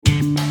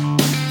Hello,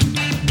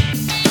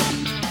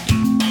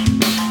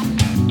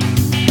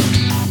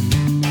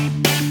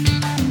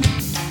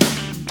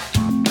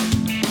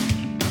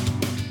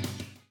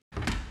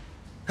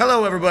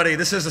 everybody.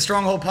 This is the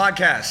Stronghold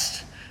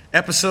Podcast,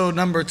 episode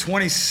number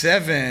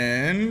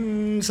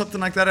 27, something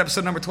like that,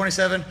 episode number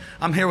 27.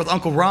 I'm here with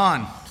Uncle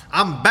Ron.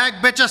 I'm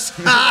back, bitches.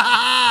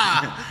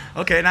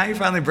 Okay, now you're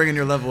finally bringing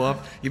your level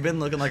up. You've been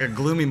looking like a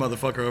gloomy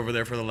motherfucker over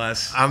there for the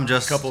last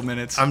couple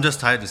minutes. I'm just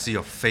tired to see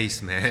your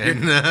face,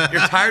 man.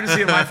 You're tired to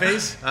see my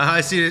face?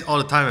 I see it all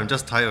the time. I'm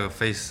just tired of your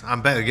face.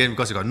 I'm back again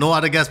because you got no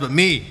other guest but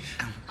me.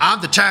 I'm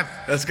the champ.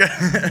 That's good.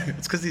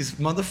 It's because these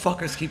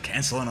motherfuckers keep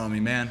canceling on me,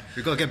 man.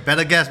 We gotta get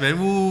better guests, man.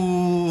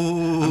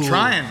 Ooh.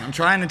 I'm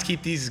trying to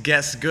keep these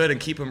guests good and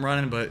keep them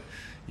running, but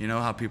you know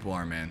how people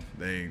are, man.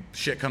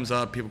 Shit comes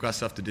up, people got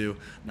stuff to do.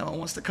 No one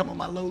wants to come on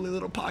my lowly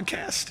little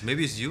podcast.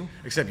 Maybe it's you.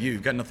 Except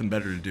you've got nothing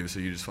better to do, so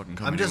you just fucking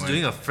come. I'm just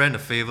doing a friend a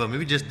favor.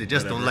 Maybe they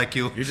just don't like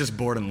you. You're just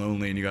bored and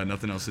lonely and you got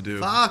nothing else to do.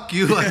 Fuck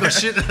you. I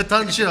got a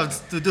ton of shit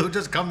to do.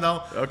 Just come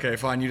down. Okay,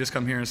 fine. You just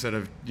come here instead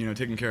of,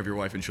 taking care of your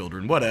wife and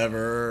children.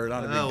 Whatever.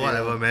 Not a big deal.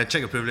 Whatever, man.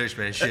 Check your privilege,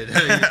 man. Shit.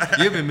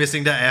 You've been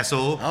missing that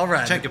asshole. All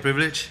right. Check your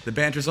privilege. The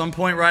banter's on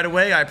point right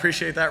away. I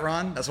appreciate that,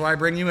 Ron. That's why I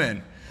bring you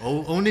in.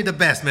 Oh, only the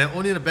best, man.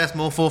 Only the best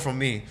mofo from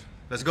me.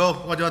 Let's go.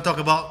 What do you want to talk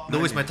about?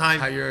 Don't waste my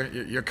time.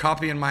 You're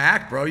copying my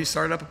act, bro. You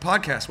started up a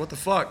podcast. What the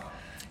fuck?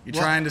 You're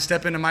trying to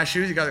step into my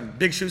shoes? You got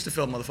big shoes to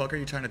fill, motherfucker.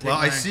 You're trying to take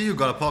I see you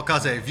got a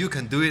podcast that if you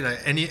can do it,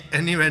 like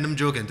any random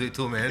Joe can do it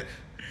too, man.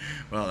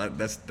 Well,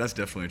 that's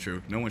definitely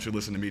true. No one should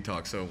listen to me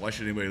talk, so why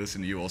should anybody listen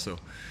to you also?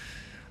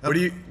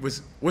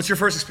 What's your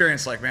first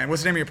experience like, man?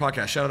 What's the name of your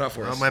podcast? Shout it out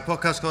for us. My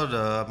podcast called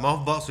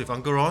Mouthbox with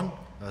Uncle Ron.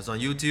 It's on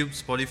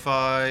YouTube,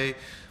 Spotify,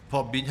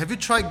 Podbean. Have you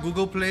tried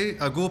Google Play,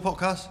 Google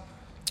Podcast?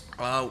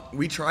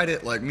 We tried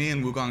it, like me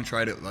and Wugong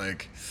tried it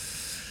like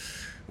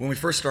when we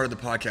first started the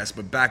podcast,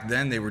 but back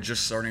then they were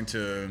just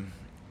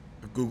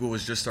Google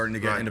was just starting to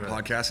get into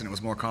podcasts and it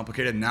was more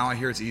complicated. Now I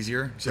hear it's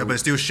easier. So yeah, but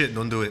it's still shit,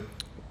 don't do it.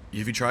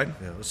 Have you tried?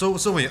 Yeah. So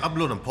when you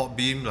upload on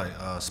Podbean, like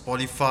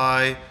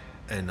Spotify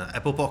and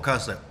Apple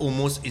Podcasts, like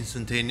almost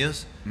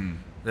instantaneous.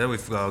 Then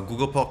with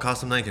Google Podcasts,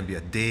 sometimes it can be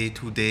a day,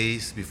 2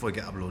 days before it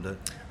get uploaded.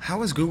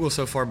 How is Google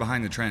so far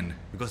behind the trend?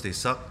 Because they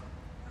suck.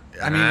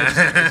 I mean, it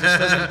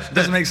just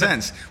doesn't make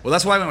sense. Well,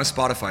 that's why I went with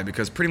Spotify,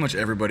 because pretty much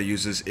everybody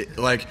uses it.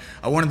 Like,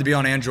 I wanted to be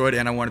on Android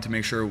and I wanted to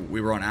make sure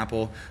we were on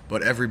Apple,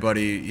 but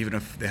everybody, even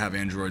if they have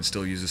Android,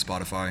 still uses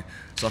Spotify.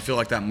 So I feel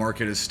like that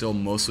market is still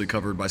mostly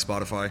covered by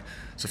Spotify.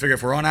 So I figure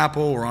if we're on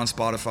Apple, we're on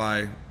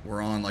Spotify,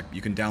 we're on, like,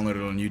 you can download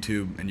it on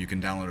YouTube and you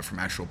can download it from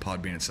actual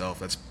Podbean itself.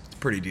 That's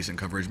pretty decent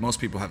coverage. Most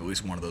people have at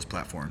least one of those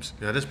platforms.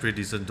 Yeah, that's pretty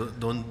decent.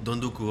 Don't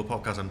do Google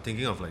Podcasts. I'm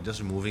thinking of like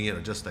just removing it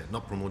or just like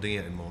not promoting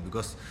it anymore,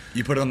 because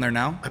you put it on there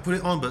now? I put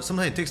it on, but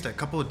sometimes it takes like a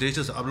couple of days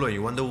just to upload and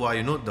you wonder why.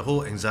 You know, the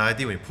whole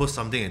anxiety when you post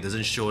something and it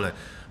doesn't show, like,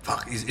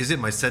 fuck, is it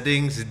my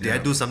settings? Did I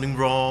do something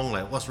wrong?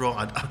 Like, what's wrong?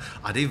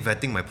 Are they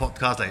vetting my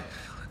podcast? Like,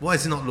 why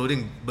is it not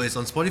loading? But it's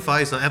on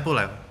Spotify, it's on Apple,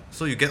 like,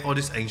 so you get all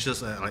this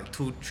anxious, like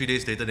 2-3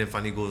 days later, then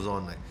finally goes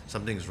on, like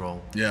something's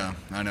wrong. Yeah,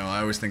 I know.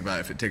 I always think about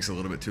if it takes a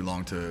little bit too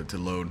long to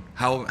load.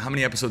 How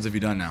many episodes have you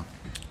done now?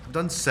 I've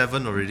done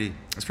 7 already.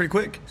 That's pretty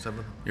quick.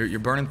 7. You're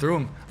burning through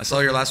them. I saw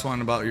your last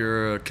one about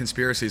your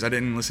conspiracies. I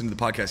didn't listen to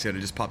the podcast yet. It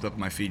just popped up in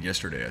my feed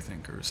yesterday, I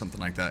think, or something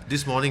like that.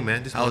 This morning,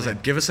 man. I was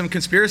like, give us some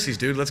conspiracies,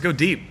 dude. Let's go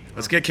deep.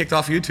 Let's get kicked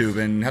off YouTube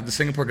and have the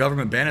Singapore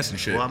government ban us and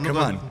shit. Well, Come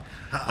on.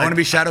 I want to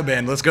be shadow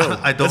banned. Let's go.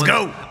 Let's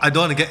go. I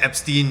don't want to get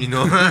Epstein, you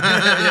know.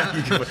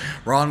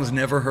 Ron was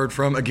never heard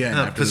from again.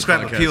 After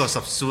prescribed appeal of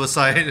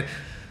suicide.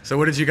 So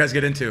what did you guys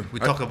get into? We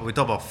talk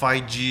about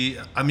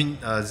 5G. I mean,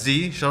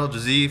 Z. Shout out to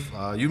Z.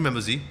 You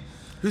remember Z?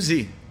 Who's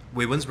Z?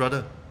 Wei Wen's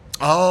brother.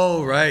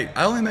 Oh, right.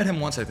 I only met him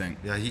once, I think.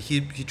 Yeah,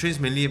 he trains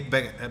mainly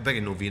back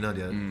in Novena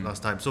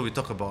last time. So we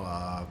talk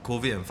about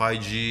COVID and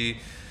 5G.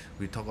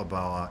 We talk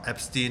about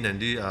Epstein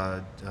and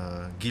the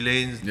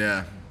Ghislaine.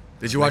 Yeah.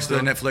 Did you watch the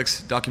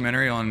Netflix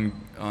documentary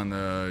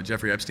on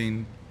Jeffrey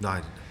Epstein? No, I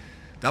didn't.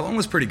 That one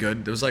was pretty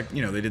good. It was like,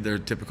 they did their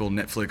typical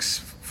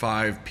Netflix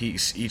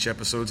 5-piece. Each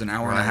episode's an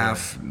hour and a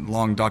half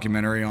long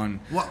documentary on.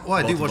 What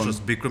I did watch was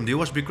Bikram. Do you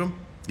watch Bikram?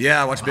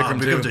 Yeah, I watched Bikram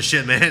too. Bikram's the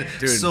shit, man.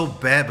 Dude. So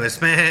bad, but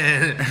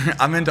man.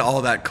 I'm into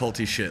all that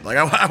culty shit. Like,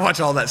 I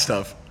watch all that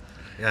stuff.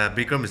 Yeah,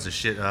 Bikram is the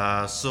shit.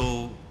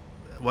 So,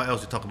 what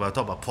else we talk about?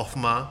 Talk about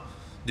POFMA.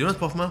 Do you know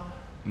what's POFMA?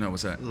 No,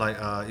 what's that? Like,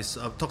 it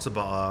talks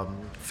about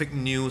Fake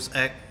News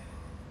Act.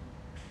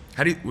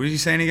 What are you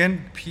saying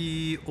again?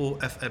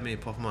 POFMA,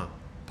 POFMA.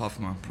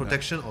 POFMA.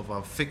 Protection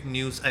of Fake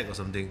News Act or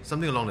something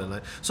along that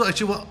line. So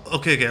actually,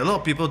 okay, a lot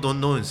of people don't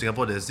know in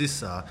Singapore there's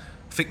this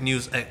Fake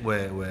News Act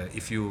where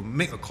if you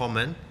make a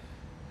comment,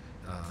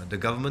 the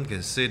government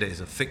can say that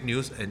it's a fake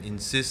news and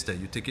insist that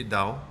you take it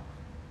down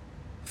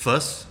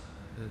first,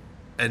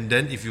 and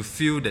then if you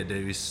feel that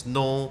there is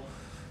no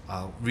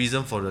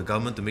reason for the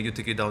government to make you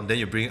take it down, then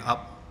you bring it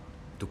up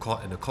to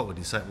court and the court will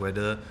decide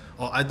whether,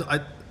 or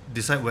I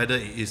decide whether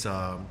it is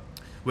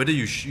whether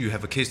you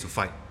have a case to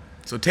fight.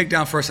 So take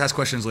down first, ask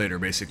questions later,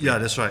 basically. Yeah,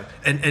 that's right.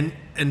 And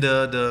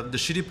the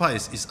shitty part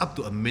is it's up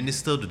to a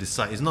minister to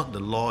decide. It's not the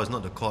law, it's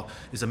not the court.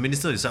 It's a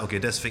minister to decide, okay,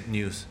 that's fake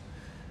news.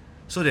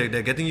 So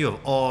they're getting you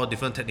of all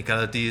different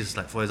technicalities.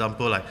 Like, for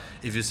example, like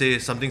if you say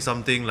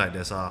something like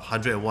there's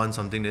 101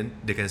 something, then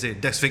they can say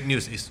that's fake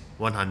news, it's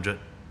 100.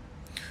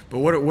 But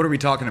what are we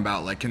talking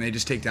about? Like, can they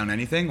just take down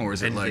anything, or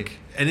is it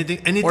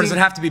anything? Or does it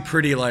have to be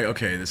pretty like,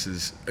 okay, this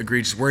is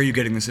egregious? Where are you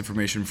getting this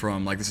information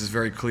from? Like, this is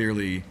very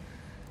clearly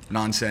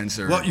nonsense.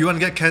 Or What, you want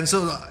to get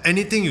cancelled?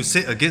 Anything you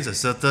say against a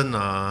certain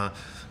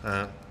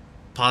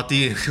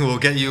party will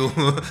get you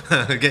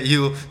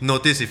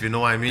noticed, if you know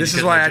what I mean. This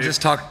is why I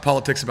just talk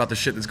politics about the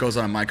shit that goes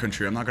on in my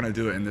country. I'm not going to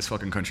do it in this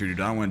fucking country, dude.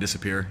 I don't want to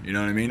disappear. You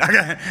know what I mean?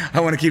 I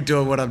want to keep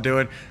doing what I'm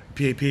doing.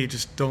 PAP,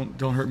 just don't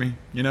hurt me.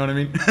 You know what I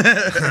mean?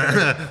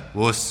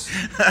 Wuss.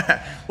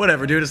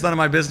 Whatever, dude. It's none of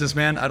my business,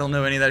 man. I don't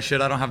know any of that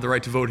shit. I don't have the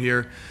right to vote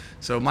here.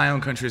 So my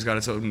own country's got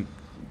its own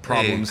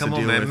problems to deal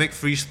with. Come on, man. Make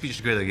free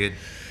speech great again.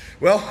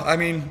 Well, I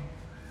mean,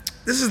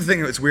 this is the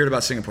thing that's weird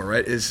about Singapore,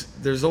 right? Is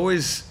there's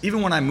always,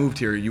 even when I moved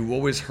here, you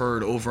always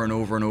heard over and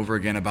over and over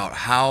again about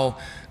how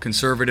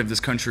conservative this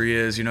country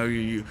is. You know,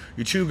 you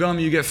chew gum,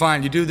 you get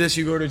fined. You do this,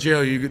 you go to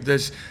jail.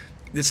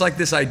 It's like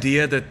this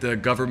idea that the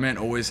government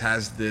always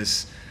has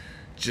this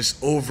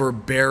just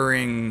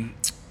overbearing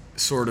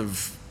sort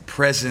of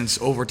presence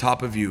over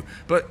top of you.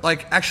 But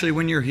like, actually,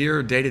 when you're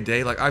here day to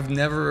day, like I've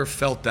never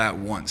felt that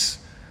once.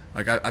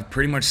 Like I've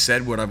pretty much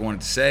said what I've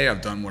wanted to say.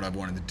 I've done what I've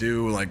wanted to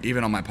do. Like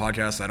even on my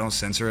podcast, I don't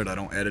censor it. I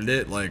don't edit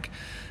it. Like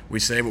we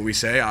say what we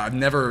say. I've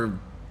never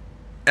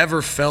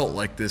ever felt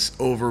like this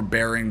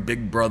overbearing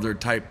big brother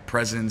type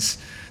presence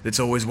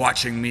that's always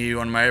watching me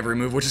on my every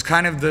move, which is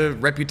kind of the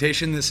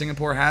reputation that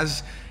Singapore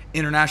has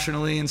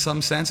internationally in some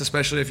sense,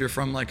 especially if you're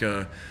from like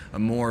a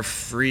more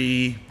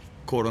free,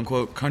 quote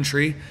unquote,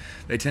 country.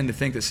 They tend to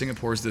think that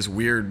Singapore is this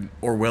weird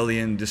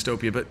Orwellian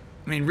dystopia. But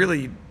I mean,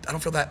 really, I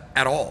don't feel that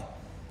at all.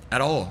 At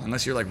all,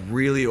 unless you're like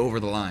really over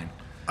the line.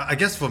 I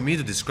guess for me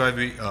to describe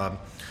it,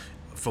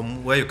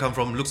 from where you come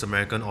from, looks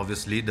American,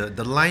 obviously.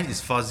 The line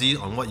is fuzzy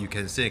on what you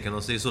can say and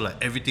cannot say. So like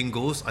everything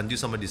goes until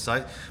somebody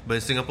decides. But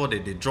in Singapore, they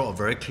draw a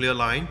very clear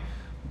line.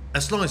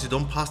 As long as you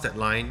don't pass that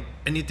line,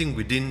 anything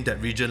within that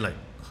region, like,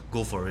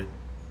 go for it.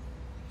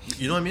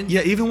 You know what I mean?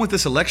 Yeah, even with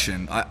this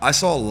election, I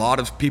saw a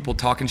lot of people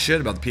talking shit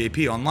about the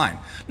PAP online.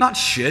 Not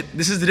shit.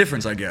 This is the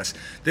difference, I guess.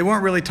 They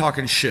weren't really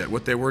talking shit.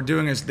 What they were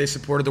doing is they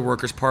supported the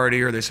Workers'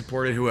 Party or they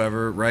supported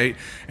whoever, right?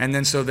 And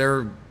then so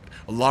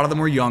a lot of them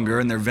were younger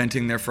and they're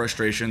venting their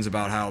frustrations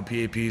about how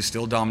PAP is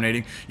still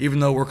dominating, even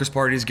though Workers'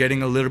 Party is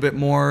getting a little bit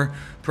more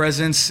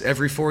presence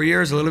every 4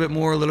 years, a little bit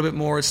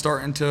more. It's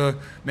starting to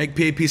make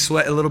PAP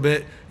sweat a little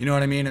bit, you know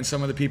what I mean? And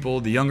some of the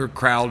people, the younger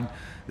crowd,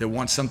 that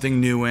wants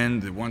something new in,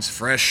 that wants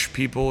fresh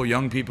people,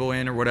 young people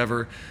in or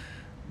whatever,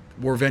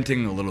 we're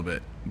venting a little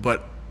bit.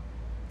 But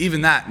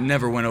even that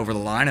never went over the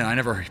line, and I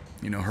never,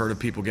 heard of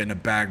people getting a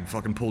bag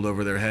fucking pulled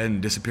over their head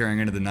and disappearing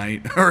into the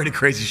night or any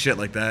crazy shit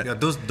like that. Yeah,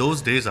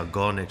 those days are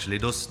gone actually.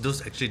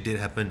 Those actually did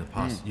happen in the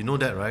past. You know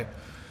that, right?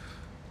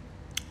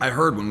 I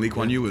heard when Lee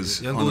Kuan Yew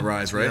was on the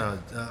rise, right?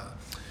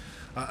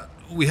 Yeah.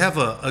 We have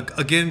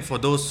again, for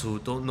those who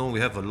don't know, we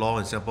have a law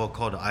in Singapore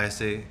called the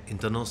ISA,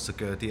 Internal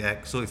Security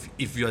Act. So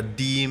if you are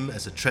deemed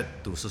as a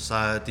threat to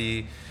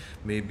society,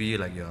 maybe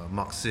like you're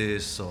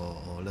Marxist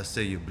or let's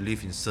say you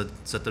believe in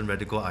certain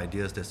radical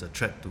ideas, there's a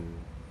threat to.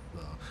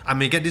 I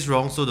may get this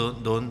wrong, so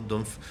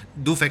don't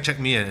fact check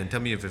me and tell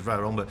me if it's right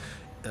or wrong. But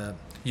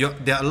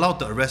they're allowed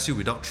to arrest you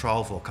without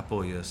trial for a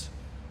couple of years.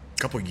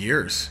 Couple of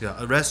years. Yeah,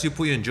 arrest you,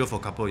 put you in jail for a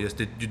couple of years.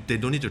 They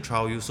don't need to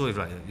trial you. So if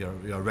like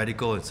you're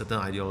radical in certain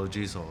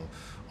ideologies or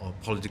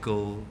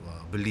political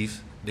beliefs,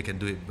 they can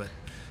do it. But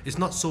it's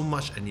not so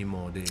much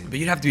anymore. But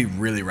you'd have to be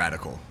really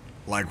radical,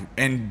 like,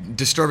 and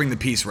disturbing the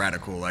peace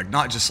radical, like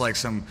not just like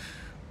some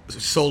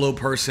solo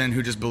person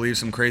who just believes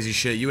some crazy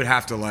shit. You would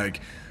have to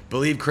like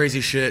believe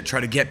crazy shit,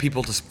 try to get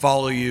people to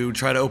follow you,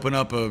 try to open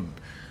up a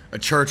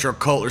church or a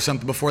cult or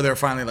something before they're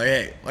finally like,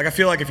 hey, like I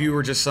feel like if you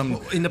were just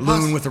some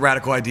loon with a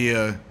radical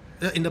idea.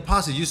 In the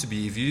past, it used to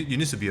be if you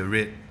need to be a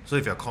red. So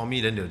if you're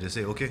commie, then they'll just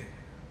say, okay,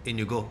 in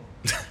you go.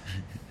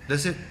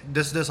 That's it.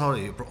 That's how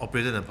it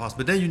operated in the past.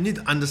 But then you need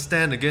to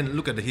understand again.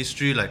 Look at the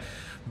history. Like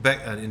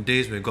back in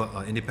days when we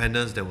got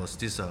independence, there was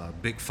this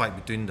big fight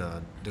between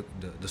the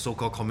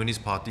so-called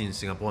Communist Party in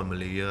Singapore and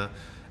Malaya,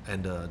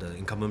 and the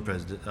incumbent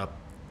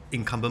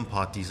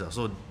parties.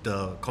 So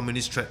the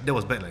communist threat, that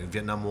was back like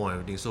Vietnam War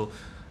and everything. So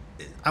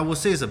I would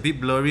say it's a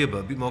bit blurry, but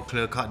a bit more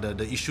clear cut.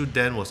 The issue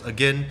then was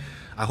again.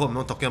 I hope I'm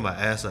not talking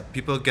about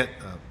people get.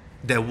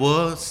 There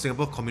were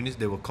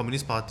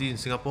Communist Party in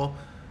Singapore,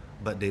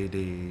 but they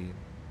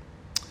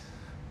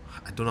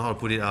I don't know how to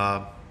put it.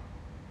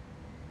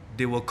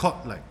 They were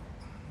caught like.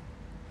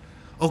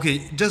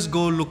 Okay, just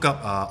go look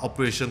up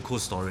Operation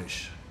Cold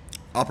Storage.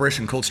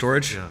 Operation Cold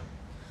Storage. Yeah.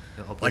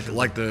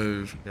 Like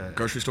the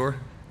grocery store.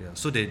 Yeah.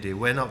 So they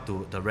went out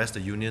to arrest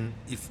the union.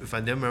 If I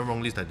remember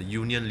wrongly, it's like the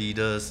union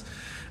leaders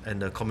and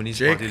the Communist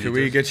Jake, Party. Can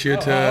we get you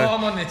to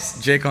I'm on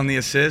this. Jake on the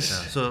assist?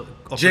 Yeah, so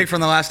Jake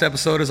from the last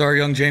episode is our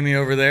young Jamie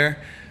over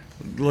there.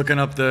 looking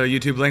up the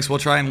YouTube links. We'll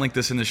try and link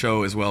this in the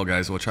show as well,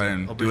 guys. We'll try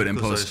and do it in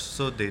post.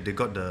 So they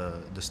got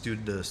the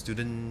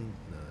student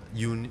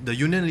the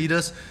union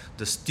leaders,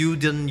 the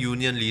student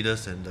union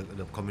leaders, and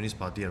the Communist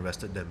Party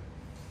arrested them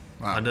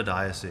under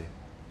the ISA.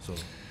 So,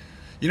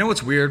 you know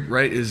what's weird,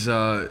 right? Is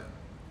like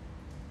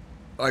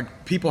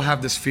people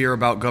have this fear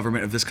about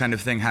government of this kind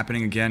of thing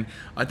happening again.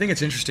 I think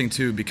it's interesting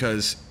too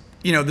because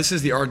this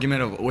is the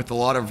argument with a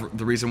lot of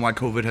the reason why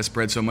COVID has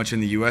spread so much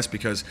in the U.S.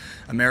 because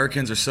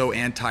Americans are so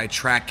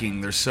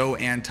anti-tracking, they're so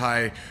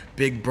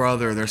anti-Big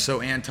Brother, they're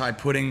so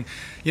anti-putting,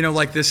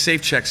 like this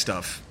safe check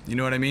stuff. You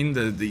know what I mean?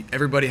 The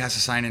everybody has to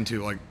sign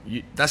into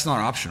that's not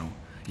optional.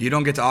 You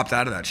don't get to opt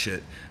out of that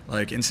shit.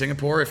 Like in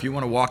Singapore, if you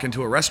want to walk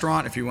into a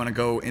restaurant, if you want to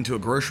go into a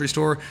grocery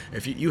store,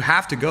 if you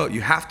have to go,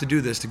 you have to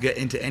do this to get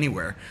into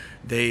anywhere.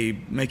 They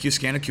make you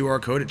scan a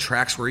QR code, it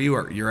tracks where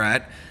you're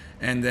at.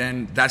 And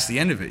then that's the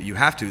end of it. You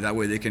have to. That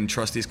way they can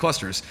trust these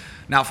clusters.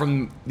 Now,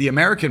 from the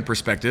American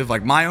perspective,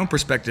 like my own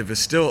perspective is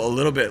still a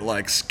little bit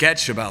like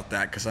sketch about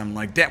that because I'm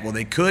like, well,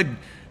 they could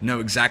know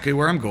exactly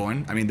where I'm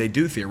going. I mean, they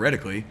do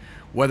theoretically.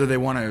 Whether they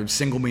want to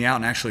single me out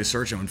and actually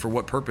search them and for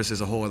what purpose is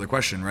a whole other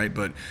question, right?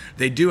 But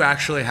they do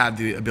actually have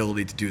the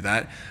ability to do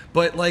that.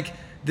 But like,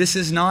 this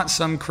is not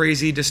some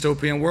crazy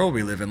dystopian world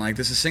we live in. Like,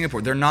 this is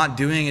Singapore. They're not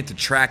doing it to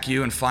track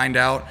you and find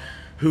out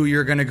who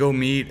you're gonna go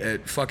meet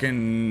at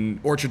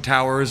fucking Orchard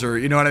Towers, or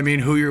you know what I mean,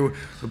 who you're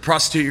the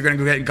prostitute you're gonna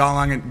go get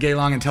gay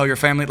long and tell your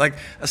family. Like,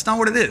 that's not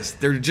what it is.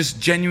 They're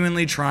just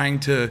genuinely trying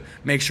to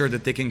make sure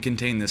that they can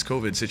contain this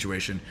COVID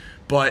situation.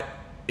 But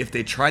if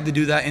they tried to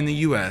do that in the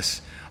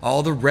US,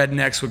 all the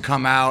rednecks would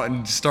come out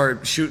and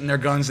start shooting their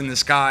guns in the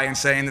sky and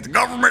saying that the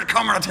government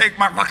coming to take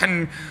my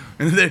fucking,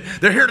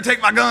 they're here to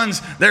take my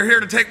guns, they're here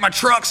to take my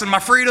trucks and my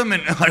freedom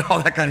and like all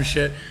that kind of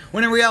shit.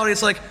 When in reality,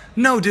 it's like,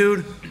 no,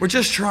 dude, we're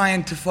just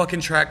trying to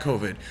fucking track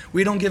COVID.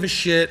 We don't give a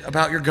shit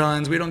about your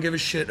guns. We don't give a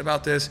shit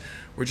about this.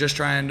 We're just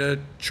trying to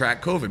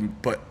track COVID.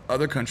 But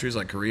other countries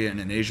like Korea and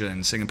in Asia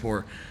and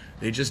Singapore,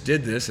 they just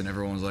did this and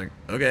everyone was like,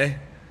 okay,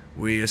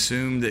 we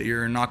assume that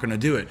you're not going to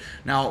do it.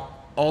 Now,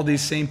 all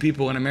these same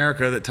people in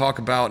America that talk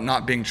about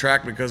not being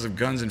tracked because of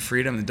guns and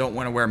freedom and don't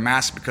want to wear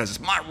masks because it's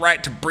my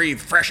right to breathe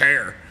fresh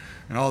air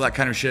and all that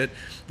kind of shit,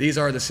 these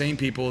are the same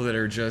people that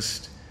are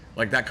just,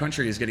 like, that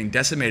country is getting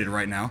decimated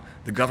right now.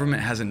 The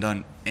government hasn't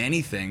done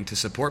anything to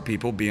support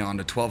people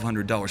beyond a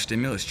 $1,200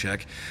 stimulus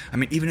check. I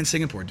mean, even in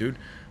Singapore, dude,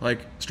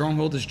 like,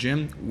 Stronghold, this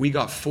gym, we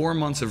got 4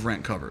 months of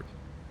rent covered.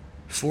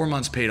 4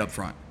 months paid up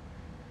front.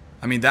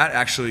 I mean, that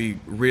actually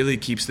really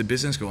keeps the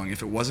business going.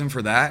 If it wasn't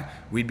for that,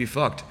 we'd be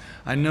fucked.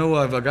 I know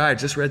of a guy I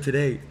just read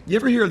today. You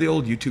ever hear of the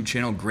old YouTube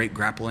channel Great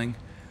Grappling?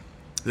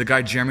 The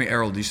guy Jeremy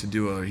Errol used to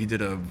do he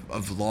did a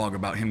vlog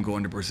about him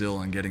going to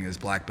Brazil and getting his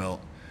black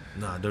belt.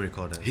 No, I don't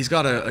recall that. He's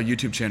got a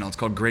YouTube channel. It's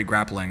called Great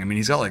Grappling. I mean,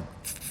 he's got like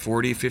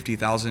 40,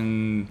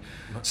 50,000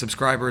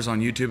 subscribers on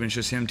YouTube, and it's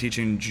just him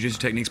teaching jiu-jitsu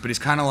techniques. But he's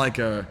kind of like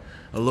a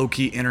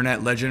low-key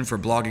internet legend for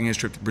blogging his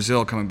trip to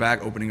Brazil, coming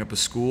back, opening up a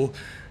school.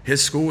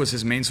 His school was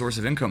his main source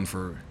of income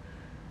for...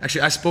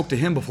 Actually, I spoke to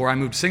him before I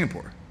moved to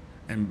Singapore.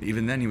 And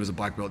even then, he was a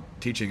black belt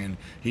teaching, and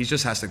he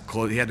just has to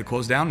close... He had to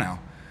close down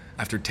now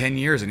after 10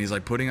 years, and he's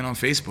like putting it on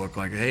Facebook,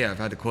 like, hey, I've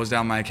had to close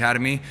down my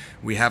academy.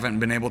 We haven't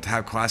been able to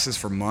have classes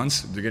for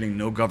months. They're getting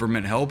no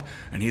government help.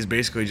 And he's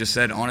basically just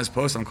said on his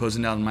post, I'm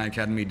closing down my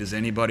academy. Does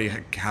anybody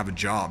have a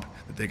job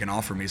that they can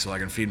offer me so I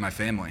can feed my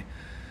family?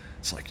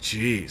 It's like,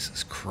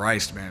 Jesus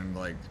Christ, man.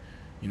 Like,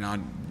 you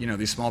know,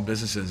 these small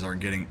businesses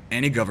aren't getting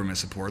any government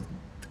support.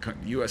 The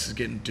U.S. is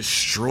getting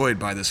destroyed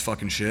by this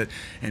fucking shit.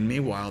 And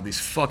meanwhile, these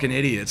fucking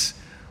idiots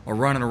are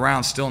running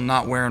around still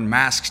not wearing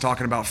masks,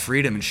 talking about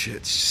freedom and shit.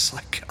 It's just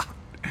like, God.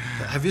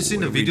 Have you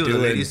seen the video? The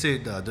lady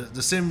said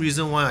the same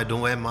reason why I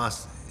don't wear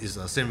masks is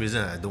the same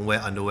reason I don't wear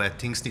underwear.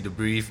 Things need to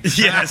breathe.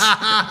 Yes,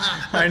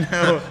 I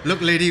know.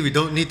 Look, lady, we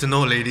don't need to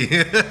know, lady.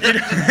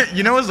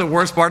 You know what's the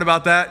worst part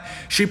about that?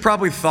 She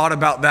probably thought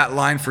about that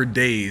line for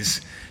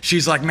days.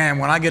 She's like, man,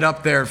 when I get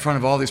up there in front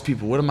of all these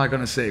people, what am I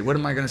going to say? What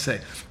am I going to say?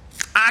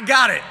 I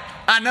got it.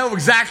 I know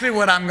exactly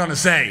what I'm going to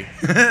say.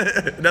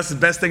 That's the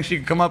best thing she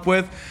could come up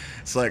with.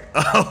 It's like,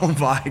 oh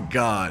my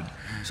God.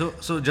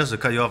 So just to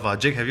cut you off,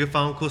 Jake, have you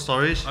found Cold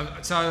Storage?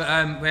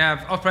 We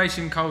have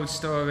Operation Cold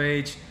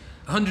Storage,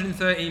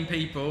 113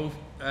 people.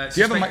 Do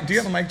you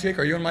have a mic, Jake?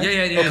 Are you on mic?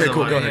 Yeah. Okay,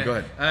 cool. Go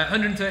ahead.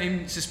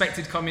 113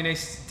 suspected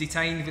communists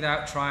detained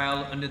without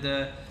trial under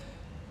the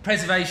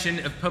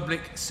Preservation of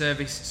Public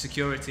Service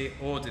Security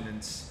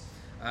Ordinance.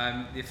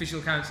 The official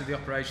account of the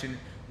operation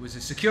was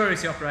a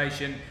security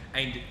operation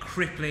aimed at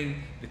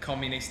crippling the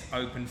Communist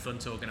Open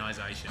Front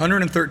organisation.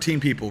 113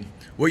 people.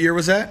 What year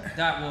was that?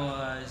 That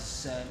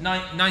was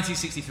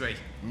 1963.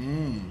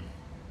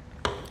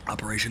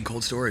 Operation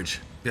Cold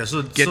Storage. Yeah,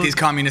 so Get these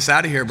communists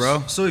out of here,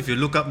 bro. So if you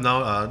look up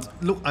now,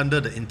 look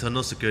under the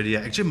Internal Security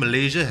Act. Actually,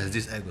 Malaysia has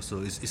this act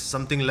also. It's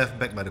something left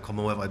back by the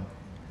Commonwealth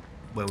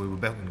when we were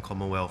back in the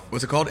Commonwealth.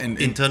 What's it called?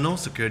 Internal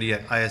Security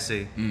Act,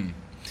 ISA.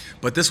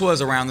 But this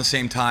was around the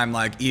same time,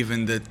 like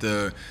even that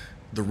the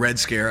Red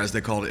Scare, as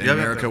they called it in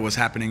America, was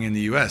happening in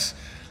the U.S.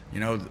 You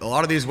know, a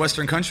lot of these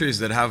Western countries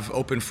that have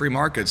open free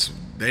markets,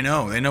 they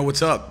know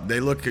what's up.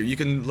 You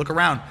can look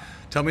around.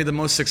 Tell me the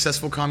most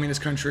successful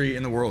communist country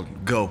in the world.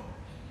 Go.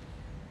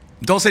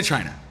 Don't say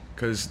China,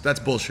 because that's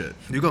bullshit.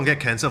 You're going to get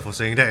canceled for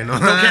saying that, you know?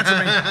 Don't cancel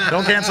me.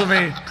 Don't cancel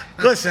me.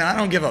 Listen, I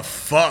don't give a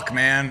fuck,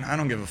 man. I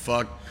don't give a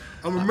fuck.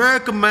 I'm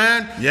American,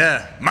 man.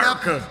 Yeah,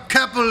 America.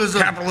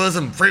 Capitalism.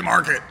 Capitalism, free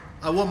market.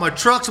 I want my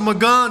trucks and my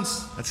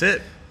guns. That's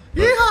it.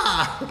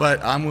 Yeah.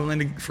 But I'm willing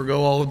to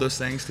forgo all of those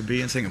things to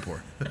be in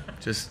Singapore.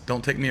 Just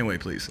don't take me away,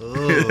 please.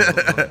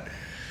 Oh.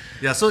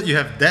 Yeah, so you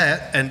have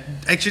that, and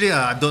actually,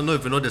 I don't know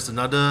if you know, there's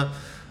another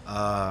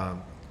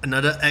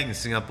act in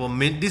Singapore.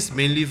 This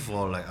mainly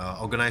for like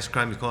organized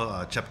crime. It's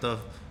called Chapter.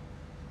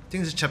 I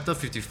think it's Chapter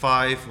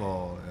 55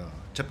 or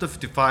Chapter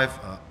 55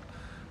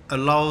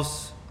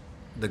 allows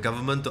the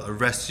government to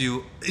arrest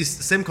you. It's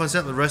the same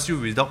concept: arrest you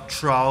without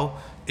trial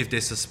if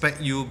they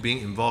suspect you being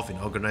involved in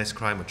organized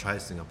crime or try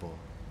Singapore.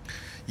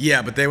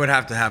 Yeah, but they would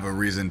have to have a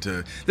reason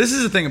to. This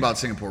is the thing about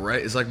Singapore,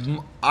 right? It's like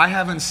I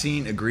haven't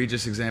seen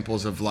egregious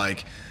examples of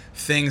like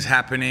things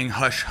happening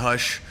hush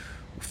hush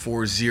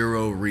for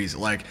zero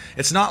reason. Like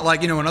it's not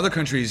like, you know, in other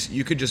countries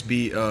you could just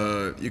be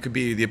you could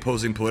be the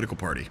opposing political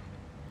party.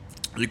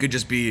 You could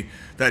just be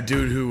that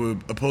dude who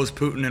opposed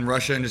Putin in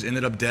Russia and just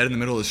ended up dead in the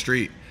middle of the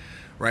street.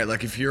 Right,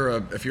 like if you're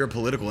a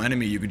political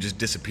enemy, you could just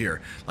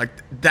disappear. Like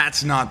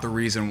that's not the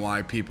reason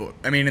why people.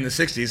 I mean, in the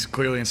 '60s,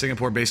 clearly in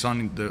Singapore, based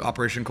on the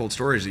Operation Cold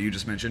Storage that you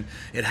just mentioned,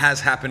 it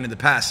has happened in the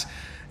past,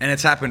 and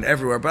it's happened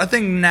everywhere. But I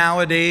think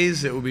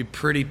nowadays it would be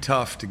pretty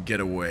tough to get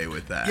away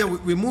with that. Yeah,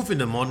 we move in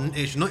the modern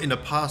age. You know, in the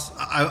past,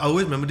 I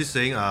always remember this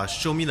saying: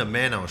 "Show me the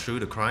man, I'll show you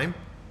the crime."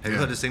 Have you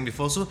heard this saying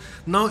before? So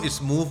now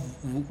it's moved.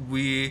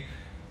 We,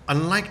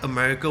 unlike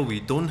America, we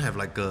don't have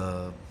like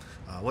a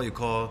what you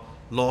call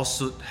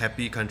lawsuit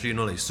happy country, you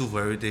know, like sue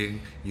for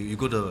everything. You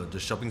go to the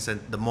shopping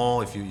center, the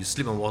mall, if you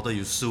slip on water,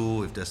 you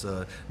sue. If there's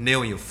a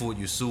nail in your food,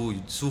 you sue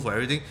for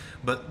everything.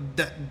 But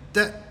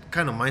that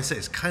kind of mindset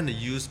is kind of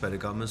used by the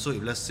government. So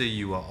if let's say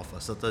you are of a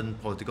certain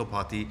political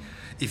party,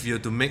 if you're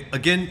to make,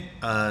 again,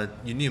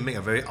 you need to make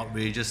a very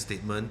outrageous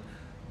statement,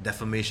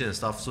 defamation and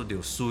stuff, so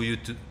they'll sue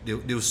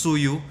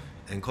you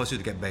and cause you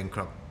to get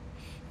bankrupt.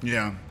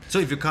 Yeah. So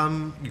if you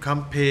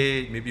can't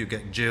pay, maybe you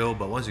get jail.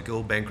 But once you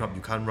go bankrupt,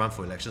 you can't run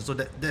for election. So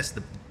that's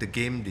the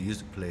game they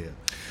used to play.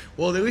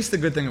 Well, at least the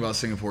good thing about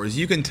Singapore is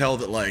you can tell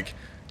that, like,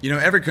 you know,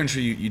 every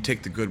country you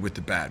take the good with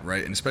the bad,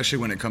 right? And especially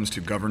when it comes to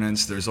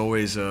governance, there's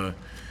always you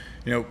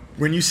know,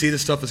 when you see the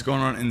stuff that's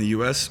going on in the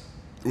U.S.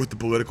 with the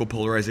political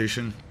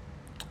polarization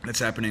that's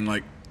happening,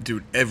 like,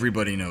 dude,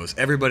 everybody knows.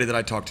 Everybody that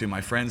I talk to, my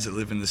friends that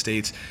live in the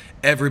States,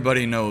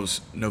 everybody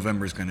knows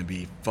November's going to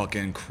be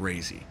fucking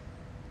crazy.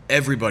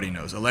 Everybody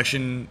knows. The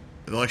election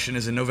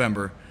is in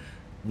November,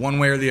 one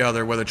way or the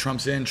other, whether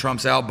Trump's in,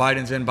 Trump's out,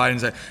 Biden's in,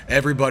 Biden's out.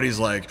 Everybody's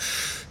like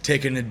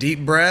taking a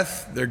deep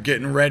breath. They're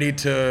getting ready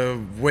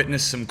to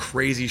witness some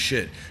crazy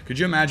shit. Could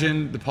you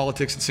imagine the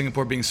politics in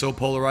Singapore being so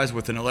polarized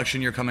with an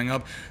election year coming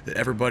up that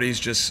everybody's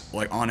just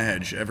like on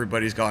edge?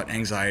 Everybody's got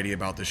anxiety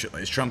about this shit.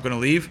 Like, is Trump going to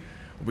leave?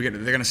 They're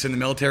going to send the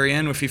military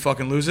in if he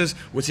fucking loses?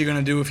 What's he going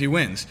to do if he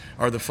wins?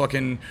 Are the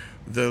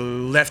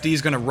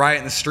lefties going to riot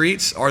in the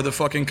streets? Are the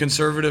fucking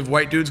conservative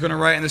white dudes going to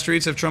riot in the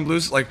streets if Trump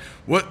loses? Like,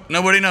 what?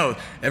 Nobody knows.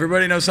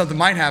 Everybody knows something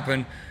might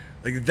happen.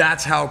 Like,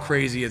 that's how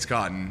crazy it's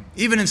gotten.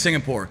 Even in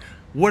Singapore,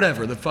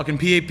 whatever, the fucking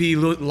PAP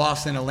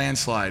lost in a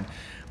landslide.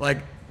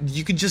 Like,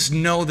 you could just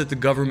know that the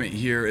government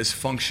here is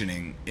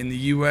functioning. In the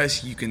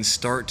U.S., you can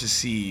start to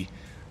see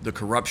the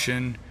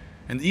corruption.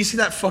 And you see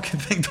that fucking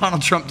thing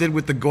Donald Trump did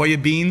with the Goya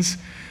beans,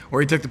 where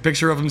he took the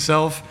picture of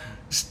himself,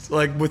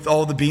 like with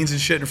all the beans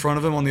and shit in front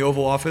of him on the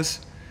Oval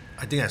Office?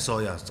 I think I saw,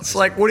 yeah. It's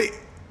like,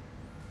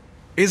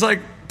 he's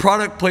like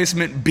product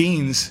placement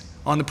beans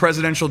on the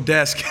presidential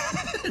desk.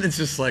 And it's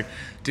just like,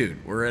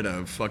 dude, we're at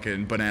a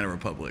fucking banana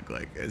republic.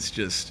 Like, it's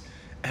just,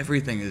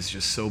 everything is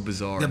just so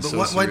bizarre. Yeah, and but so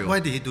surreal.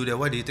 why did he do that?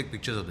 Why did he take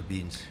pictures of the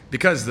beans?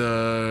 Because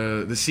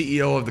the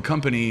CEO of the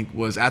company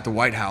was at the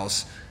White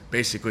House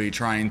basically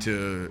trying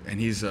to, and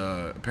he's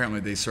apparently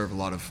they serve a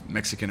lot of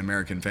Mexican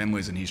American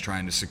families, and he's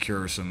trying to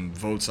secure some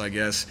votes, I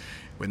guess,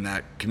 in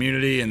that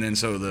community. And then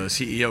so the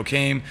CEO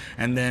came,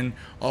 and then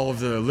all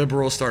of the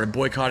liberals started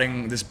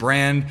boycotting this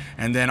brand,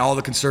 and then all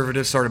the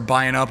conservatives started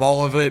buying up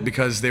all of it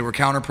because they were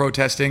counter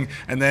protesting.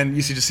 And then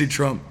you see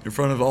Trump in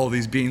front of all of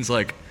these beans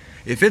like,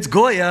 if it's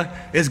Goya,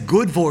 it's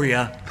good for you.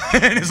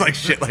 And it's like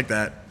shit like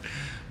that.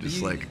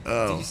 Just like,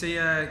 oh. Did you see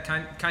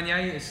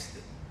Kanye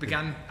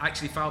began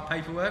actually filed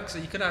paperwork, so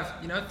you could have,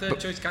 you know, third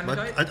choice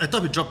candidate? I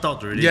thought he dropped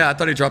out already. Yeah, I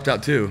thought he dropped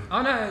out too.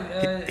 Oh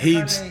no,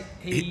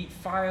 he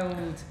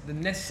filed the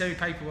necessary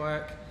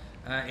paperwork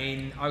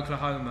in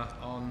Oklahoma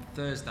on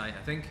Thursday,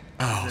 I think.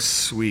 Oh,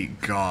 sweet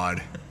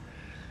God.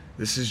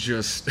 This is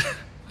just...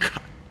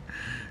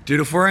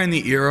 Dude, if we're in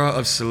the era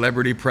of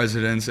celebrity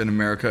presidents in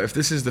America, if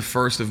this is the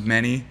first of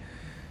many,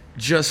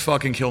 just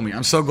fucking kill me.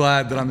 I'm so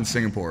glad that I'm in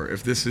Singapore,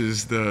 if this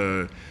is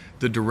the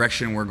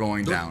direction we're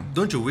going down.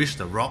 Don't you wish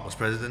The Rock was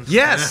president?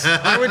 Yes,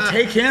 I would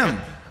take him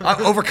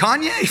over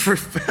Kanye.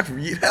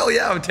 Hell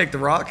yeah, I would take The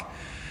Rock.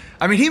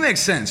 I mean, he makes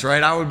sense,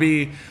 right? I would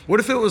be. What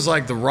if it was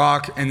like The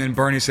Rock and then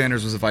Bernie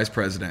Sanders was the vice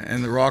president,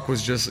 and The Rock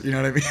was just, you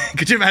know what I mean?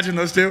 Could you imagine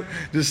those two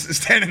just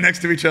standing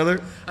next to each other?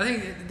 I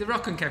think The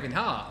Rock and Kevin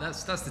Hart.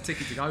 That's the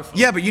ticket to go for.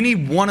 Yeah, but you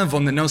need one of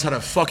them that knows how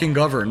to fucking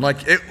govern.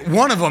 Like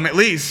one of them at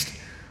least,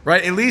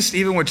 right? At least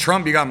even with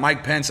Trump, you got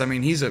Mike Pence. I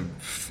mean, he's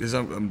his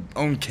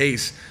own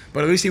case,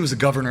 but at least he was a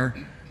governor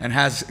and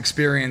has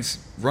experience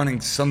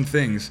running some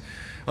things.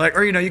 Like,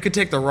 or you could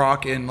take The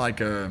Rock in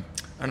like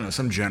I don't know,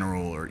 some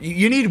general, or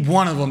you need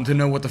one of them to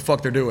know what the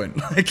fuck they're doing.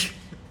 Like,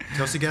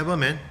 Tulsi Gabbard,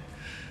 man.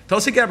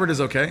 Tulsi Gabbard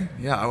is okay.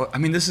 Yeah, I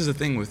mean, this is the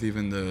thing with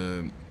even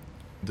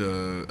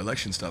the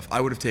election stuff.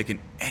 I would have taken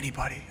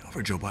anybody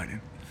over Joe Biden.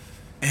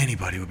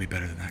 Anybody would be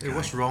better than that guy. Hey,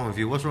 what's wrong with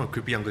you? What's wrong with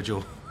creepy younger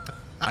Joe?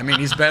 I mean,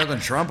 he's better than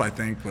Trump, I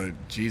think, but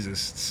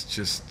Jesus, it's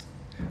just,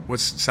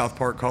 what's South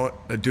Park call it?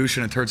 A douche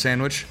and a turd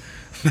sandwich?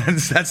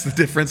 That's the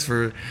difference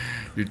for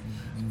you're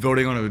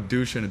voting on a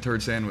douche and a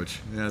turd sandwich.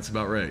 Yeah, that's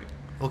about right.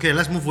 Okay,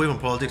 let's move away from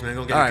politics, man.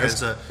 Don't get All right,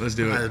 cancer. let's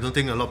do it. I don't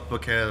think a lot of people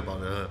care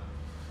about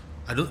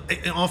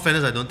in all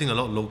fairness, I don't think a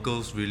lot of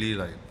locals really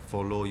like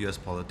follow US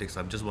politics.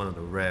 I'm just one of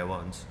the rare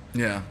ones.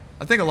 Yeah,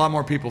 I think a lot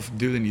more people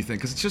do than you think,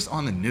 because it's just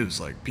on the news.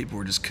 Like, people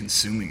are just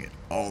consuming it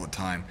all the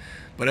time.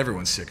 But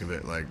everyone's sick of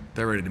it. Like,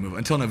 they're ready to move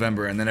until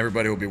November, and then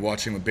everybody will be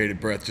watching with bated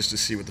breath just to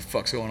see what the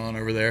fuck's going on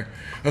over there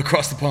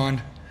across the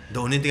pond. The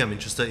only thing I'm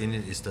interested in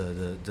is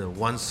the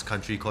one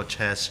country called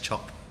Chess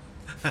Chop.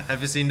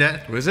 Have you seen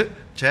that? What is it?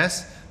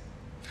 Chess?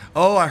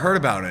 Oh, I heard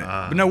about it.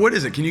 But no, what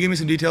is it? Can you give me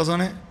some details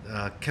on it?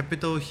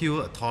 Capitol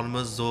Hill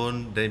Autonomous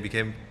Zone, then it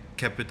became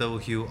Capitol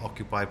Hill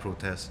Occupy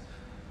Protest.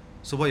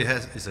 So what you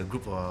had is a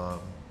group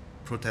of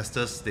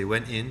protesters. They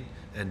went in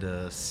and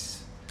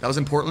That was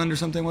in Portland or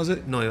something, was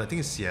it? no, I think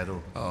it's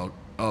Seattle. Oh,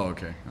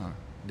 okay. Oh.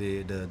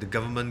 The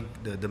government,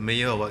 the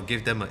mayor or what,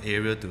 gave them an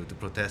area to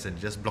protest and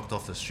just blocked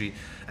off the street.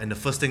 And the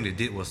first thing they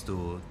did was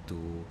to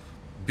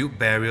build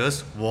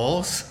barriers,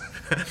 walls,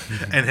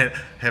 and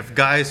have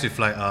guys with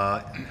like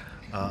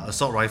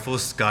assault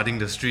rifles guarding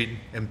the street.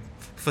 And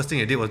first thing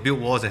they did was build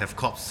walls and have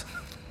cops.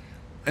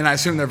 And I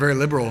assume they're very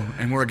liberal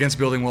and were against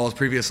building walls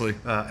previously.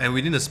 And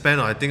within the span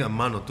of I think a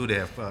month or two, they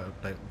have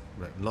like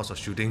lots of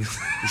shootings.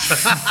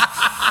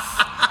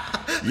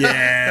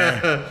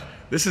 Yeah.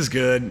 This is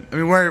good. I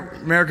mean, where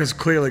America's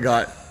clearly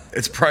got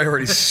its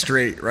priorities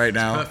straight right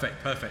now.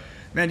 Perfect.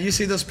 Man, do you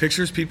see those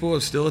pictures? People are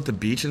still at the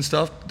beach and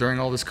stuff during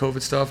all this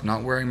COVID stuff,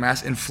 not wearing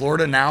masks. In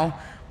Florida now,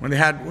 when they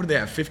had, what did they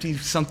have,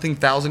 50-something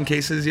thousand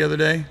cases the other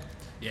day?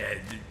 Yeah.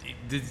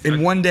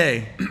 In one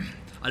day.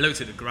 I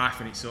looked at the graph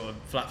and it's sort of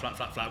flat.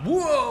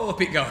 Whoa,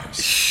 up it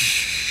goes.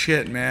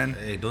 Shit, man.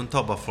 Hey, don't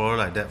talk about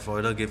Florida like that.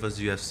 Florida gave us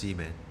UFC,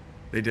 man.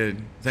 They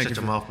did. Thank Shut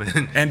you. your mouth,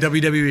 man. And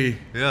WWE.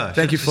 Yeah.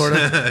 Thank you,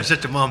 Florida.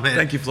 Shut your mouth, man.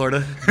 Thank you,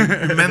 Florida.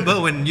 Remember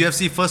when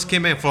UFC first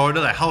came in Florida,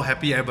 like how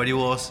happy everybody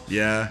was?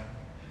 Yeah.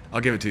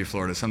 I'll give it to you,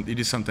 Florida. You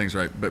do some things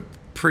right, but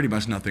pretty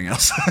much nothing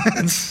else.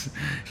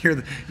 You're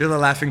the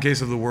laughing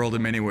case of the world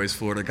in many ways,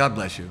 Florida. God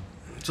bless you.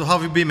 So how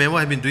have you been, man? What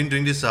have you been doing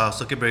during this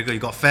circuit breaker? You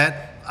got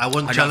fat? I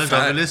want to challenge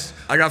on the list.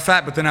 I got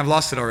fat, but then I've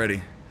lost it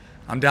already.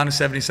 I'm down to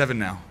 77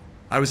 now.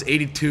 I was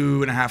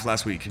 82 and a half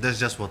last week. That's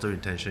just water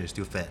retention. You're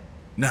still fat.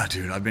 No,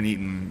 dude, I've been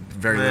eating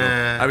very little.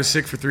 I was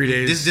sick for 3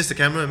 days. This the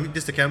camera.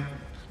 This the cam.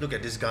 Look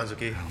at these guns,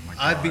 okay? Oh my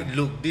God. I beat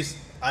Luke.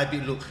 I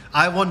beat Luke.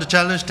 I won the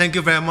challenge. Thank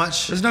you very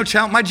much. There's no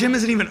challenge. My gym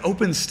isn't even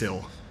open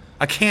still.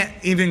 I can't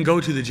even go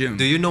to the gym.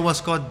 Do you know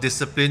what's called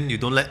discipline? You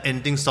don't let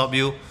anything stop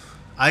you.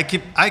 I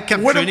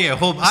kept What training at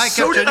home. I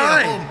So kept did training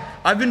I. at home.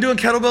 I've been doing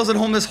kettlebells at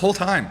home this whole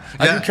time.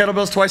 I Yeah. do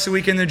kettlebells twice a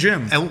week in the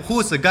gym. And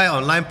who's the guy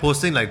online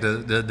posting like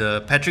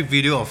the Patrick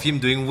video of him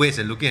doing weights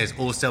and looking at his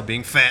old self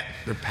being fat?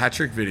 The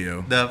Patrick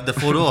video. The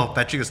photo of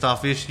Patrick the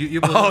Starfish. You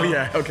Oh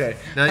yeah, okay.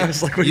 Now, I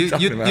was like, what are you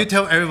talking about? You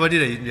tell everybody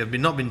that you've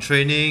not been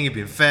training, you've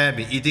been fat,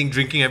 been eating,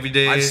 drinking every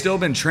day. I've still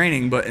been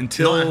training, but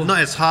until not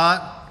as hard.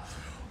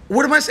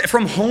 what am I saying?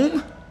 From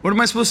home? What am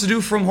I supposed to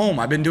do from home?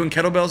 I've been doing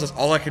kettlebells. That's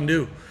all I can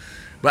do.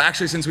 But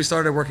actually, since we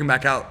started working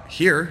back out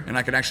here, and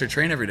I can actually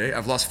train every day,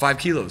 I've lost 5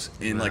 kilos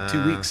in like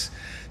 2 weeks.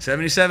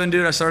 77,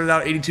 dude. I started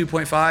out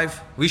 82.5.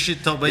 We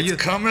should talk about you.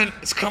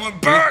 It's coming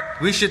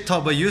back. We should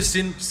talk about you.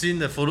 Seen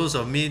the photos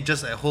of me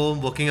just at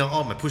home working out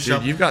all my push-up.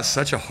 Dude, you've got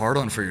such a hard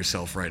on for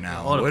yourself right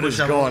now. All the What is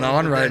push-up, going all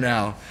on the- right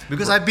now?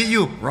 Because I beat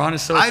you. Ron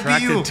is so I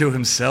beat you. attracted to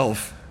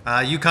himself.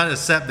 You can't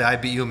accept that I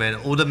beat you, man.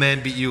 Older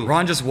man beat you.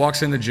 Ron just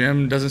walks in the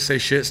gym, doesn't say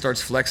shit, starts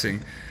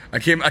flexing. I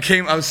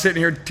was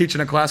sitting here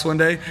teaching a class one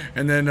day,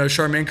 and then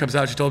Charmaine comes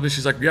out. She told me,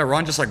 she's like, yeah,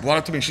 Ron just like brought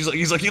up to me.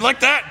 He's like, you like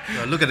that?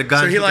 Look at the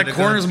guns. So he look at like the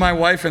corners guns. my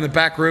wife in the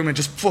back room and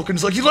just fucking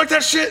is like, you like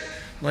that shit?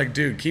 I'm like,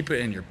 dude, keep it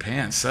in your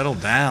pants. Settle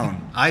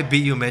down. I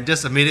beat you, man.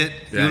 Just admit it.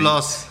 Yeah, you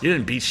lost. You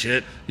didn't beat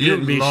shit. You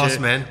didn't beat lost,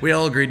 shit. man. We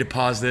all agreed to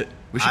pause it.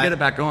 We should I- get it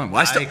back going.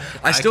 Well, I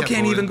still kept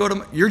can't even going.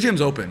 go to your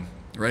gym's open,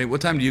 right? What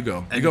time do you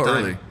go? You go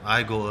Anytime. early.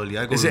 I go early.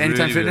 I go Is it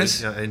Anytime really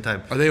Fitness? early. Yeah,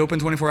 anytime. Are they open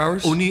 24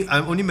 hours? I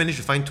only managed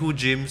to find 2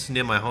 gyms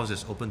near my house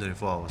that's open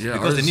 24 hours. Yeah,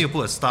 because they ours- need to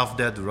put a staff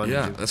there to run the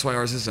Yeah, gym. that's why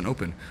ours isn't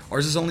open.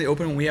 Ours is only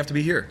open when we have to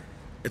be here.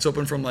 It's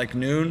open from like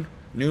noon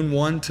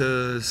 1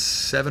 to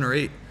 7 or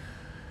 8.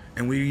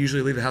 and we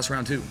usually leave the house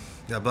around 2.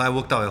 Yeah, but I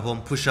worked out at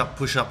home, push up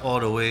all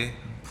the way,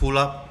 pull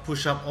up,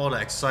 push up, all the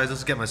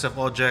exercises, get myself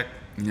all jacked.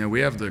 Yeah,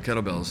 we have the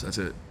kettlebells. That's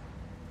it.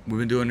 We've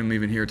been doing them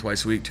even here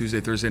twice a week.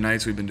 Tuesday, Thursday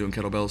nights, we've been doing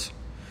kettlebells.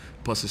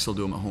 Plus, I still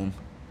do them at home.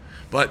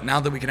 But now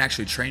that we can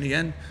actually train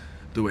again,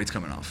 the weight's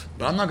coming off.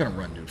 But I'm not gonna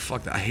run, dude.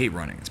 Fuck that. I hate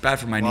running. It's bad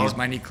for my knees.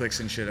 My knee clicks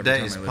and shit every That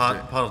time is I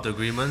lift part of the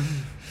agreement.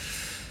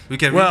 We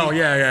can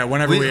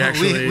whenever we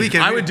actually,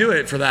 I would do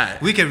it for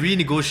that. We can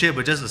renegotiate,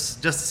 but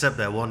just accept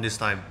that I won this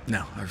time.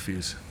 No, I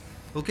refuse.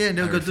 Okay, and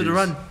then I we'll go to the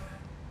refuse. run.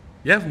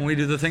 Yeah, when we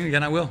do the thing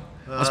again, I will.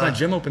 Once my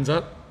gym opens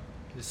up.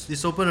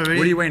 It's open already.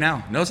 What do you weigh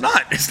now? No, it's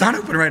not. It's not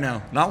open right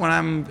now. Not when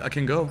I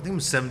can go. I think I'm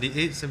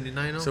 78,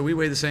 79 now. So we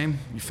weigh the same.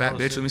 You fat Oh,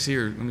 bitch. shit.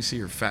 Let me see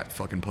your fat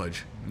fucking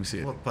pudge. Let me see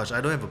it. What pudge?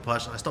 I don't have a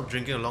pudge. I stopped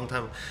drinking a long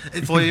time.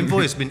 For your info,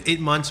 it's been 8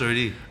 months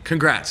already.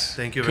 Congrats.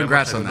 Thank you very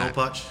Congrats much. on I that.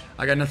 got no pudge.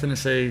 I got nothing to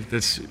say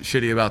that's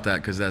shitty about that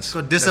because that's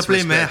Got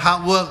discipline, that's man. respect.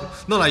 Hard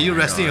work. Not like you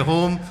resting at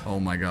home,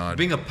 Oh my god.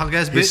 being a punk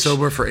ass bitch. He's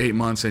sober for 8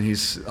 months and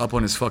he's up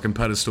on his fucking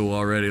pedestal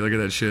already. Look at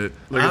that shit.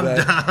 Look at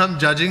that. I'm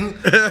judging.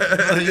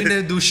 You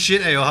didn't do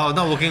shit at your house,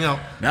 not working out.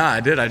 Nah, I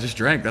did. I just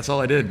drank. That's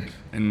all I did.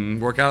 And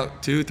work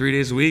out 2-3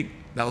 days a week.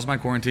 That was my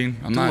quarantine.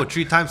 I'm 2 not or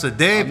 3 times a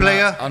day, I'm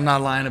player. I'm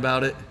not lying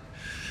about it.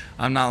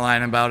 I'm not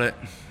lying about it.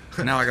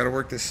 Now I gotta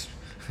work this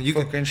You-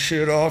 fucking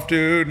shit off,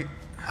 dude.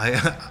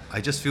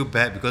 I just feel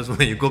bad because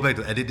when you go back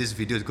to edit this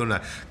video, it's gonna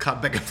like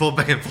cut back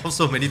and forth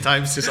so many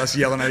times. Just us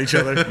yelling at each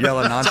other,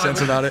 yelling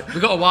nonsense about it.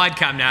 We've got a wide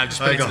cam now,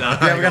 just put it to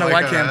that. Yeah, we got a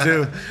white cam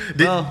too.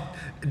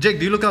 Jake,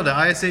 do you look out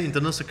the ISA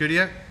Internal Security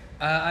Act?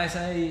 I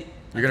say.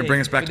 You're gonna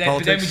bring us back to But then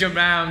we politics? jump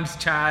round,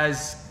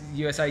 Chaz,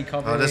 USA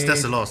cover. Oh,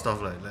 that's a lot of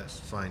stuff. Like that's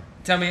fine.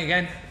 Tell me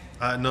again.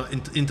 No,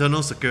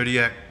 Internal Security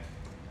Act.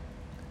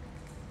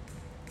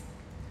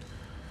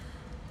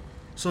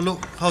 So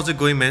look, how's it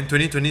going, man?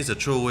 2020 is a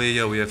throwaway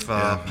year. We have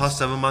past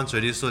 7 months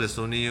already, so there's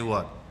only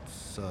what,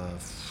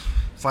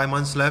 5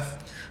 months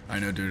left. I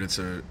know, dude.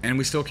 And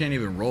we still can't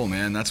even roll,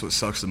 man. That's what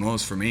sucks the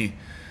most for me.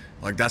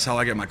 Like that's how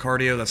I get my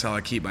cardio. That's how I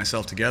keep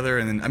myself together.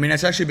 And then, I mean,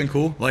 it's actually been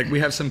cool. Like we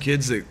have some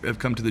kids that have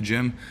come to the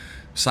gym,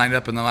 signed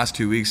up in the last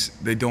 2 weeks.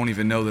 They don't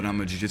even know that I'm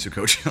a jiu-jitsu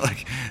coach.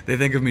 Like they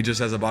think of me just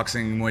as a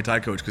boxing Muay Thai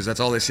coach because that's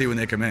all they see when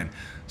they come in.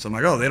 So I'm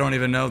like, oh, they don't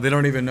even know. They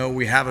don't even know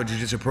we have a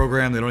jiu-jitsu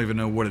program. They don't even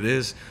know what it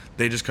is.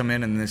 They just come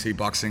in and they see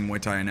boxing, Muay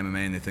Thai, and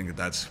MMA, and they think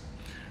that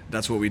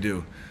that's what we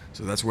do.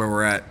 So that's where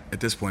we're at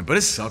this point. But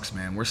it sucks,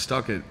 man. We're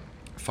stuck at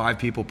 5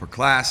 people per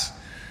class.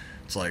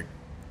 It's like,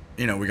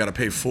 you know, we got to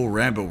pay full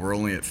rent, but we're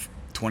only at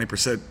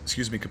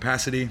 20%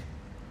 capacity.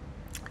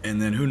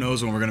 And then who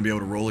knows when we're going to be able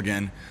to roll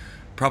again.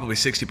 Probably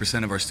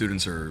 60% of our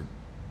students are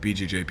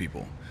BJJ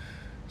people.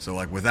 So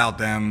like without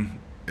them,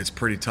 it's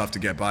pretty tough to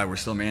get by. We're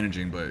still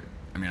managing, but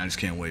I mean, I just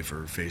can't wait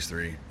for phase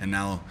 3. And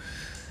now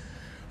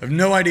I have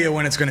no idea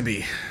when it's going to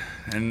be.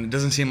 And it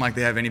doesn't seem like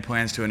they have any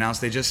plans to announce.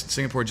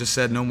 Singapore just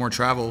said no more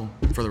travel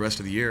for the rest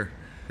of the year.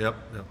 Yep,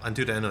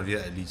 until the end of the year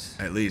at least.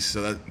 At least.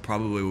 So that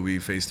probably will be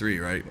phase 3,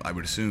 right? I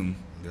would assume.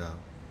 Yeah.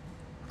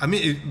 I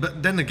mean,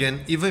 but then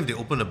again, even if they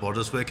open the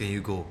borders, where can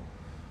you go?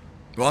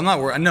 Well, I'm not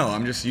worried. No,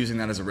 I'm just using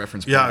that as a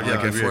reference point. Yeah,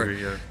 Like I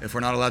agree, yeah. if we're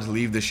not allowed to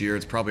leave this year,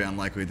 it's probably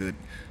unlikely that.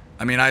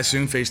 I mean, I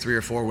assume phase 3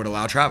 or 4 would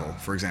allow travel,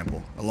 for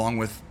example, along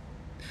with.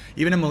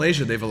 Even in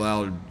Malaysia, they've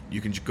allowed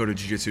you can go to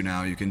jiu-jitsu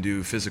now. You can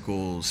do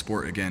physical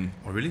sport again.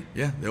 Oh, really?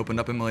 Yeah, they opened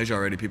up in Malaysia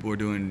already. People are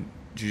doing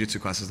jiu-jitsu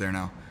classes there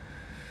now.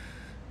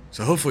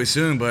 So hopefully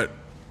soon, but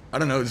I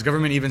don't know. Has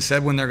government even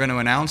said when they're going to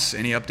announce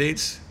any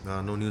updates?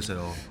 No news at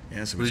all.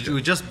 Yeah, so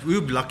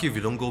We'll be lucky if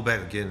we don't go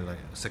back again, like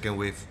second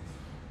wave.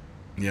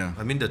 Yeah.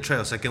 I mean, the threat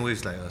of second wave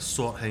is like a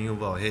sword hanging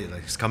over our head.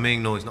 Like it's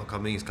coming, no, it's not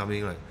coming, it's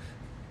coming. Like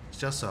it's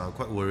just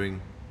quite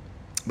worrying.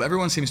 But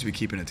everyone seems to be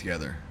keeping it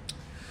together.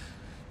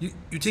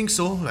 You think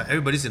so? Like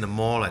everybody's in the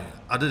mall, like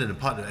other than the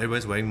part that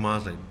everybody's wearing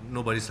masks, like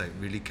nobody's like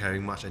really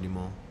caring much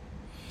anymore.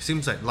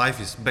 Seems like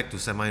life is back to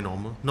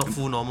semi-normal. Not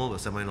full normal,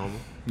 but semi-normal.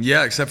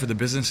 Yeah, except for the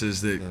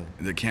businesses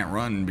that can't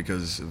run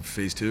because of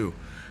phase 2.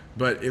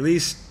 But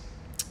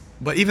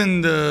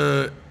even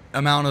the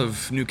amount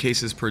of new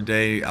cases per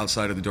day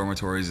outside of the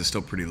dormitories is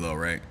still pretty low,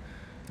 right?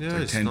 Yeah,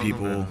 like it's 10 not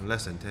people. bad.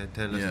 Less than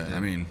 10, less than 10. I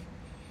mean,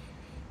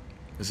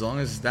 as long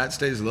as that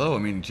stays low, I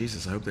mean,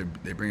 Jesus, I hope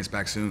they bring us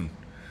back soon.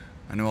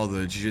 I know all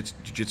the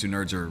jiu-jitsu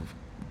nerds are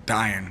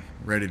dying,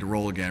 ready to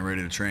roll again,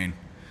 ready to train.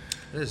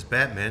 It's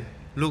bad, man.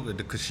 Look at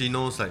the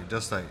casinos, like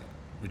just like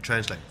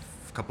retrenched like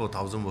a couple of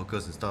thousand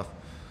workers and stuff.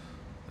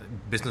 Like,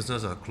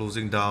 businesses are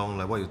closing down.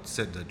 Like what you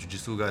said, the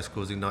jiu-jitsu guys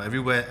closing down.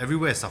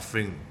 Everywhere is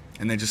suffering.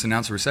 And they just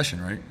announced a recession,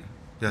 right?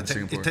 Yeah, In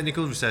Singapore.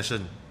 technical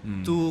recession.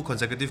 2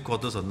 consecutive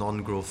quarters of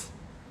non-growth.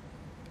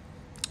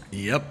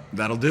 Yep,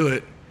 that'll do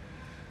it.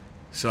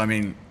 So, I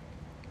mean,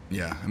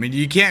 yeah. I mean,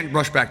 you can't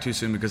rush back too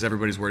soon because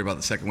everybody's worried about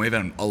the second wave,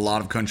 and a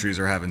lot of countries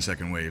are having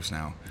second waves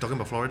now. You talking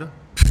about Florida?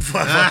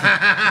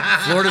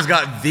 Florida's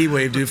got the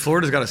wave, dude.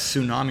 Florida's got a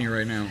tsunami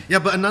right now. Yeah,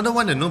 but another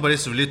one that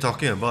nobody's really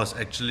talking about is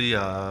actually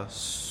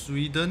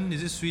Sweden.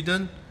 Is it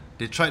Sweden?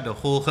 they tried the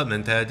whole herd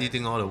mentality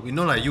thing.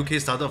 Like UK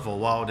started for a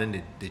while,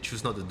 then they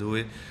choose not to do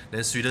it.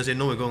 Then Sweden said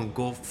no, we're going to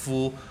go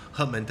full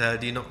herd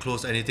mentality, not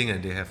close anything,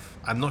 and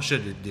I'm not sure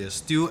that they're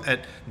still at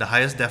the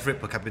highest death rate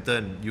per capita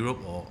in Europe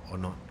or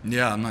not.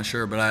 Yeah, I'm not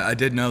sure, but I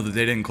did know that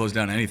they didn't close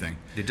down anything.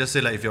 They just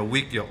say like if you're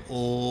weak, you're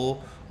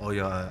old, or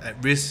you're at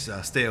risk,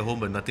 stay at home,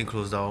 but nothing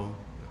closed down.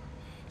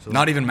 So,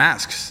 Not even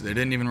masks. They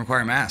didn't even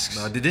require masks.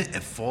 they didn't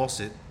enforce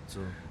it. So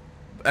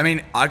I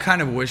mean, I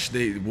kind of wish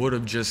they would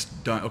have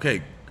just done,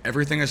 okay,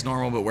 everything is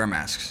normal, but wear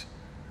masks.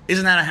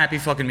 Isn't that a happy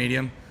fucking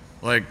medium?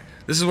 Like,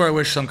 this is where I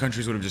wish some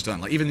countries would have just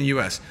done. Like, even the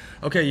U.S.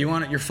 Okay, you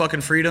want your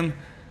fucking freedom?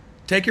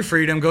 Take your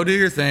freedom, go do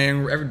your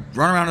thing,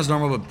 run around as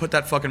normal, but put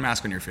that fucking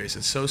mask on your face.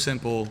 It's so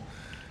simple.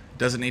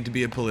 Doesn't need to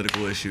be a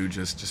political issue.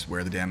 Just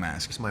wear the damn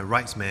mask. it's my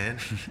rights, man.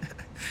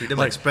 Freedom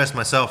to Like- express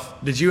myself.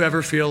 Did you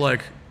ever feel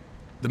like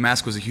the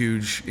mask was a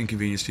huge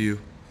inconvenience to you?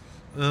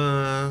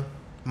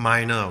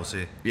 Minor, I would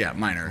say. Yeah,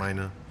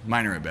 minor.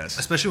 Minor at best.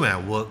 Especially when I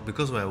work,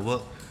 because when I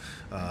work,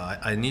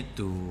 I need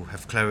to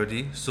have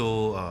clarity,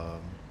 so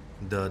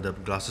the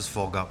glasses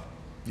fog up.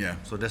 Yeah.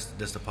 So that's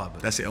the part.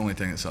 But That's the only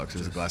thing that sucks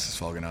is the glasses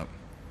fogging up.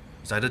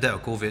 it's either that or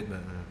COVID, but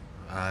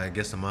I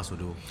guess the mask will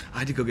do. I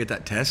had to go get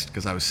that test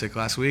because I was sick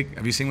last week.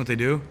 Have you seen what they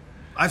do?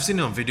 I've seen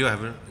it on video. I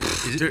haven't.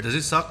 Dude, Does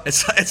it suck?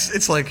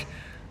 It's like,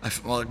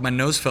 my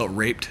nose felt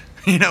raped.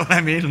 You know what I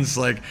mean? It's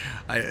like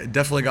I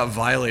definitely got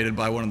violated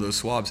by one of those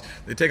swabs.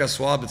 They take a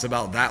swab that's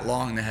about that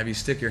long and they have you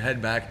stick your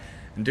head back.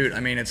 And dude,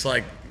 I mean, it's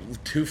like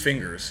 2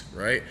 fingers,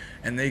 right?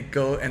 And they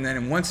go, and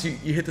then once you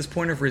hit this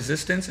point of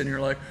resistance and you're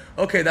like,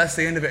 okay, that's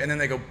the end of it. And then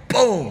they go,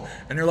 boom.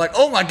 And you're like,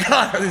 oh my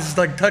God, this is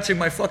like touching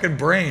my fucking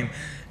brain.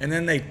 And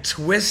then they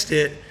twist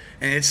it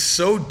and it's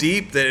so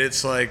deep that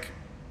it's like,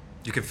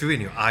 You can feel it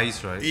in your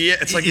eyes, right? Yeah,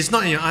 it's like- it's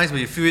not in your eyes,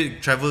 but you feel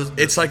it travels.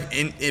 it's like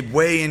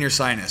way in your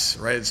sinus,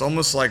 right? It's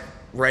almost like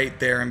right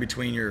there in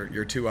between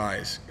your 2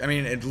 eyes. I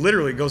mean, it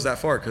literally goes that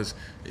far because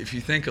if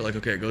you think like,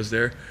 okay, it goes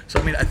there.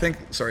 So I mean, I think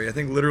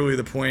literally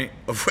the point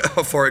of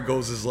how far it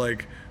goes is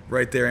like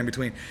right there in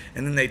between.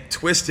 And then they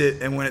twist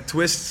it, and when it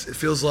twists, it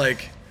feels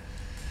like,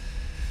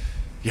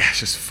 yeah, it's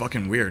just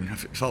fucking weird. I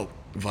felt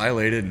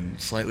violated and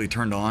slightly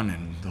turned on,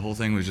 and the whole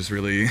thing was just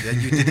really. Yeah,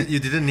 you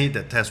didn't need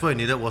that test. What you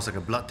needed was like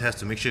a blood test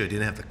to make sure you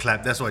didn't have to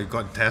clap. That's what you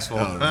got the test for.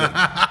 Oh,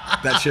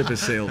 that ship has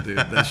sailed, dude.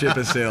 That ship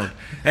has sailed.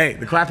 Hey,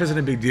 the clap isn't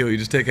a big deal. You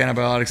just take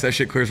antibiotics. That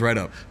shit clears right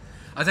up.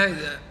 I tell you,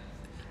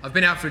 I've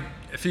been out for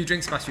a few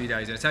drinks the past few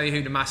days, and I tell you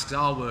who the masks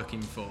are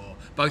working for.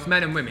 Both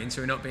men and women,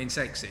 so we're not being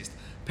sexist.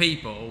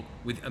 People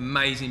with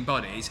amazing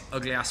bodies,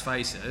 ugly ass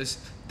faces,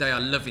 they are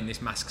loving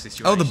this mask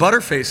situation. Oh, the butter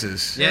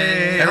faces. Yeah.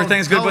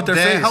 Everything's good but their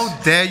face. How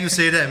dare you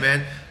say that,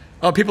 man?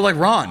 Oh, people like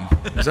Ron.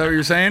 Is that what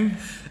you're saying?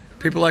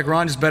 People like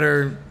Ron just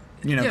better,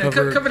 Yeah,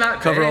 cover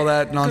cover all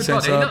that good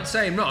nonsense body. up. Not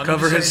saying Ron, I'm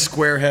Cover just his saying-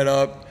 square head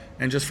up,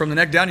 and just from the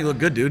neck down, you look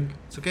good, dude.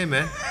 It's okay,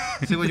 man.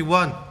 Say what you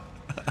want.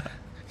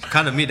 You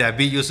can't admit that I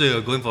beat you, so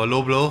you're going for a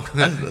low blow.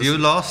 You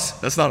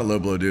lost. That's not a low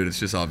blow, dude. It's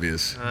just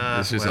obvious.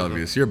 It's just whatever.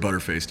 obvious. You're a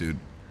butterface, dude.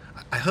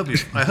 I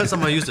heard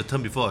someone use the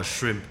term before, a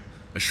shrimp.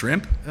 A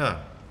shrimp? Yeah.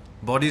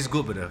 Body's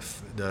good, but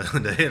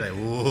the head like,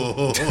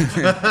 whoa.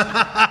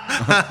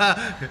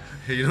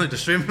 You know the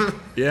shrimp?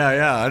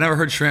 Yeah. I never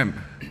heard shrimp.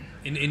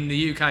 In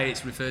the UK,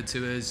 it's referred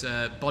to as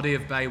body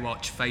of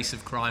Baywatch, face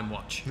of Crime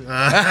Watch.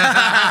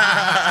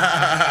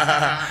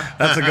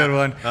 That's a good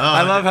one.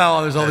 I love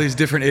how there's all these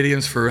different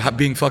idioms for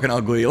being fucking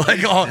ugly,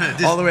 like all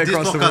the way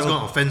across the This podcast world. going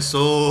to offend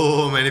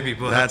so many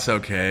people. That's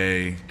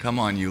okay. Come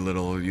on, you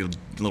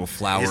little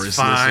flowers. it's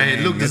fine.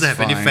 listening. Luke doesn't It's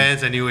have any fine.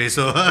 fans anyway,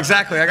 so.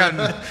 Exactly. I got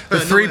the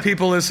 3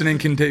 people listening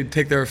can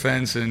take their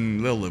offense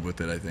and they'll live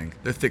with it. I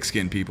think they're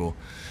thick-skinned people.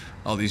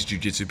 All these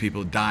jiu-jitsu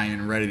people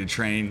dying, ready to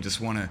train, just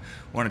want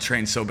to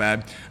train so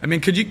bad. I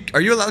mean,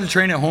 are you allowed to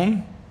train at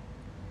home?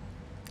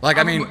 Like,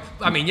 I mean,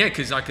 yeah,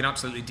 because I can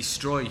absolutely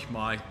destroy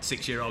my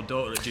 6-year-old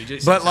daughter at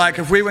jiu-jitsu. but like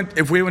if we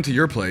went to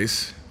your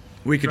place,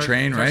 we could Throw-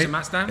 train, throw right? some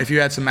mats down? If you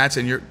had some mats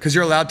and because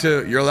you're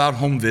allowed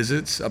home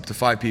visits up to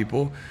 5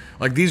 people.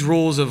 Like these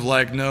rules of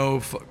like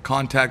no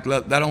contact,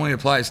 that only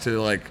applies to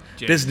like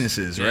Gyms.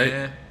 businesses, right?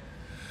 Yeah.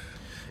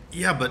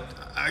 Yeah, but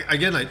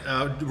again, like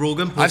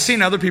Rogan posted, I've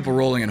seen other people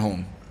rolling at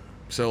home.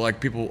 So like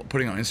people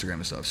putting on Instagram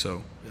and stuff.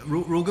 So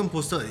Rogan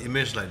posted an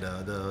image like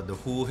the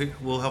WHO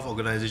World Health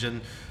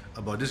Organization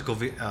about this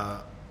COVID.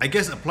 I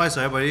guess applies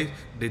to everybody.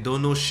 They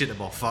don't know shit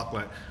about fuck.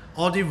 Like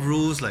all the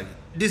rules, like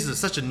this is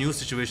such a new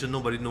situation.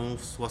 Nobody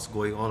knows what's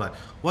going on. Like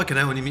why can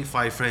I only meet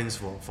 5 friends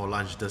for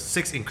lunch? Does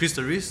 6 increase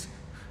the risk?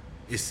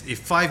 If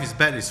 5 is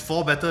bad, is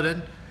 4 better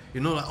then?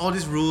 Like all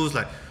these rules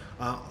like.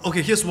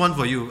 Okay, here's one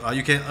for you.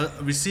 You can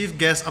receive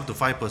guests up to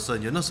 5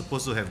 person. You're not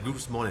supposed to have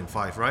groups more than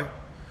 5, right?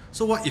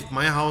 So what if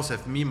my house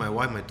have me, my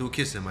wife, my 2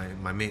 kids, and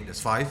my mate?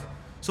 That's 5.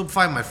 So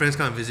 5 of my friends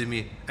come and visit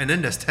me, and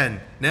then there's 10.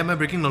 Then am I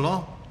breaking the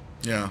law?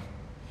 yeah,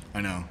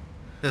 I know.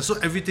 Yeah, so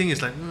everything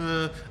is like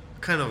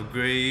kind of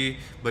grey,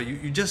 but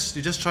you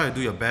just try to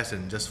do your best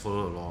and just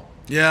follow the law.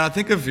 Yeah, I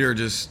think if you're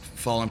just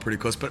following pretty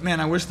close, but man,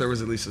 I wish there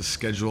was at least a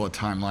schedule, a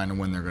timeline of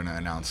when they're going to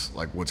announce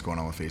like what's going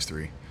on with Phase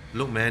 3.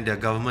 Look, man, they're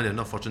government, they're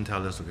not fortune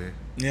tellers, okay?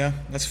 Yeah,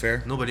 that's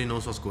fair. Nobody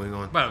knows what's going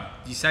on. Well,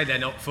 you say they're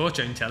not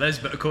fortune tellers,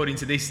 but according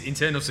to this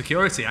Internal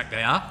Security Act,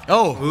 they are.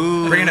 Oh,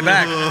 bringing it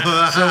back.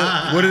 So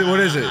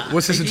what is it?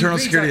 What's this Internal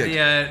Security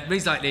Act?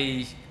 Reads like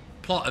the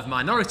plot of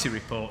Minority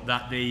Report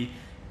that the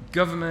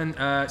government,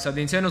 so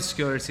the Internal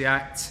Security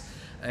Act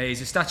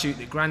is a statute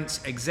that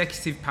grants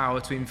executive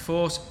power to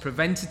enforce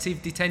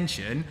preventative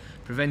detention,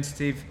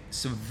 preventative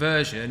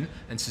subversion,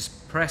 and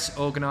suppress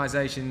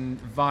organisation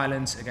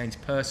violence against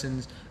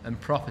persons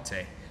and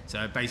property.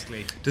 So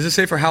basically, Does it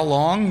say for how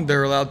long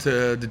they're allowed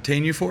to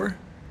detain you for?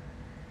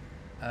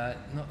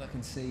 not that I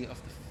can see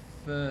off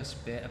the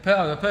first bit.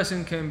 A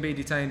person can be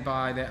detained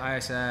by the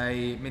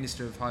ISA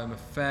Minister of Home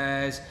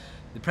Affairs.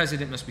 The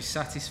President must be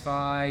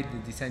satisfied.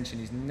 The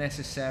detention is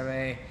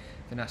necessary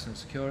for national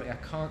security. I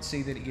can't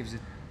see that it gives a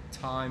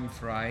time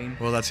frame.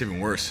 Well, that's even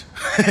worse.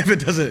 if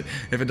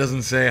it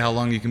doesn't say how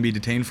long you can be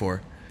detained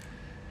for.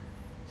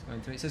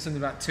 It says something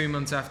about 2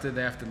 months after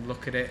they have to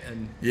look at it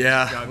and.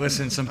 Yeah,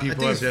 listen, some I people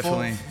think have it's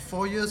definitely.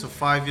 4 years or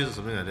 5 years or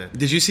something like that.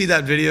 Did you see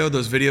that video?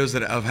 Those videos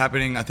that of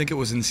happening. I think it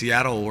was in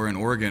Seattle or in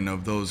Oregon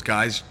of those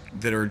guys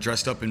that are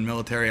dressed up in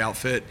military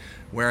outfit,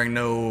 wearing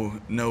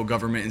no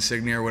government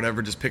insignia or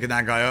whatever, just picking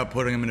that guy up,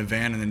 putting him in a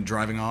van, and then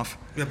driving off.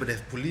 Yeah, but they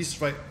have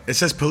police, right? It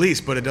says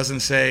police, but it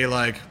doesn't say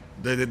like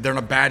their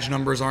badge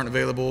numbers aren't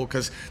available.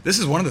 Because this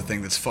is one of the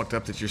things that's fucked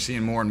up that you're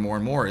seeing more and more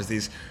and more is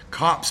these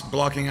cops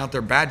blocking out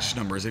their badge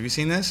numbers. Have you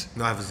seen this?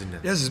 No, I haven't seen that.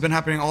 Yes, it's been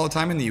happening all the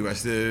time in the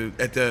U.S.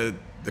 The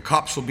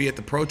cops will be at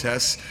the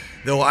protests.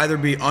 They'll either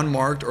be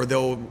unmarked or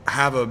they'll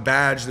have a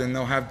badge, then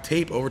they'll have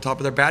tape over top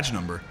of their badge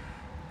number.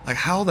 Like,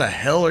 how the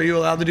hell are you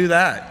allowed to do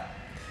that?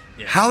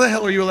 Yeah. How the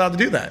hell are you allowed to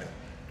do that?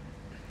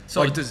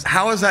 So Like,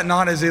 how is that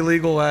not as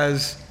illegal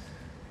as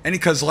any?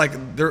 Because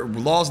like there are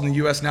laws in the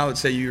U.S. now that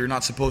say you're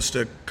not supposed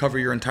to cover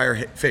your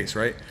entire face,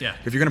 right? Yeah.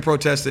 If you're going to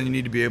protest, then you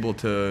need to be able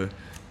to.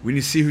 We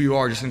need to see who you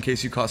are just in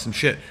case you cause some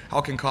shit.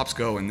 How can cops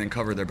go and then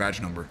cover their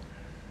badge number?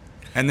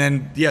 And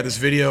then yeah, this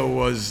video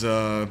was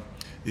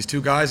these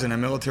two guys in a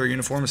military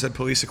uniform. It said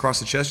police across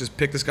the chest. Just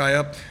pick this guy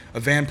up. A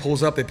van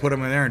pulls up. They put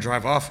him in there and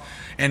drive off.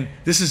 And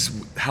this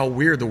is how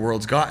weird the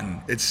world's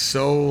gotten. It's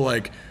so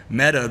like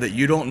meta that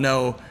you don't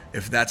know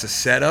if that's a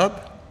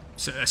setup.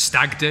 So a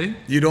stag do?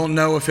 You don't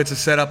know if it's a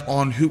setup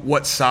on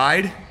what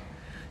side.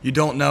 You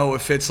don't know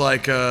if it's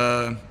like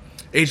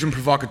agent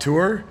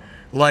provocateur,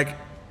 like,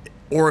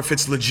 or if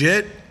it's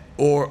legit,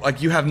 or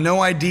like you have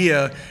no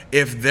idea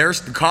if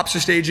the cops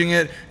are staging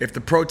it, if the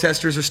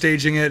protesters are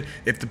staging it,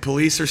 if the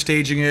police are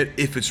staging it,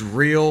 if it's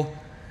real,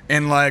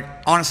 and like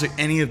honestly,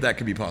 any of that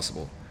could be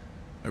possible.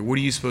 Like, what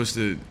are you supposed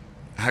to?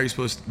 How are you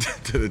supposed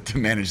to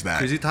manage that?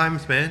 Crazy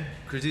times, man.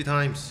 Crazy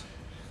times.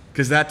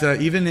 Because that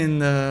even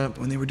in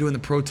when they were doing the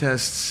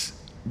protests,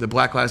 the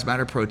Black Lives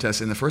Matter protests,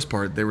 in the first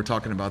part, they were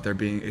talking about there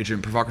being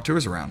agent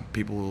provocateurs around,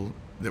 people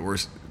that were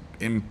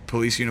in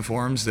police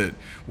uniforms that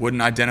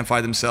wouldn't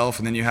identify themselves,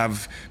 and then you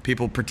have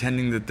people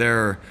pretending that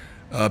they're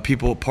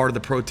people part of the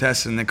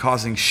protests and then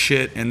causing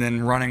shit and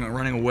then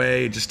running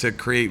away just to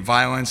create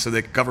violence so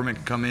that government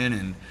can come in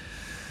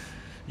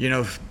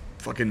and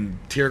fucking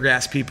tear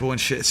gas people and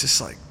shit. It's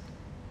just like,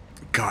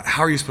 God,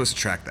 how are you supposed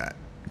to track that?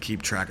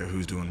 Keep track of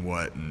who's doing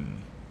what and.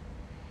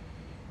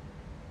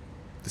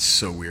 It's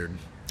so weird.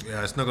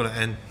 Yeah, it's not going to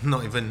end.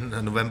 Not even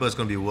November. It's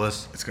going to be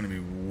worse. It's going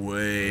to be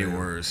way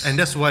worse. And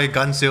that's why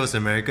gun sales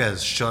in America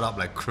has shot up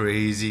like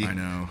crazy. I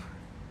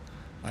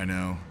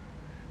know.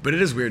 But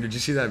it is weird. Did you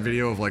see that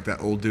video of like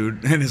that old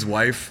dude and his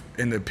wife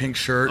in the pink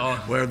shirt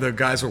where the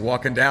guys were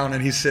walking down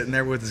and he's sitting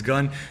there with his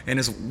gun and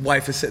his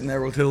wife is sitting there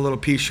with a little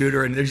pea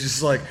shooter and they're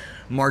just like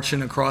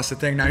marching across the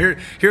thing. Now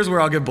here's where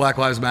I'll give Black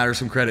Lives Matter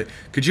some credit.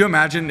 Could you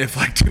imagine if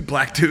like two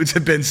black dudes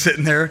had been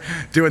sitting there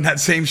doing that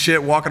same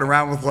shit, walking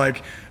around with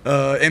like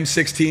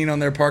M16 on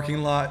their parking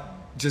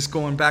lot, just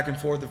going back and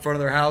forth in front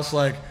of their house?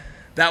 Like,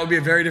 that would be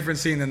a very different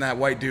scene than that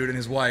white dude and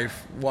his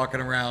wife walking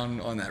around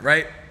on that,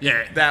 right?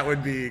 Yeah. That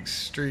would be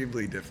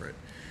extremely different.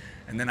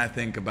 And then I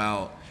think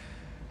about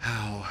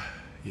how,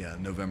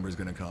 November's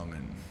going to come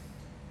and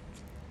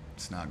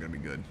it's not going to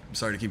be good. I'm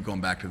sorry to keep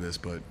going back to this,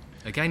 but...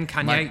 Again,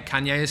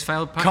 Kanye has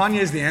failed. Kanye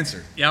is the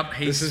answer. Yep,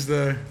 This is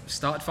the...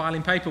 Started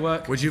filing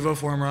paperwork. Would you vote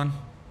for him, Ron?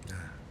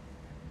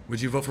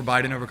 Would you vote for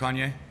Biden over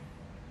Kanye?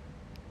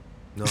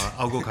 No,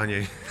 I'll go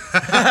Kanye.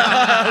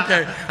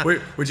 Okay.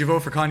 Wait, would you vote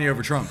for Kanye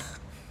over Trump?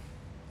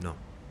 No.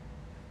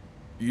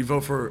 You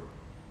vote for...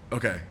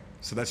 Okay,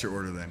 so that's your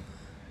order then.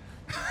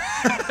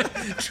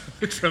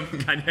 Trump,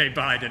 Kanye,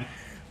 Biden.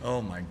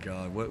 Oh my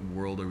God, what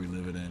world are we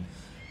living in?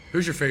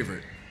 Who's your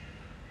favorite?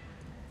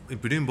 In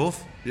between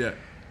both, Yeah.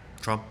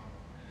 Trump.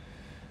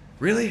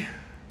 Really?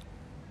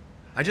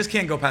 I just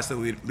can't go past the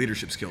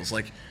leadership skills.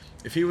 Like,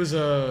 if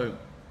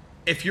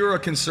you're a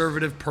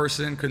conservative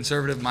person,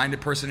 conservative-minded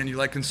person, and you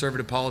like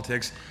conservative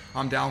politics,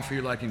 I'm down for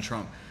you liking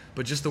Trump.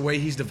 But just the way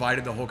he's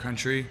divided the whole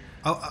country,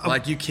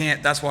 like you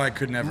can't. That's why I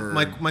could never.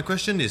 My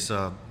question is,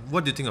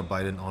 what do you think of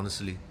Biden,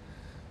 honestly?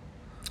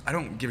 I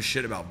don't give a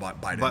shit about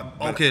Biden. But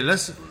okay,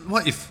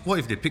 what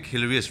if they pick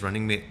Hillary as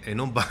running mate?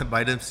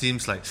 Biden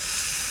seems like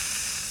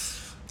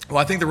Well,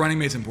 I think the running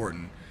mate's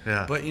important.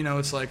 Yeah. But,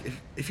 it's like,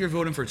 if you're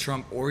voting for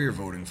Trump or you're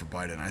voting for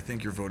Biden, I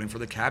think you're voting for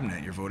the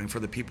cabinet. You're voting for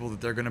the people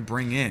that they're going to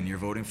bring in. You're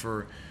voting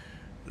for,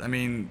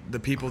 the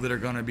people that are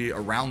going to be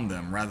around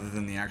them rather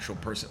than the actual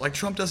person. Like,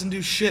 Trump doesn't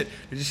do shit.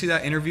 Did you see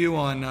that interview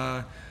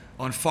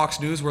on Fox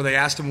News where they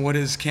asked him what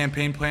his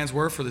campaign plans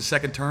were for the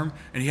second term,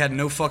 and he had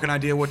no fucking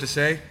idea what to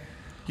say?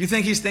 You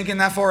think he's thinking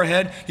that far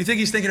ahead? You think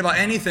he's thinking about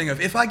anything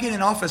of, if I get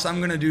in office, I'm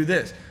going to do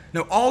this?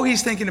 No, all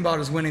he's thinking about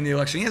is winning the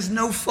election. He has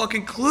no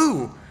fucking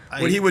clue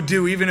what he would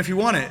do even if he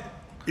won it.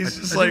 He's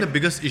just I think the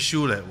biggest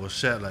issue that was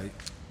shared, like,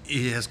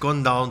 it has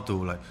gone down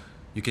to, like,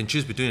 you can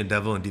choose between the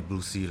devil and deep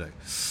blue sea. Like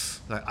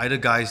either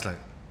guy's like,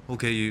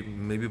 okay,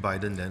 maybe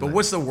Biden then. But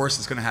what's the worst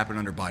that's going to happen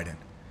under Biden?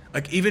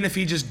 Like, even if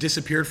he just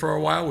disappeared for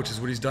a while, which is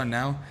what he's done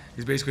now,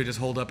 he's basically just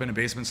holed up in a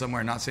basement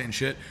somewhere not saying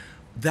shit.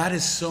 That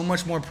is so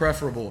much more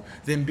preferable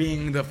than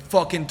being the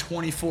fucking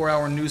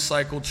 24-hour news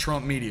cycle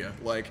Trump media.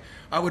 Like,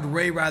 I would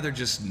way rather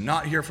just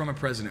not hear from a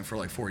president for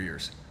like 4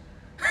 years.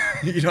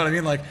 You know what I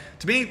mean? Like,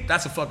 to me,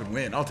 that's a fucking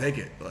win. I'll take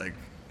it. Like,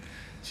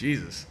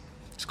 Jesus.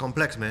 It's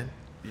complex, man.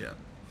 Yeah.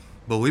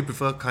 But we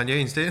prefer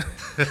Kanye instead.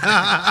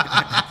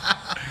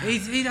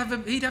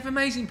 He'd have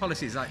amazing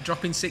policies, like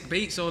dropping sick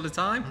beats all the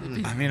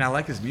time. I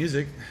like his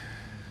music.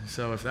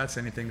 So if that's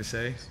anything to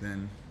say,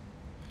 then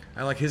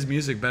I like his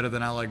music better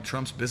than I like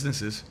Trump's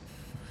businesses.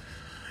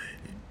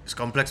 It's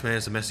complex, man.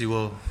 It's a messy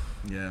world.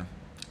 Yeah.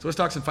 So let's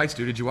talk some fights,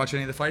 dude. Did you watch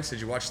any of the fights? Did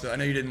you watch I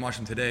know you didn't watch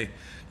them today.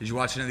 Did you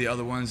watch any of the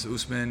other ones?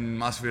 Usman,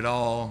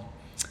 Masvidal,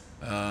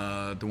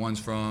 the ones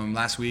from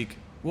last week.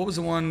 What was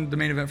the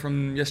main event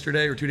from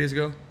yesterday or 2 days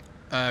ago?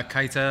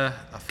 Keita.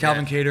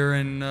 Calvin Kattar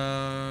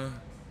and,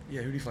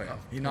 who did he fight?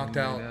 He knocked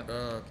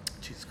out,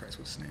 Jesus Christ,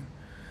 what's his name?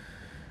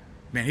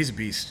 Man, he's a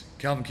beast.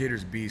 Calvin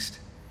Kattar's a beast.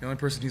 The only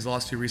person he's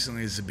lost to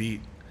recently is Zabit,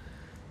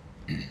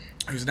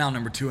 who's now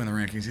number 2 in the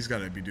rankings. He's got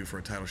to be due for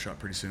a title shot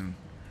pretty soon.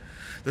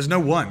 There's no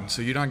one,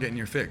 so you're not getting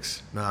your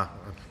fix. Nah,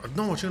 I'm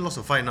not watching lots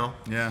of fight now.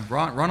 Yeah,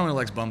 Ron only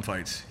likes bum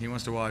fights. He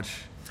wants to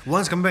watch.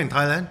 One's coming back in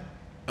Thailand.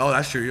 Oh,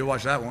 that's true. You'll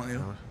watch that, won't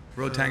you?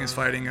 Rodtang is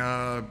fighting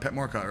Pet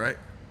Morcott, right?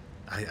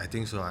 I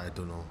think so. I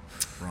don't know.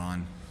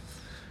 Ron,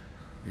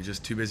 you're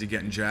just too busy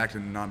getting jacked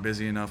and not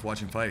busy enough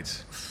watching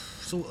fights.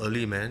 So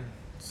early, man.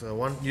 So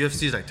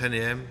UFC is like 10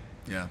 a.m.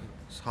 Yeah.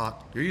 It's hard.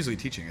 You're usually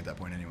teaching at that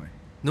point anyway.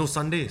 No,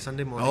 Sunday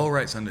morning. Oh,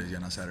 right, Sundays. Yeah,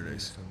 not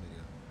Saturdays. Sunday,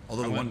 yeah.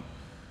 Although the one...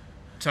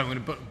 So I'm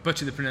going to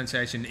butcher the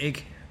pronunciation.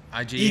 Ige,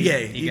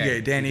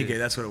 Dan Ige,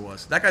 that's what it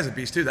was. That guy's a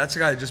beast too. That's the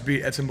guy that just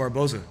beat Edson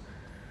Barboza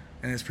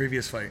in his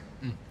previous fight.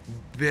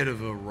 Bit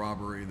of a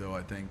robbery though,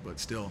 I think, but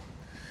still.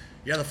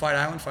 Yeah, the Fight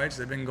Island fights,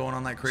 they've been going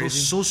on like crazy.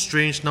 So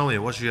strange now when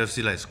you watch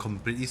UFC, like it's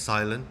completely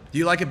silent. Do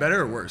you like it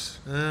better or worse?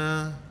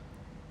 I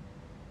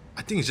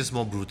think it's just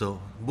more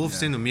brutal. Both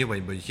same to me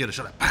when you hear the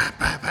shot like bang,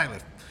 bang, bang,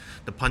 like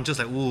the punches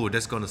like, ooh,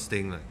 that's gonna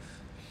sting. Like,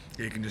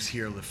 yeah, you can just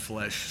hear the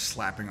flesh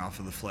slapping off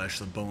of the flesh,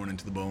 the bone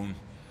into the bone.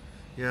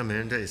 yeah,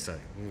 man, that is like.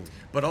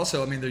 But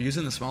also, they're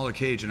using the smaller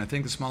cage, and I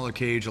think the smaller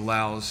cage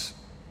allows,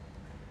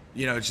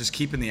 it's just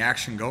keeping the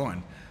action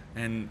going.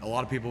 And a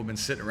lot of people have been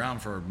sitting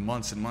around for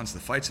months and months. The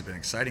fights have been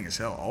exciting as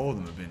hell. All of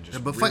them have been just.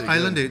 Yeah, but really Fight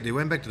Island, good. they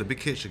went back to the big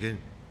cage again.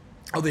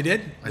 Oh, they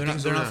did? I think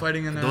They're not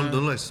fighting in.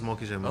 Don't like small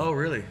cage anymore. Oh,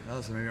 really?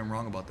 Oh, so maybe I'm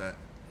wrong about that.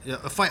 Yeah,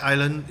 Fight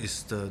Island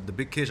is the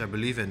big cage, I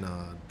believe, and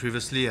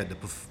previously at the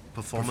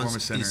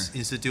Performance Center.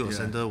 Institute or Yeah.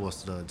 Center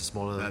was the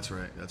smaller. That's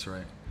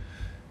right.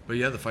 But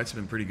yeah, the fights have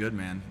been pretty good,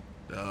 man.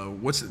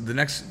 What's the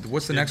next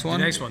one? The next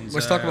one's,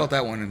 Let's talk about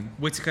that one.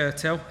 Whittaker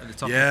Till at the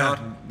top of the Yeah,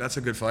 card. that's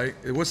a good fight.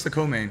 What's the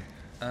co-main?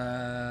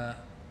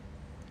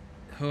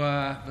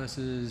 Hua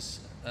versus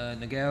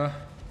Nogueira.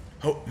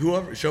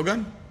 Whoever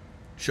Shogun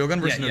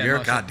versus Yeah, Nogueira.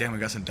 no, God damn, we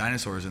got some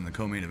dinosaurs in the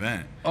co-main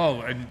event.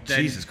 Oh, and then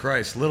Jesus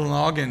Christ, Little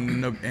Nog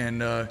and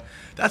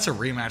that's a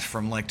rematch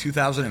from like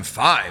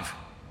 2005.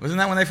 Wasn't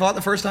that when they fought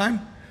the first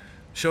time?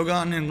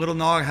 Shogun and Little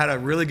Nog had a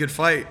really good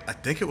fight. I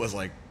think it was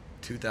like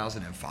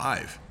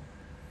 2005.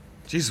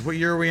 Jesus, what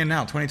year are we in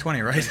now?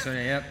 2020, right? So,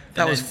 yep.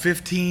 That And was then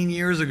 15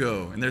 years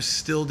ago, and they're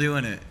still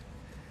doing it.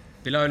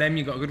 below them.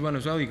 You got a good one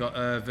as well. You got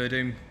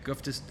Verdum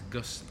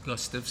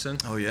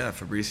Gustafsson. Oh yeah,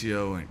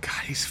 Fabricio, and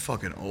God, he's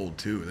fucking old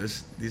too.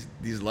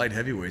 These light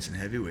heavyweights and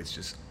heavyweights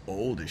just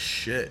old as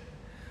shit.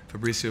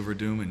 Fabricio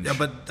Verdum and Yeah,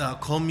 but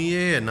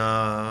Cormier and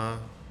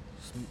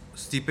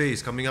Stipe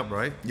is coming up,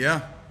 right?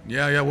 yeah.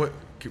 What?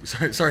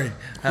 Sorry.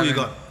 Who you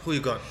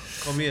got?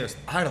 Cormier.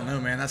 I don't know,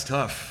 man. That's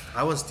tough.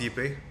 I want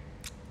Stipe.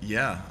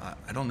 Yeah,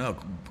 I don't know.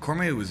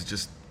 Cormier was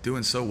just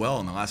doing so well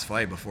in the last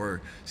fight before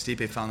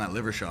Stipe found that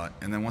liver shot,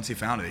 and then once he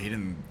found it, he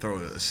didn't throw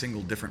a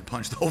single different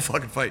punch the whole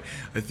fucking fight.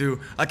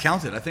 I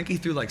counted. I think he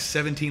threw like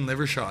 17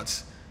 liver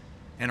shots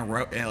in a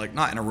row, and like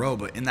not in a row,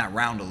 but in that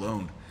round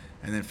alone,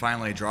 and then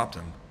finally dropped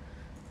him.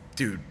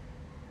 Dude,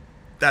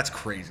 that's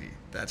crazy.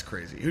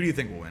 Who do you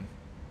think will win?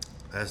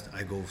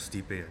 I go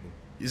Stipe. I think.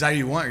 Is that who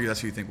you want, or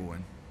that's who you think will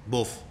win?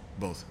 Both.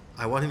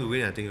 I want him to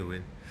win. I think he'll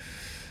win.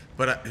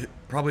 But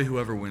probably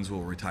whoever wins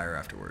will retire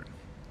afterward.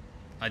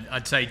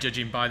 I'd say,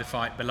 judging by the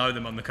fight below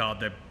them on the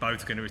card, they're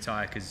both going to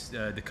retire because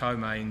the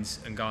co-mains,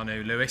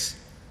 Ngannou, Lewis.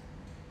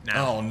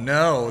 Now, Oh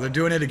no, they're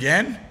doing it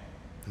again?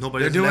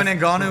 Nobody They're doing left,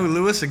 Ngannou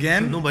Lewis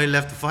again? Nobody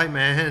left to fight,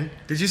 man.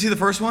 Did you see the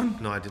first one?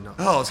 No, I did not.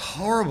 Oh, it's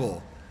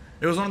horrible.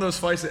 It was one of those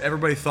fights that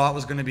everybody thought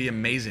was going to be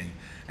amazing.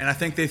 And I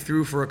think they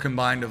threw for a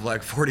combined of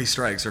like 40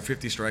 strikes or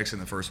 50 strikes in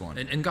the first one.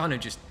 and Ngannou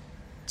just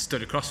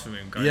stood across from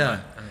him. Going, Yeah,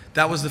 like,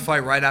 that was the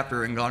fight right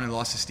after Ngannou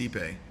lost to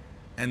Stipe.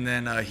 And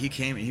then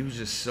he was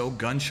just so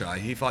gun shy.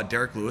 He fought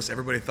Derek Lewis.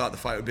 Everybody thought the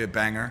fight would be a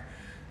banger.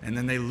 And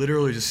then they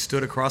literally just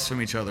stood across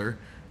from each other.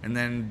 And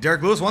then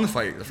Derek Lewis won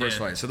the first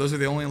fight. So those are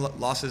the only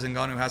losses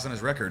Ngannou has on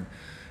his record.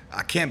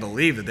 I can't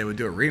believe that they would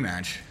do a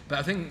rematch. But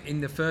I think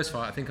in the first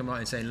fight, I think I'm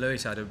right in saying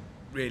Lewis had a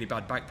really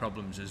bad back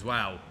problems as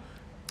well.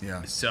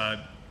 Yeah. So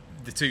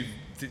the two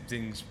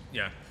things,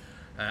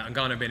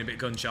 Ngannou being a bit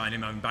gun shy and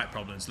him having back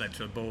problems led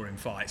to a boring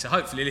fight. So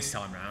hopefully this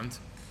time round.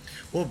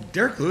 Well,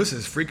 Derek Lewis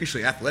is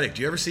freakishly athletic.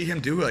 Do you ever see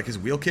him do like his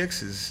wheel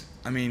kicks?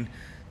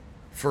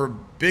 For a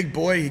big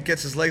boy, he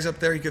gets his legs up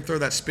there. He could throw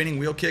that spinning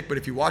wheel kick. But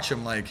if you watch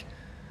him, like,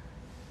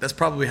 that's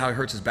probably how he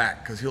hurts his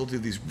back because he'll do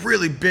these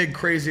really big,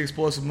 crazy,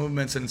 explosive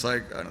movements. And it's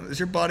like, I don't know, is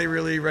your body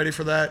really ready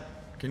for that?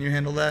 Can you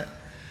handle that?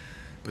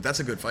 But that's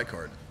a good fight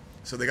card.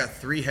 So they got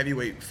 3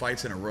 heavyweight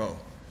fights in a row.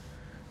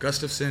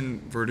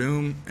 Gustafsson,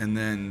 Verdum, and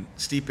then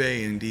Stipe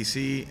in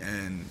DC,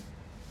 and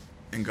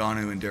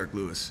Ngannou and Derek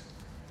Lewis.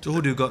 So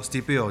who do you got,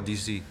 Stipe or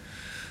DC?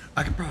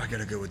 I could probably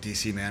gotta go with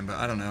DC, man, but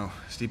I don't know.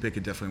 Stipe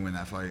could definitely win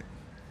that fight.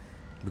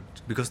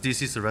 Because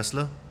DC is a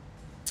wrestler?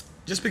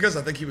 Just because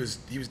I think he was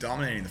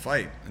dominating the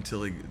fight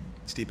until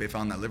Stipe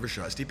found that liver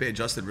shot. Stipe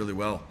adjusted really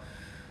well.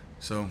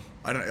 So,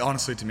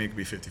 honestly, to me, it could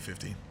be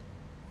 50-50.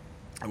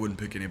 I wouldn't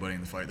pick anybody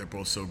in the fight. They're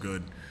both so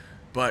good.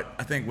 But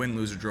I think win,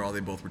 lose, or draw, they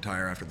both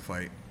retire after the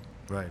fight.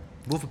 Right.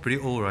 Both are pretty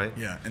old, right?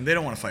 Yeah, and they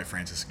don't want to fight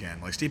Francis again.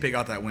 Like, Stipe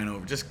got that win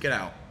over. Just get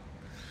out.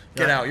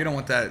 Get Yeah. out. You don't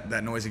want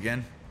that noise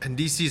again. And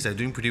DC is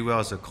doing pretty well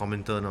as a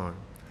commentator now.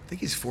 I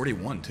think he's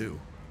 41, too.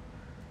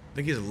 I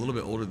think he's a little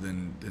bit older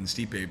than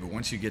Stipe, but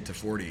once you get to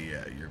 40,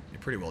 yeah, you're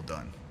pretty well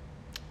done.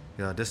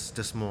 Yeah,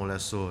 that's more or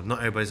less so. Not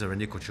everybody's a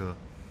Randy Couture.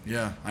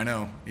 Yeah, I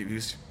know.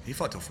 He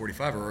fought till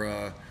 45,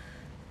 or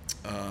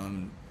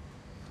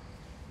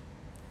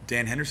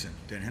Dan Henderson.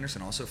 Dan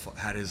Henderson also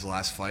had his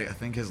last fight. I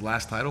think his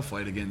last title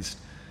fight against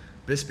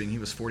Bisping, he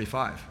was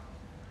 45.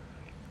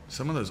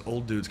 Some of those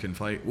old dudes can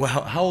fight. Well,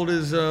 how old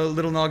is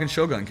Little Nog and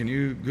Shogun? Can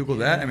you Google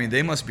that? I mean,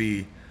 they must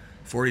be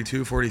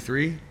 42,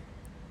 43.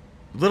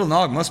 Little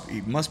Nog must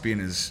be in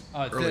his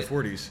early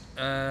 40s.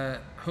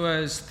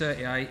 Hua's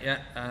 38,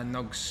 and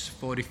Nog's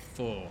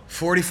 44.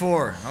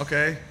 44,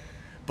 okay.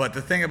 But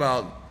the thing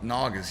about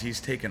Nog is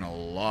he's taken a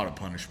lot of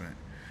punishment.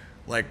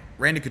 Like,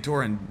 Randy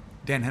Couture and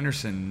Dan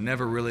Henderson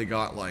never really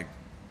got, like,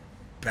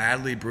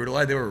 badly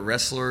brutalized. They were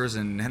wrestlers,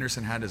 and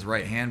Henderson had his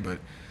right hand, but,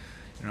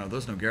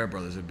 those Nogueira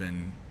brothers have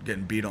been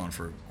getting beat on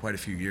for quite a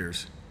few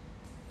years.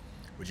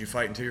 Would you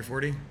fight until you're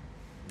 40?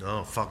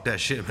 No, fuck that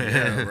shit, man.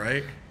 Yeah,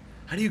 right?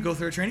 How do you go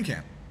through a training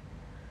camp?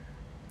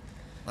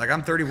 Like,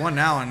 I'm 31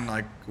 now, and,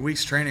 like, a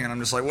week's training, and I'm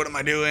just like, what am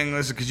I doing?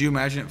 Could you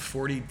imagine at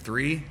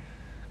 43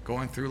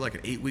 going through, like,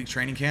 an 8-week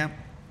training camp?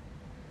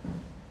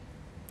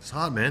 It's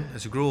hard, man.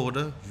 As you grow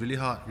older, it's really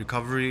hard.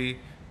 Recovery,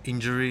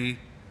 injury,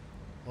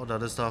 all the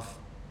other stuff.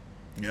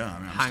 Yeah, I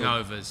mean,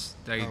 Hangovers,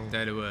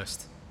 they're the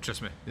worst.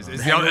 Trust me. It's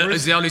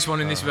Hangovers? the honest one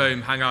in this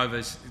room.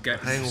 Hangovers get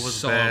Hangovers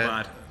so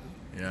bad. bad.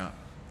 Yeah.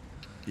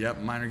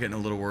 Yep, mine are getting a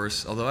little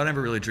worse. Although I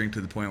never really drink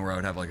to the point where I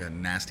would have like a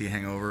nasty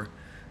hangover.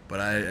 But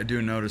I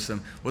do notice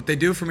them. What they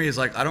do for me is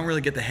like I don't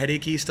really get the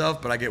headachy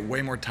stuff, but I get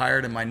way more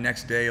tired, and my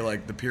next day,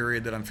 like the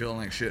period that I'm feeling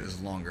like shit, is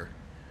longer.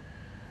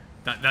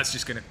 That's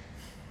just gonna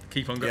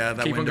keep on Yeah,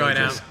 that keep on window going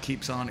just out.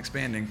 keeps on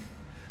expanding.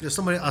 Yeah,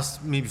 somebody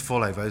asked me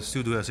before, like, if I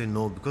still do it, I say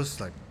no,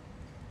 because, like,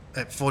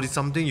 at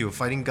 40-something, you're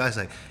fighting guys,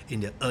 like, in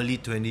their early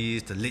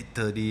 20s, the late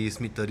 30s,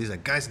 mid-30s,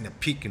 like, guys in their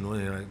peak, they're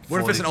like, What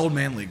if it's an 40s. old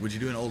man league? Would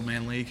you do an old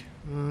man league?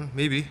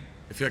 Maybe.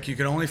 If like you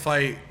could only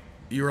fight,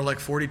 you were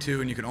like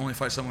 42, and you could only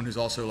fight someone who's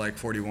also like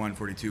 41,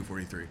 42,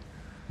 43.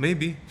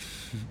 Maybe.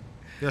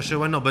 Yeah, sure,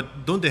 why not?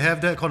 But don't they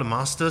have that called the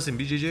Masters in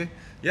BJJ?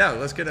 Yeah,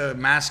 let's get a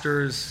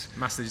Masters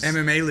Masters.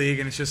 MMA league,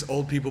 and it's just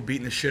old people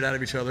beating the shit out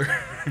of each other.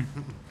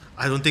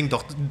 I don't think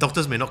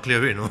doctors may not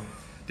clear it, no?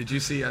 Did you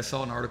see? I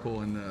saw an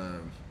article in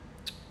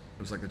it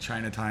was like the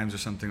China Times or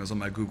something. It was on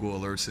my Google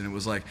alerts, and it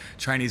was like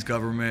Chinese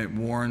government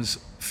warns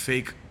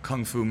fake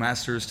kung fu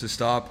masters to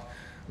stop,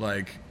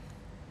 like,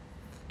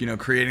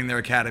 creating their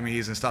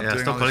academies and stop Yeah,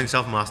 doing stop all calling this.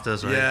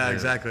 self-masters, right? Yeah,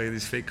 exactly.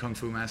 These fake kung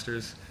fu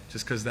masters.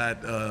 Just because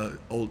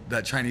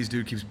that Chinese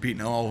dude keeps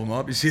beating all of them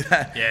up. You see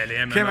that? Yeah, the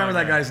MMA Can't remember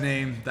that guy. guy's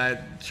name.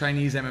 That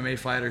Chinese MMA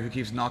fighter who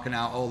keeps knocking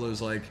out all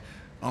those like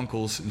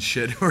uncles and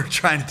shit who are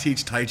trying to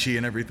teach Tai Chi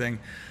and everything.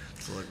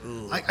 It's like,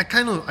 ugh.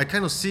 I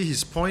kind of see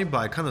his point, but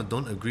I kind of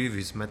don't agree with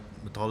his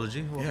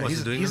methodology. Yeah, What's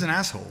he doing? he's now? an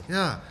asshole.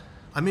 Yeah.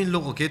 I mean,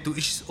 look, okay, to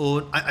each his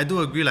own. I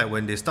do agree, like,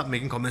 when they start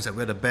making comments like,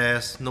 we're the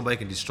best, nobody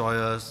can destroy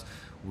us,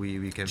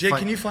 we can Jay, fight.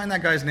 can you find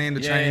that guy's name?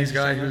 The Yeah, Chinese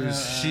yeah, guy sure,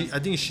 who's I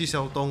think Xi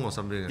Xiaodong or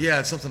something. yeah,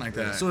 it's something like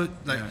that. So,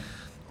 like, Yeah.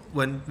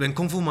 when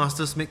Kung Fu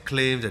masters make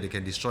claims that they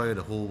can destroy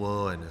the whole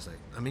world, and it's like,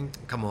 I mean,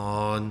 come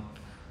on,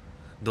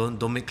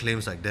 don't make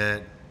claims like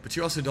that. But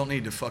you also don't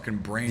need to fucking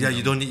brain Yeah,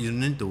 them. you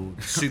need to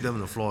sweep them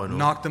on the floor. You know?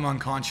 Knock them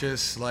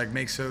unconscious, like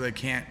make so they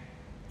can't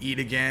eat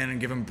again and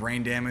give them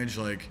brain damage.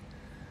 Like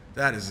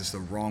that is just the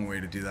wrong way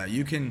to do that.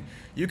 You can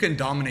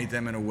dominate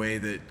them in a way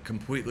that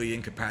completely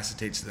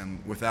incapacitates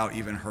them without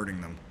even hurting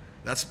them.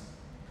 That's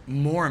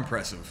more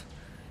impressive.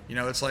 You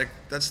know, it's like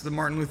that's the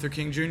Martin Luther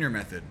King Jr.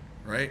 method,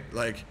 right?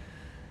 Like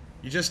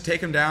you just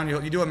take him down.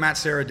 You do what Matt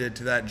Serra did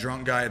to that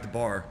drunk guy at the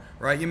bar,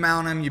 right? You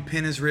mount him, you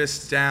pin his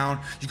wrists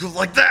down, you go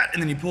like that,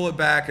 and then you pull it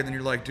back, and then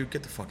you're like, dude,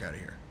 get the fuck out of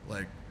here.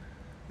 Like,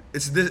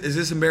 is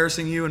this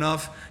embarrassing you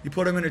enough? You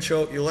put him in a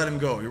choke, you let him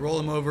go. You roll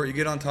him over, you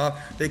get on top,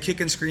 they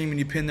kick and scream, and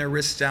you pin their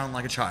wrists down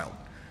like a child.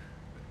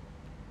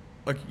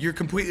 Like, you're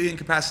completely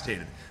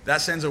incapacitated. That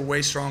sends a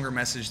way stronger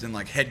message than,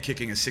 like, head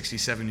kicking a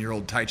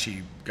 67-year-old Tai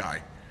Chi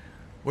guy.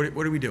 What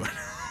are we doing?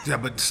 Yeah,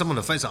 but some of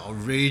the fights are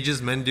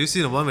outrageous, man. Do you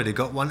see the one where they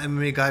got one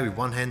MMA guy with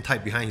one hand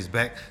tied behind his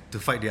back to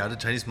fight the other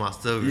Chinese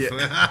master? With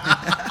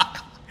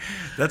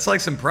That's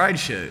like some pride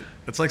shit.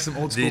 That's like some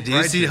old school Do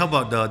pride you see shit. how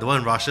about the one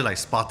in Russia, like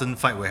Spartan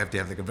fight, where they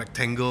have like a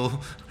rectangle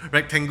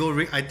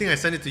ring? I think I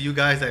sent it to you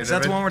guys. Like, Is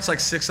that the one where it's like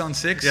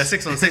 6-on-6? Yeah,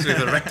 6-on-6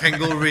 with a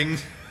rectangle ring.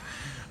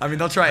 I mean,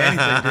 they'll try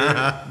anything,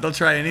 dude. They'll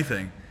try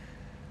anything.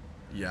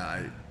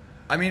 Yeah,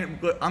 I mean,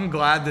 I'm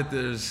glad that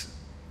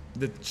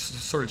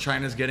sort of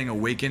China's getting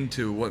awakened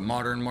to what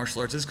modern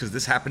martial arts is, because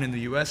this happened in the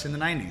U.S. in the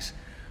 90s,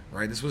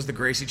 right? This was the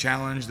Gracie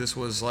Challenge. This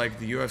was like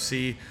the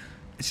UFC.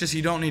 It's just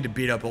you don't need to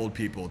beat up old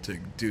people to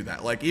do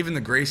that. Like even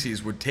the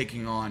Gracies were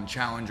taking on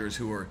challengers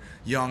who were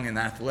young and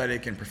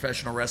athletic and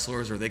professional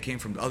wrestlers, or they came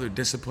from other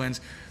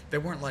disciplines. They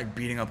weren't like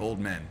beating up old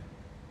men.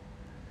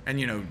 And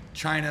you know,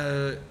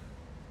 China,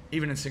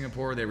 even in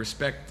Singapore, they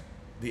respect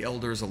the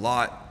elders a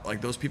lot.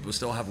 Like those people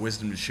still have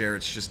wisdom to share.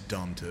 It's just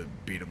dumb to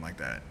beat them like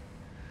that.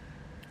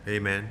 Hey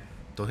man,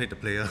 don't hate the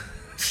player.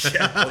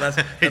 Yeah, well, that's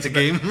Hate the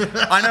game.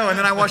 I know. And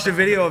then I watched a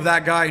video of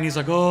that guy, and he's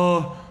like,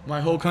 "Oh,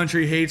 my whole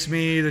country hates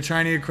me. The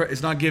Chinese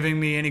is not giving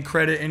me any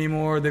credit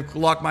anymore. They've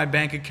locked my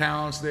bank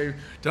accounts. They've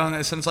done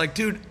this." And it's like,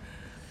 dude,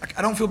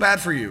 I don't feel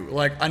bad for you.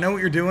 Like, I know what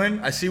you're doing.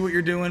 I see what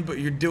you're doing, but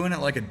you're doing it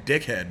like a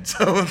dickhead.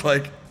 So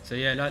like, So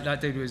yeah, that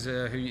dude was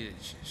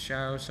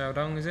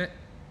Xiaodong, is it?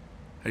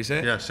 how do you say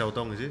it? Yeah,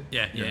 Xiaodong, is it?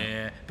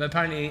 Yeah. But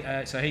apparently,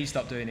 so he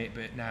stopped doing it,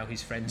 but now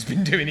his friend's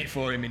been doing it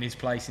for him in his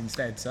place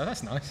instead. So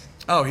that's nice.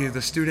 Oh,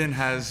 the student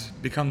has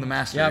become the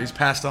master. Yep. He's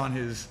passed on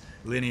his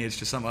lineage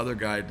to some other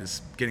guy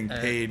that's getting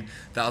paid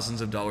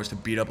thousands of dollars to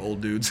beat up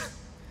old dudes.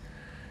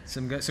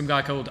 Some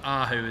guy called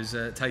Ahu has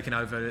taken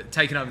over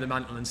the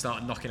mantle and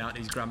started knocking out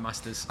these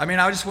grandmasters. I mean,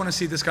 I just want to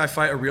see this guy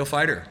fight a real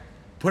fighter.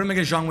 Put him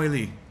against Zhang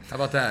Weili. How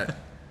about that?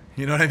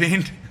 You know what I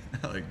mean?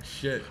 Like,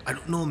 shit. I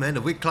don't know, man.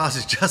 The weight class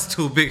is just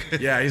too big.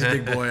 Yeah, he's a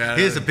big boy.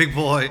 He's a big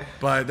boy.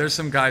 But there's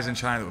some guys in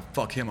China that would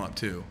fuck him up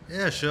too.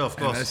 Yeah, sure, of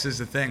And course. this is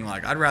the thing.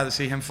 Like, I'd rather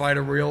see him fight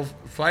a real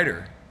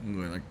fighter.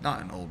 Like,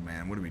 not an old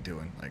man. What are we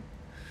doing? Like,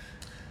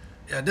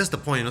 Yeah, that's the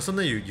point. You know,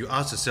 sometimes you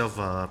ask yourself,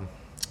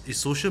 is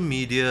social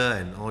media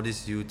and all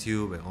this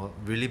YouTube and all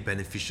really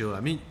beneficial? I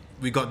mean,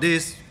 we got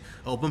this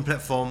open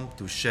platform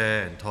to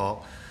share and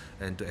talk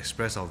and to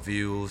express our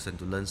views and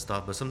to learn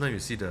stuff. But sometimes you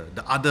see the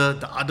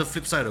other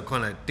flip side of the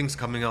coin, like things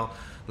coming out,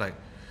 like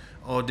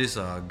all these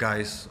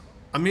guys.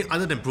 I mean,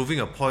 other than proving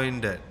a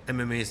point that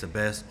MMA is the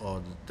best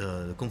or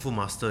the Kung Fu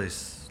master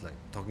is like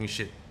talking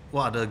shit,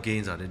 what other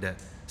gains are there that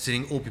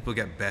seeing old people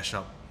get bashed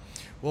up?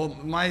 well,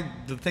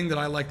 the thing that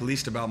I like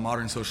least about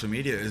modern social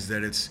media is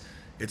that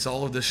it's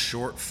all of this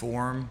short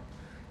form,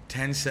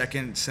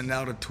 10-second, send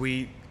out a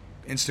tweet,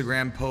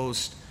 Instagram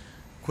post,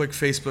 quick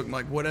Facebook,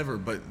 like whatever.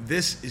 But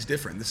this is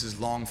different. This is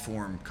long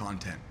form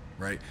content,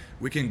 right?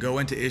 We can go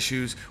into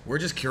issues. We're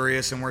just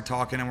curious and we're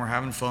talking and we're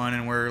having fun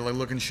and we're like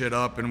looking shit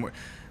up and we're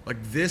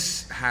like,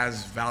 this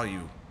has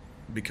value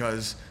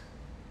because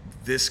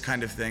this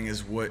kind of thing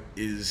is what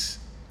is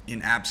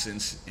in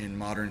absence in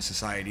modern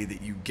society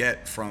that you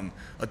get from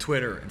a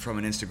Twitter and from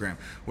an Instagram,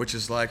 which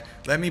is like,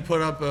 let me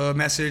put up a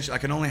message. I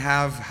can only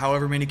have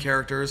however many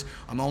characters.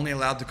 I'm only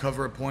allowed to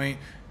cover a point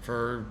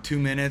for 2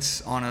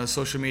 minutes on a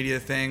social media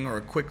thing or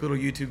a quick little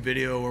YouTube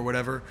video or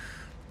whatever.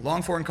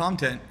 Long form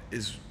content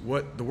is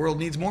what the world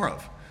needs more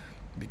of,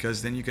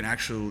 because then you can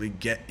actually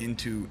get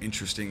into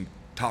interesting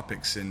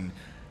topics. And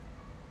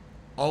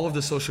all of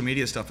the social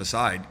media stuff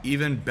aside,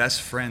 even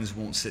best friends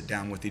won't sit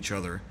down with each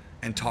other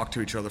and talk to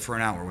each other for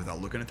an hour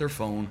without looking at their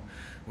phone,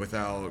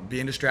 without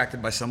being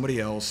distracted by somebody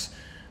else.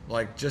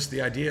 Like, just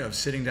the idea of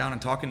sitting down and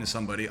talking to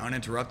somebody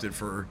uninterrupted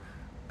for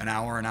an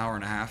hour and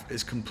a half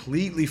is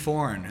completely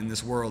foreign in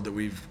this world that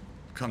we've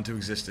come to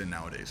exist in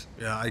nowadays.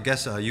 Yeah, I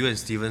guess you and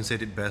Steven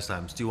said it best.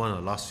 I'm still one of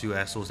the last few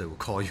assholes that will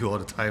call you all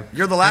the time.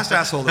 You're the last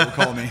asshole that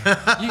will call me.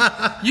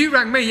 You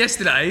rang me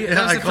yesterday. And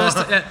Yeah, that was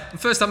the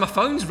first time my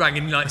phone's rang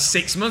in like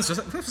 6 months. I was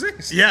like, what's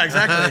this? Yeah,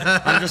 exactly.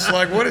 I'm just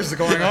like, what is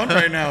going on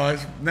right now?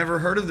 I've never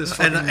heard of this.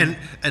 fucking-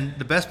 And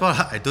the best part,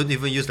 I don't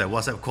even use that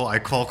WhatsApp call. I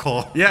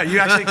call. Yeah, you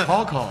actually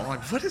call. I'm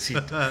like, what is he?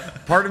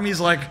 Part of me is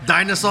like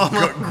Dinosaur.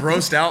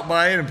 grossed out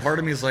by it, and part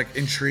of me is like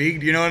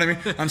intrigued. You know what I mean?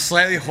 I'm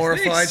slightly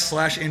horrified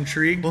 /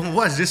 intrigued.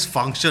 What is this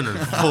function on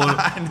the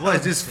phone? What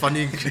is this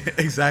funny?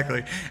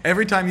 Exactly.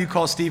 Every time you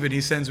call Steven,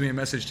 he sends me a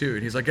message too,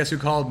 and he's like, "Guess who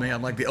called me?"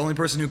 I'm like, "The only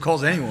person who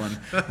calls anyone,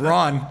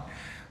 Ron.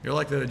 You're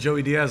like the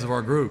Joey Diaz of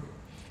our group,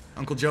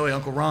 Uncle Joey,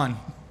 Uncle Ron."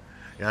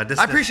 Yeah,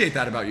 I appreciate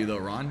that about you though,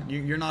 Ron.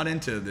 You're not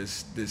into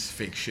this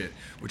fake shit,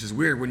 which is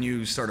weird when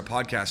you start a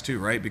podcast too,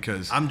 right?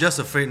 Because I'm just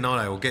afraid now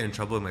I will get in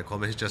trouble with my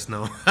comments just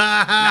now.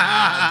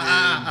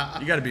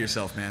 dude, you got to be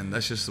yourself, man.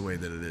 That's just the way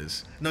that it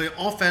is. No, in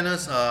all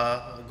fairness,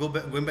 going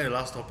back to the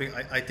last topic,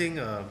 I think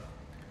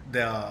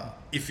there are,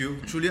 if you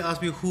truly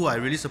ask me who I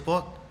really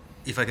support,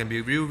 if I can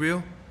be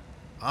real,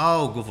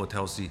 I'll go for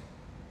Telsey.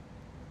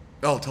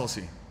 Oh,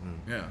 Tulsi.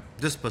 Yeah.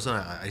 This person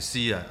I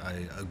see,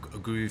 I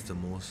agree with the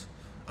most.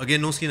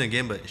 Again, no skin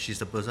again, but she's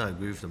the person I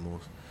agree with the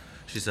most.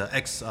 She's an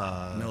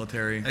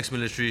Military.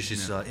 ex-military.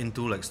 She's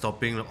into like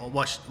stopping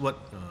what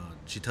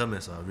she termed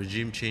as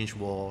regime change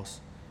wars.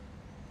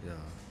 Yeah,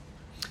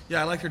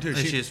 Yeah, I like her too. and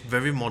she has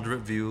very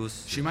moderate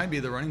views. She might be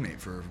the running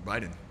mate for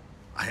Biden.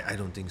 I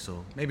don't think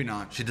so. Maybe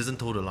not. She doesn't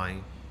toe the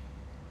line.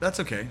 That's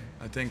okay.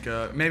 I think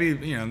maybe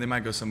they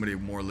might go somebody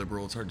more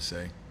liberal. It's hard to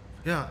say.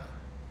 Yeah,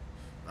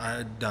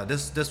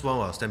 that's one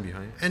I'll stand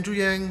behind. Andrew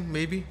Yang,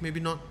 maybe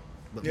not.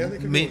 But Yeah, they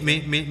could go with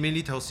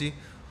mainly Telsey.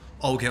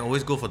 Or we can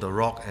always go for The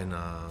Rock and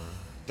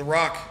The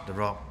Rock. The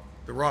Rock.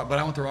 The Rock, but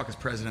I want The Rock as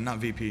president, not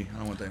VP. I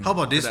don't want that. How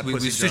about this? that We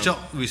pussy switch job.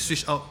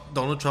 out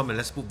Donald Trump and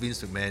let's put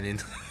Vince McMahon in.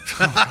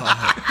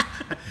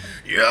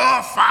 You're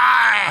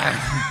fired.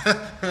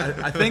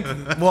 I think.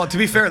 Well, to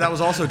be fair, that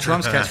was also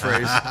Trump's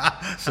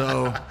catchphrase.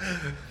 So,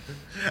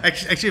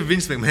 Actually,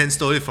 Vince McMahon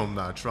stole it from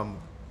Trump.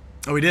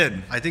 oh, we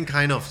did. I think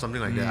kind of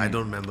something like that. I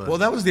don't remember. Well,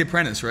 that was The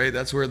Apprentice, right?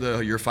 That's where the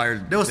you're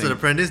fired. that was thing. The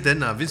Apprentice. Then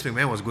Vince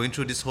McMahon was going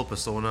through this whole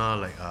persona,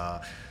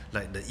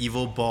 like the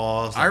evil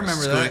boss. I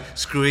remember that.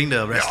 Screwing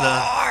the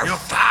wrestler. You're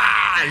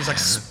fired. He's like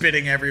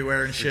spitting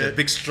everywhere and The shit.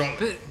 big strong.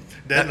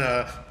 Then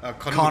Conor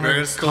Connor,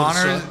 McGregor stole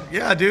the shot.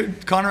 yeah,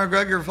 dude. Conor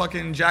McGregor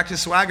fucking jacked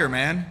his swagger,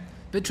 man.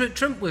 But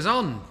Trump was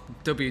on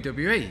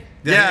WWE.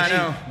 Yeah, I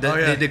know. Oh,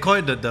 yeah. They call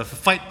it the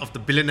fight of the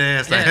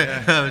billionaires.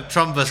 Like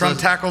Trump versus. Trump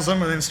tackles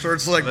him and then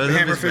starts like Well,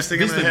 hammer Vince fisting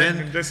him in the head.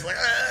 McMahon- And just like,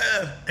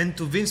 ah. And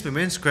to Vince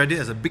McMahon's credit,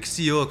 as a big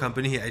CEO of a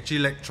company, he actually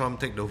let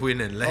Trump take the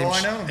win and let Oh, him.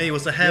 I know. Hey, it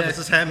was a hair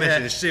versus hair match, Yeah.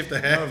 and he shaved the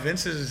hair. No,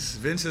 Vince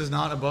is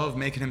not above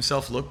making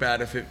himself look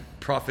bad if it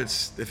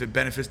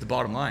benefits the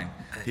bottom line.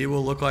 He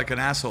will look like an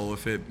asshole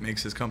if it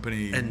makes his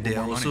company And they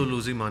more are also money.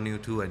 losing money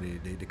too, and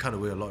they cut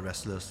away a lot of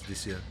wrestlers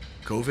this year.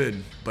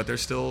 COVID, but they're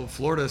still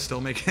Florida's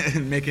still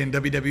making making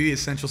WWE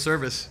essential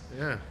service.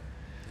 Yeah,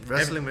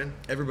 wrestling, man.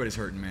 Everybody's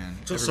hurting, man.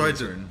 So sorry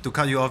Everybody's hurting. to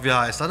cut you off. Yeah,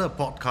 I started a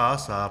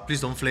podcast.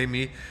 Please don't flame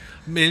me.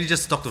 Mainly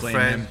just talk to Flame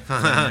friends. him.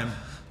 Flame him.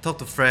 Talk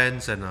to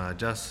friends and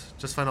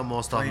just find out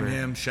more stuff, Flame man.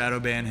 him, shadow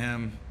ban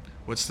him.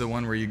 What's the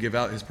one where you give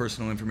out his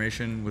personal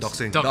information?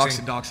 Doxing.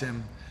 Dox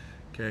him.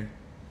 Okay.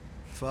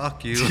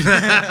 Fuck you.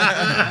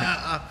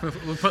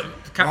 We'll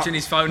capturing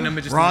his phone number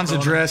just in the Ron's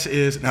corner. address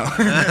is no.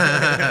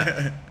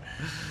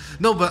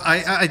 No, but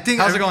I think.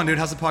 How's it going, dude?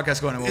 How's the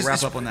podcast going? And we'll It's-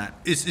 wrap up on that.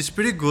 It's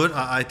pretty good.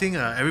 I think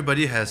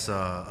everybody has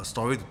a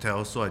story to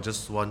tell, so I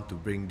just want to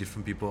bring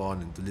different people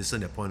on and to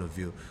listen their point of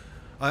view.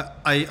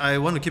 I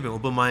want to keep an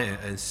open mind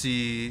and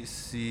see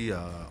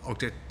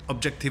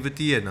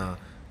objectivity and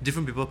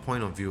different people's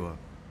point of view.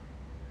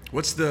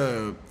 What's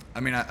the? I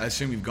mean, I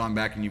assume you've gone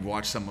back and you've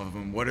watched some of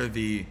them. What are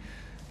the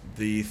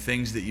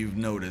things that you've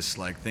noticed,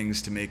 like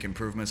things to make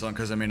improvements on?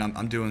 Because I mean,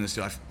 I'm doing this.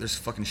 There's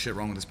fucking shit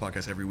wrong with this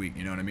podcast every week.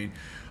 You know what I mean?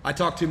 I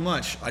talk too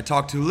much. I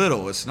talk too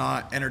little. It's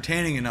not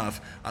entertaining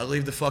enough. I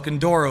leave the fucking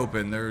door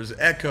open. There's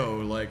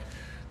echo. Like,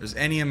 there's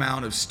any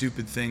amount of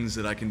stupid things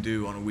that I can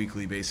do on a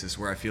weekly basis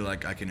where I feel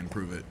like I can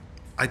improve it.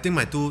 I think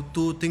my two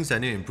things that I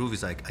need to improve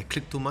is I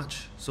click too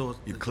much. So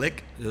You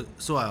click.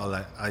 So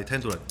I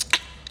tend to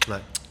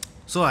like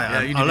so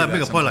I you I'll do like make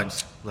that a point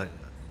sometimes. like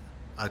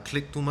I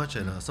click too much,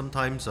 and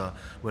sometimes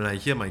when I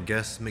hear my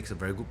guest makes a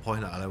very good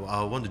point, I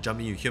want to jump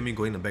in. You hear me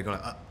going in the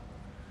background like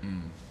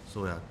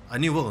so yeah, I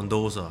need to work on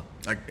those.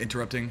 Like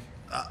interrupting.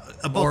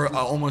 About, Or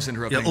almost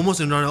interrupting. yeah, almost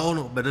in run. Oh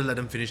no, better let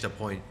them finish their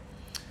point.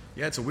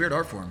 Yeah, it's a weird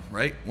art form,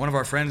 right? One of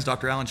our friends,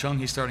 Dr. Alan Chung,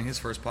 he's starting his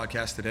first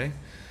podcast today.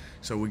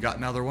 So we got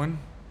another one.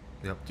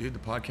 Yep. Dude, the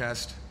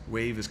podcast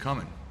wave is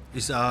coming.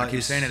 Is I keep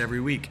is saying it every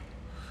week.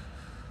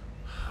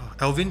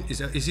 Alvin,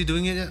 is he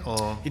doing it yet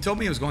or? He told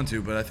me he was going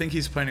to, but I think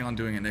he's planning on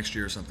doing it next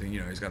year or something. You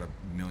know, he's got a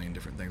million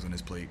different things on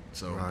his plate.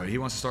 So Right. but he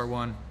wants to start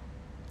one.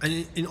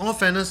 And in all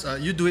fairness,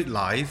 you do it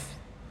live.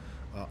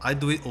 I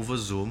do it over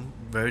Zoom,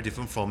 very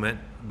different format.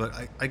 But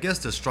I guess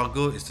the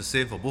struggle is the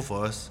same for both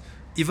of us.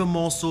 even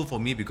more so for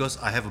me because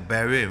I have a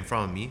barrier in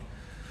front of me.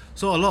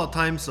 So a lot of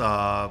times,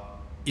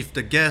 if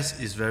the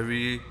guest is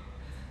very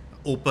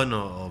open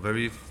or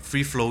very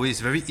free flowy, it's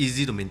very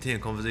easy to maintain a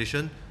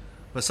conversation.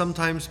 But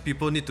sometimes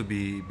people need to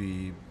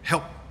be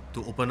helped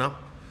to open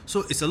up.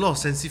 So it's a lot of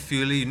sensitive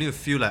feeling. You need to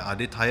feel like, are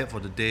they tired for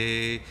the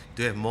day? Do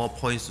they have more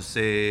points to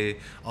say?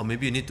 Or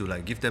maybe you need to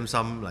like give them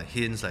some like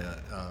hints, like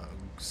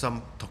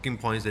some talking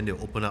points, then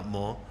they'll open up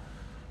more.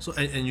 So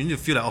and you need to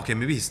feel like, okay,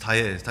 maybe he's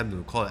tired. It's time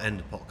to call and end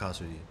the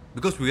podcast already.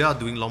 Because we are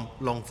doing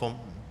long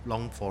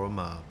forum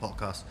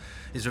podcast.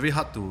 It's very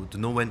hard to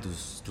know when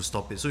to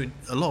stop it. So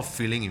a lot of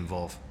feeling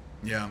involved.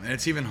 Yeah, and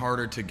it's even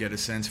harder to get a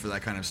sense for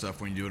that kind of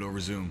stuff when you do it over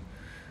Zoom.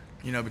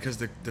 You know, because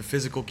the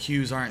physical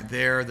cues aren't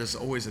there. There's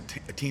always a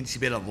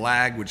teensy bit of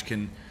lag, which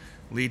can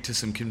lead to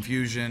some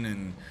confusion.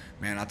 And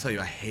man, I'll tell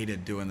you, I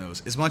hated doing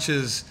those. As much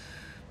as,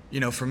 you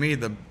know, for me,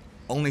 the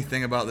only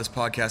thing about this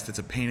podcast that's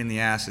a pain in the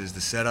ass is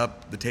the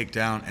setup, the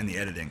takedown, and the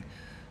editing.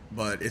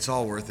 But it's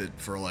all worth it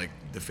for like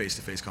the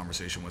face-to-face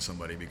conversation with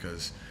somebody,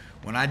 because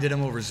when I did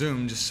them over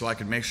Zoom, just so I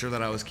could make sure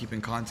that I was keeping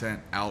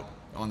content out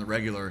on the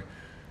regular,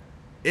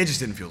 it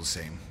just didn't feel the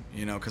same,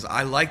 you know, because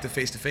I like the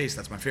face-to-face.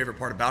 That's my favorite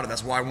part about it.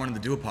 That's why I wanted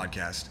to do a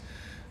podcast.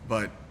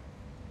 But,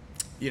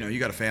 you know, you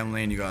got a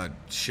family and you got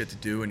shit to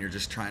do and you're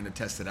just trying to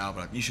test it out.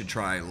 But you should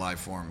try live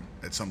form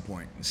at some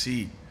point and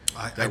see.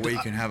 That way you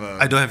can have a...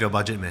 I don't have your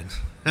budget, man.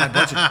 My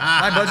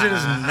budget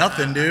is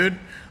nothing, dude.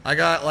 I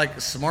got like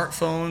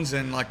smartphones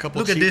and like a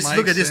couple cheap mics.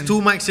 Look at this, 2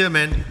 mics here,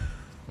 man.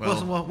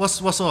 Well, what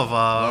sort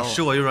of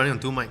show are you running on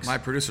 2 mics? My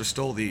producer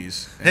stole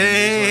these.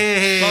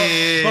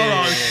 Hey!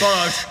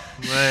 Borrowed.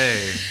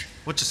 Hey,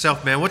 watch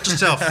yourself, man. Watch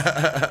yourself.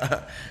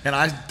 And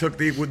I took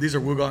these are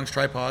Wugong's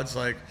tripods.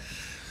 Like,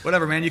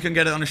 whatever, man. You can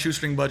get it on a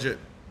shoestring budget.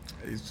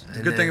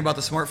 The good thing about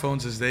the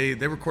smartphones is they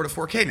record at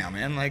 4K now,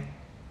 man. Like,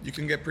 you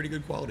can get pretty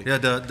good quality. Yeah,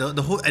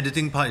 the whole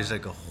editing part is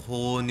like a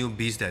whole new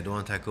beast that I don't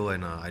want to tackle,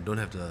 and I don't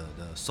have the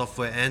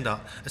software. And the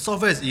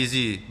software is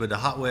easy, but the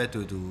hardware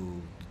to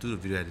do the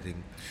video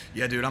editing.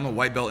 Yeah, dude, I'm a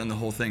white belt in the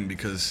whole thing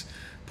because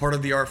part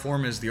of the art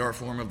form is the art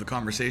form of the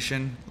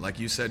conversation. Like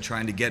you said,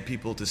 trying to get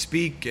people to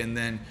speak, and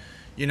then,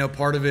 you know,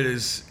 part of it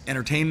is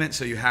entertainment,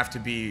 so you have to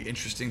be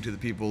interesting to the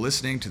people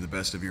listening to the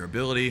best of your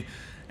ability.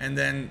 And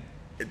then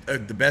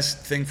the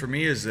best thing for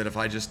me is that if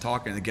I just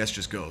talk and the guest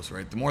just goes,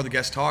 right? The more the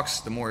guest talks,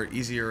 the more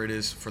easier it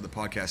is for the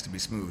podcast to be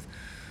smooth.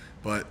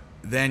 But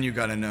then you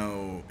got to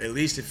know, at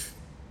least if,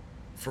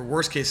 for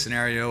worst case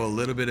scenario, a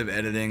little bit of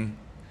editing.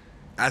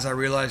 As I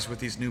realized with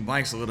these new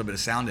mics, a little bit of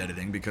sound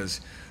editing,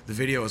 because the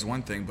video is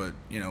one thing, but,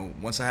 you know,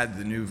 once I had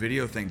the new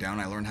video thing down,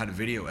 I learned how to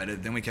video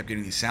edit. Then we kept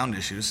getting these sound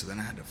issues, so then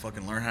I had to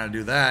fucking learn how to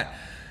do that.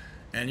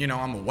 And, you know,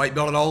 I'm a white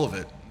belt at all of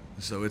it.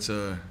 So it's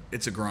a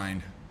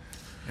grind.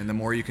 And the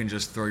more you can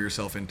just throw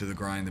yourself into the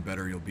grind, the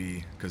better you'll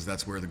be, because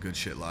that's where the good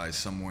shit lies,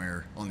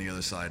 somewhere on the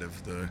other side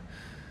of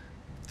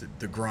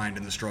the grind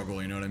and the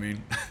struggle, you know what I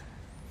mean?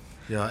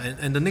 Yeah,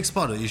 and the next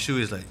part of the issue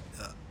is like,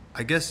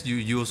 I guess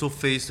you also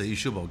face the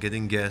issue about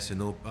getting guests. You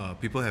know,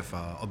 people have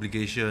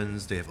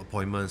obligations, they have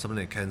appointments, something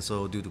they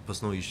cancel due to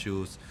personal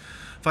issues.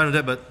 Fine with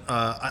that, but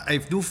I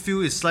do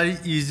feel it's slightly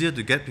easier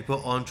to get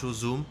people on through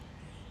Zoom,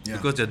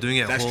 because they're doing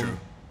it at home. That's true.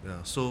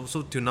 Yeah,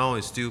 so till now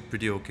it's still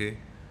pretty okay.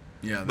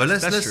 Yeah, but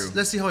that's true.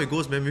 Let's see how it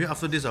goes, man. Maybe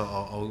after this,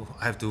 I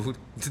have to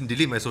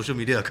delete my social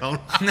media account.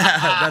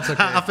 That's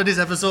okay. After this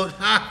episode,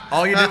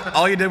 all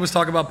you did was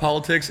talk about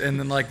politics, and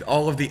then like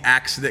all of the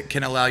acts that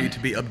can allow you to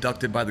be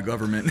abducted by the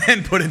government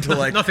and put into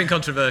like Nothing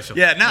controversial.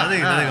 Yeah,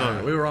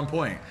 nothing. We were on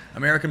point.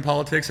 American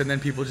politics, and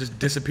then people just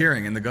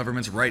disappearing, and the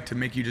government's right to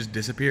make you just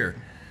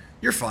disappear.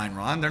 You're fine,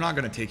 Ron. They're not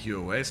going to take you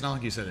away. It's not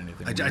like you said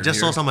anything. I just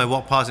saw somebody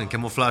walk past in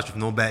camouflage with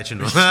no badge, you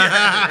know.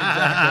 Yeah,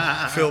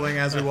 exactly. Filming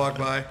as we walk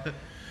by.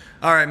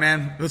 All right,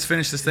 man. Let's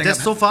finish this thing.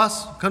 That's so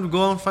fast. Can't we go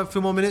on a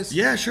few more minutes?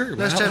 Yeah, sure.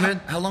 Let's chat, man.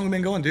 How long have we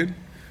been going, dude?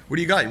 What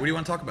do you got? What do you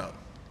want to talk about?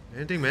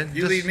 Anything, man.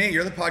 You lead me.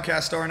 You're the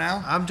podcast star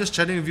now. I'm just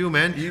chatting with you,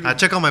 man.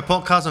 Check out my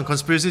podcast on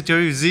Conspiracy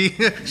Theory with Z.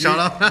 Shout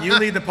out. You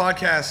lead the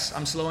podcast.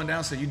 I'm slowing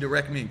down, so you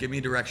direct me. Give me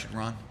direction,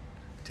 Ron.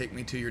 Take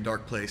me to your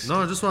dark place.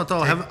 No, I just want to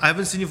talk. I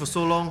haven't seen you for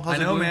so long. How's I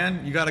know, it going?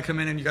 man. You got to come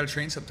in and you got to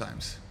train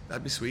sometimes.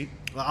 That'd be sweet.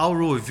 Well, I'll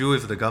roll with you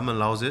if the government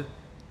allows it.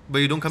 But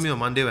you don't come in on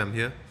Monday when I'm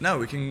here.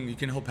 No, you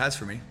can hold pads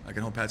for me. I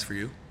can hold pads for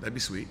you. That'd be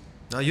sweet.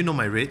 Now you know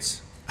my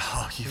rates.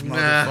 Oh, you motherfucker.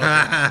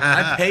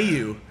 I pay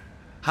you.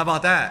 How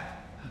about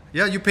that?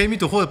 Yeah, you pay me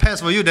to hold the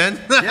pads for you then.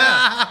 Yeah,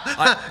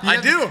 I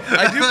do.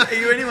 I do pay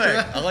you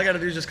anyway. All I got to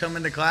do is just come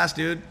into class,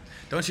 dude.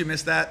 Don't you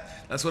miss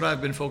that? That's what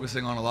I've been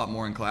focusing on a lot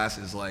more in class,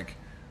 is like,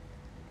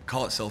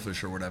 call it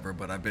selfish or whatever,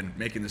 but I've been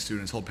making the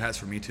students hold pads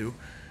for me too.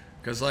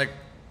 Because, like,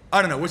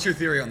 I don't know, what's your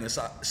theory on this?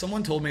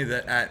 Someone told me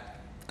that at,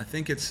 I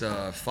think it's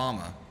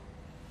FAMA,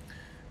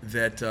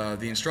 that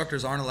the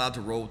instructors aren't allowed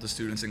to roll with the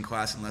students in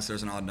class unless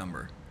there's an odd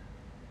number.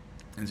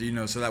 And so, you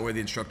know, so that way the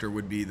instructor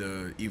would be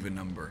the even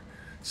number.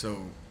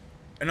 So,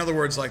 in other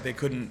words, like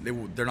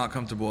they're not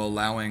comfortable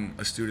allowing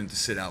a student to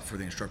sit out for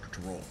the instructor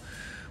to roll.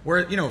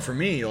 Where, you know, for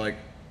me, like,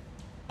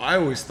 I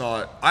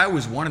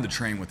always wanted to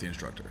train with the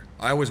instructor.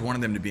 I always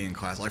wanted them to be in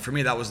class. Like for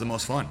me, that was the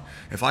most fun.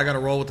 If I got to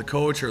roll with the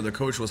coach, or the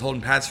coach was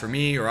holding pads for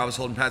me, or I was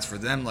holding pads for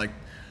them, like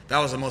that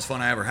was the most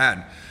fun I ever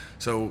had.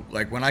 So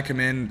like when I come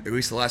in, at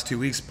least the last 2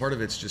 weeks, part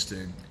of it's just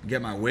to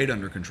get my weight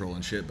under control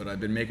and shit, but I've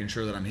been making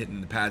sure that I'm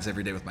hitting the pads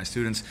every day with my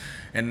students.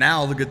 And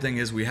now the good thing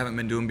is we haven't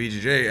been doing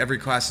BJJ. Every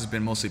class has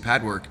been mostly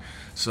pad work.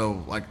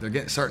 So like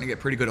they're starting to get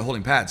pretty good at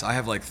holding pads. I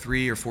have like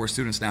 3 or 4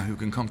 students now who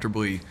can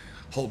comfortably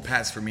hold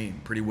pads for me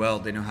pretty well.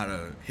 They know how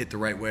to hit the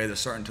right way. They're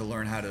starting to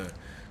learn how to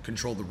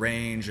control the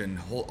range and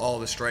hold all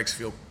the strikes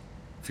feel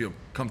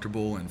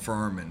comfortable and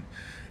firm and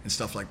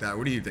stuff like that.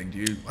 What do you think?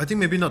 I think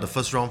maybe not the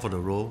first round for the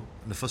roll.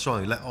 The first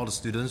round, you let all the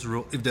students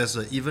roll. If there's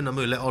an even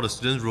number, you let all the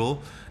students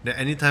roll. Then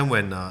anytime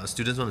when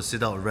students want to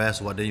sit out,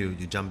 rest, then you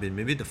jump in.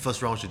 Maybe the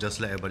first round should just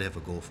let everybody have a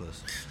go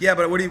first. Yeah,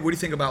 but what do you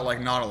think about like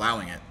not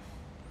allowing it?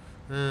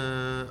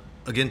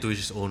 Again, to each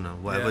his own.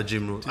 Whatever Yeah.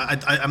 gym rule.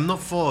 I'm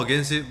not for or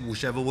against it.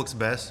 Whichever works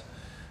best.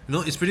 You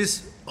know, it's pretty.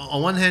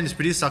 On one hand, it's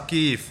pretty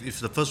sucky if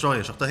the first round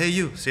instructor, hey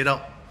you, sit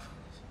out.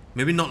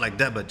 Maybe not like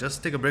that, but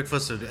just take a break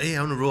first. Hey, I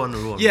want to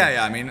roll.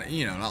 Yeah. I mean,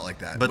 not like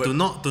that. But to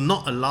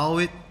not allow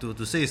it,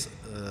 to say it's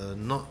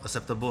not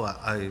acceptable,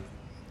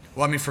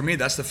 Well, I mean, for me,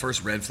 that's the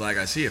first red flag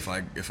I see if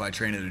I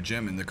train at a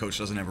gym and the coach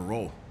doesn't have a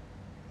roll,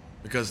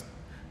 because,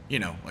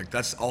 like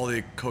that's all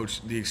the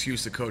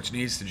excuse the coach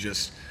needs to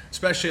just,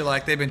 especially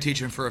like they've been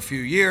teaching for a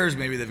few years,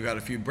 maybe they've got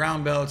a few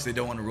brown belts, they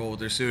don't want to roll with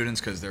their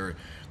students because they're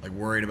like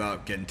worried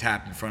about getting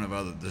tapped in front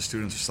of the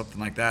students or something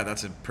like that.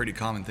 That's a pretty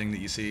common thing that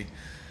you see.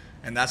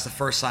 And that's the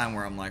first sign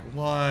where I'm like,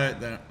 what?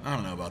 Then I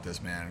don't know about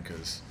this, man,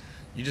 because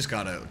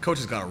coach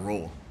has got to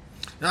roll.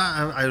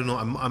 I don't know.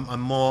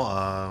 I'm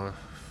more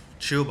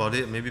chill about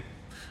it. Maybe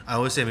I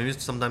always say maybe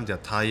sometimes they're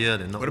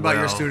tired and not. What about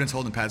your well. students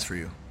holding pads for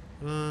you?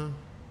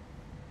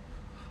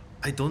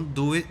 I don't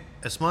do it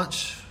as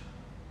much,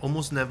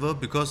 almost never,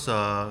 because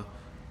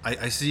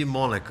I see it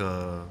more like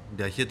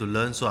they're here to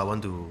learn, so I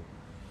want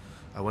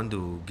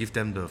to give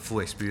them the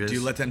full experience. Do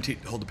you let them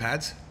hold the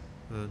pads?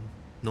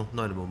 No,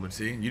 not at the moment.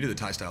 See, you do the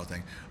Thai style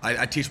thing.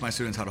 I teach my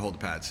students how to hold the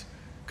pads,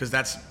 because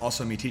that's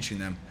also me teaching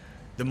them.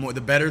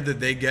 The better that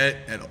they get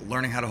at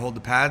learning how to hold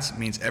the pads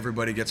means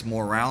everybody gets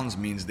more rounds,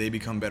 means they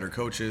become better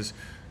coaches,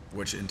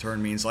 which in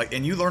turn means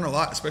and you learn a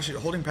lot, especially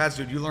holding pads,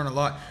 dude. You learn a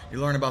lot. You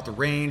learn about the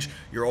range.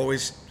 You're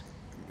always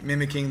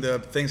mimicking the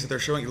things that they're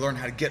showing. You learn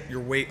how to get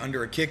your weight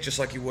under a kick, just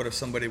like you would if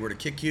somebody were to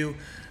kick you.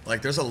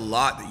 Like there's a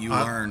lot that you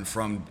learn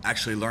from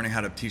actually learning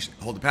how to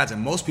hold the pads,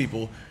 and most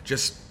people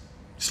just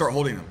start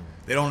holding them.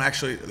 They don't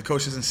actually, the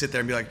coach doesn't sit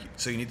there and be like,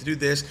 so you need to do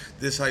this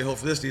is how you hold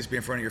for this, needs to be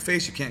in front of your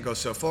face, you can't go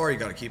so far, you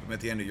got to keep them at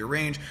the end of your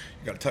range,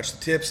 you got to touch the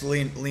tips,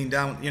 lean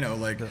down,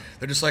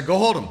 they're just like, go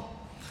hold them.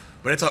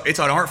 But it's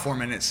an art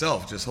form in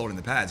itself, just holding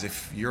the pads.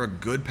 If you're a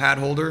good pad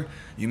holder,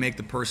 you make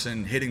the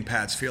person hitting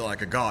pads feel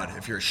like a god.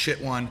 If you're a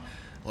shit one,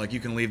 like you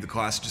can leave the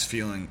class just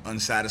feeling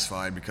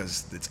unsatisfied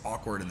because it's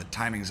awkward and the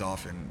timing's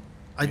off. And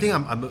I think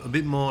I'm a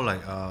bit more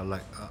like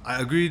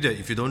I agree that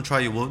if you don't try,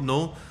 you won't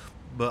know.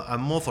 But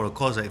I'm more for the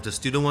cause that if the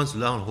student wants to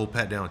learn how to hold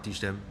pad, then I'll teach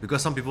them.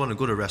 Because some people want to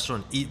go to a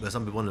restaurant and eat, but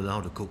some people want to learn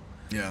how to cook.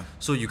 Yeah.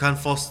 So you can't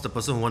force the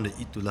person who wants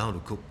to eat to learn how to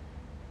cook.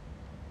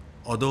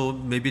 Although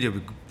maybe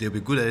they'll be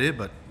good at it,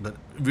 but it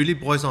really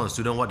boils down to the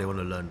student what they want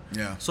to learn.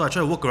 Yeah. So I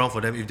try to work around for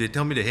them. If they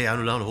tell me that, hey, I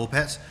want to learn how to hold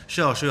pads,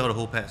 sure, I'll show you how to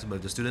hold pads. But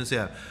if the students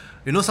say,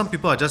 some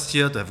people are just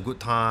here to have a good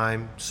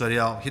time, sweat it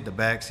out, hit the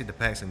bags, hit the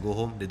packs, and go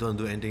home. They don't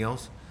do anything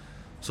else.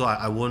 So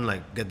I won't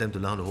get them to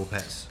learn how to hold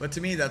pads. But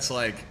to me, that's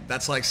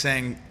like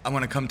saying I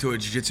want to come to a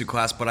jiu-jitsu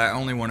class, but I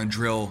only want to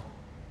drill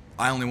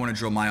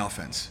my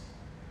offense.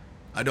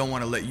 I don't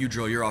want to let you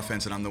drill your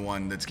offense, and I'm the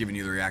one that's giving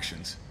you the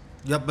reactions.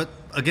 Yeah, but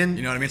again,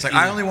 you know what I mean? It's like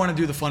I only want to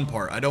do the fun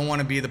part. I don't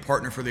want to be the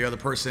partner for the other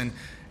person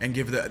and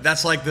give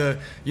that's like the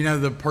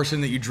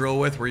person that you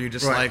drill with, where you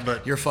just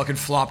you're fucking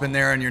flopping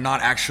there and you're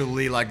not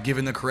actually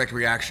giving the correct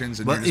reactions,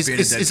 and but you're just being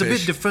a dead it's a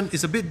fish. bit different.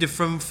 It's a bit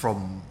different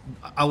from,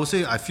 I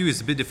feel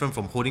it's a bit different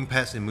from holding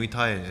pads in Muay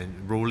Thai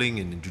and rolling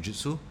in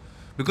Jiu-Jitsu.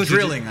 Because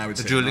drilling, I would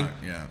say. Drilling.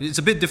 Yeah. It's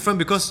a bit different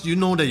because you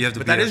know that you have to.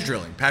 But that is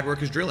drilling. Pad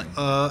work is drilling.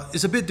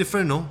 It's a bit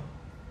different, no?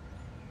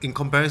 In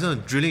comparison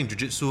to drilling in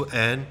Jiu-Jitsu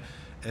and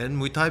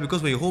Muay Thai,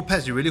 because when you hold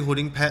pads, you're really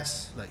holding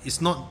pads.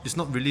 It's not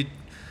really.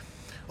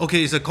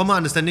 Okay, it's a common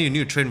understanding you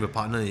need to train with a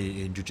partner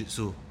in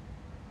Jiu-Jitsu.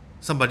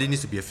 Somebody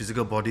needs to be a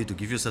physical body to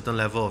give you a certain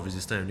level of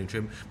resistance and you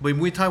train. But in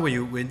Muay Thai, when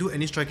you do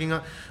any striking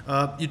art,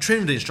 you train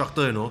with the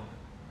instructor,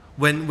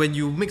 When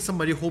you make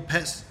somebody hold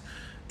pads,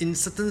 in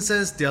certain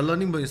sense they are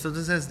learning, but in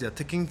certain sense they are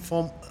taking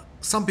form.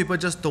 Some people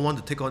just don't want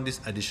to take on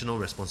this additional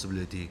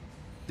responsibility.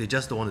 They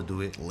just don't want to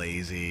do it.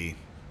 Lazy.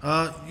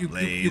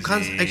 You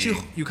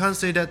can't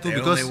say that too, They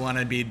because only want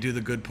to do the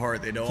good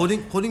part. They don't.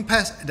 holding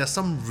pads, there's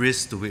some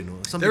risk to it.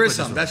 There is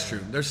some. That's true.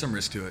 There's some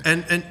risk to it.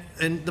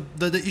 And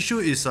the issue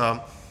is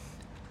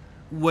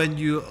when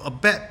you're a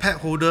bad pad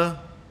holder,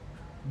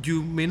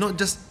 you may not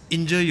just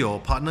injure your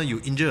partner,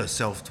 you injure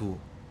yourself too.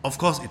 Of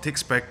course, it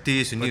takes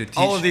practice. You need to teach.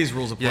 All of these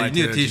rules apply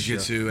to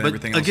jiu-jitsu and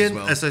everything else as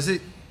well. As I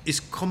said, it's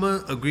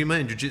common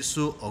agreement in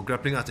jiu-jitsu or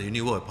grappling arts that you need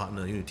to work with a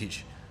partner, you need to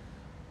teach.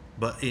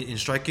 But in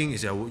striking,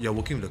 is you're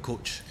working with the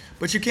coach.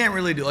 But you can't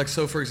really do, like,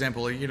 so for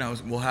example, you know,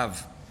 we'll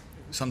have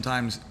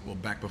sometimes, well,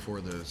 back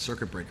before the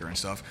circuit breaker and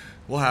stuff,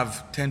 we'll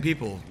have 10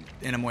 people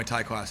in a Muay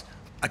Thai class.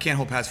 I can't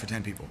hold pads for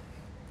 10 people.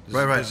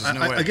 Right. There's just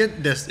no way.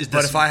 Again,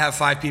 But if I have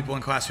 5 people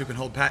in class who can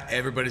hold pad,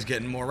 everybody's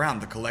getting more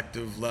around. The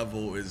collective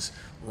level is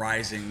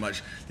rising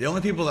much. The only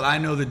people that I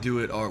know that do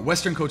it are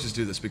Western coaches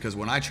do this, because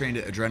when I trained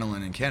at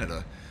Adrenaline in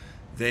Canada,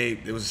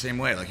 it was the same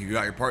way. Like, you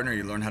got your partner,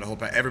 you learn how to hold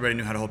pads. Everybody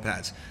knew how to hold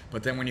pads.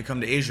 But then when you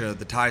come to Asia,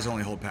 the Thais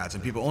only hold pads,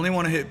 and people only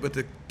want to hit with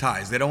the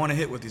Thais. They don't want to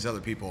hit with these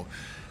other people,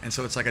 and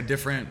so it's like a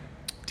different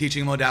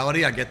teaching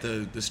modality. I get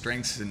the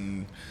strengths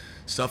and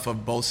stuff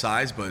of both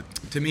sides, but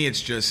to me,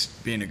 it's just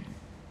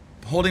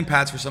holding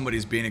pads for somebody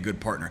is being a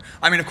good partner.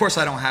 I mean, of course,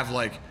 I don't have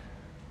like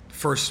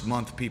first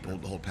month people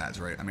to hold pads,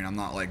 right? I mean, I'm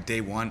not like day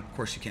one. Of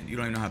course, you don't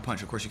even know how to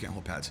punch. Of course, you can't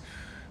hold pads.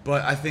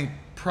 But I think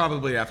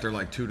probably after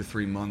like 2 to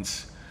 3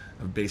 months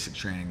of basic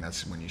training,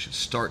 that's when you should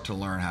start to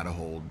learn how to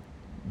hold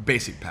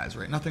basic pads,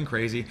 right? Nothing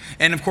crazy.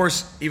 And of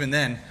course, even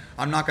then,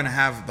 I'm not going to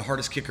have the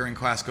hardest kicker in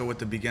class go with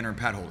the beginner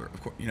pad holder.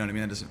 Of course, you know what I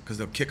mean? That doesn't, because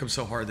they'll kick them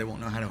so hard they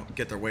won't know how to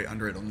get their weight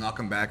under it. It'll knock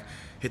them back,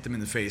 hit them in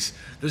the face.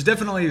 There's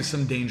definitely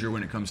some danger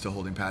when it comes to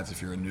holding pads if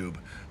you're a noob.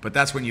 But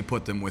that's when you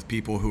put them with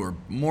people who are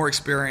more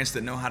experienced,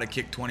 that know how to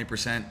kick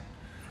 20%.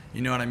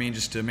 You know what I mean?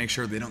 Just to make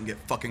sure they don't get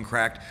fucking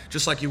cracked.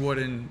 Just like you would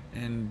in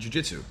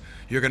jiu-jitsu.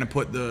 You're going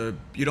to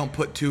you don't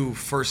put 2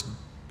 first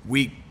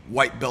week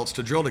white belts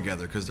to drill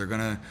together, because they're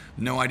gonna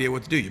no idea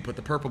what to do. You put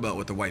the purple belt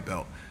with the white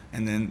belt,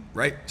 and then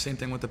same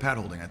thing with the pad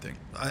holding. I think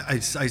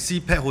I see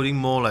pad holding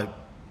more like,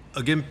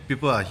 again,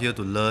 people are here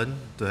to learn,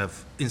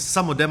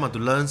 some of them are to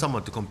learn, some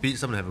are to compete,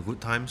 some to have a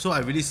good time. So I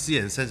really see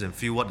and sense and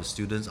feel what the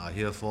students are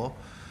here for.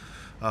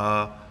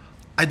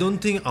 I don't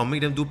think I'll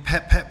make them do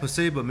pad per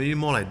se, but maybe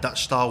more like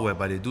Dutch style,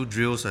 whereby they do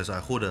drills as I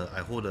hold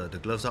the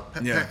gloves up,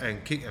 pad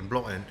and kick and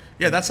block and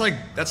that's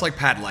like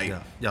pad light.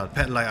 Yeah,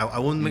 pad light. I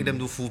won't make them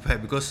do full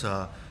pad, because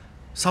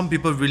some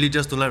people really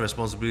just don't like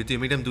responsibility.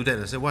 Make them do that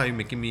and say, why are you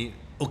making me?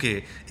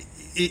 Okay,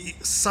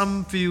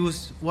 some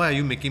feels, why are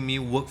you making me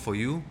work for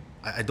you?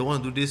 I don't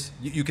want to do this.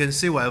 You can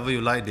say whatever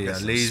you like. They are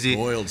lazy.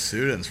 Spoiled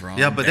students, Ron.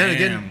 Yeah, but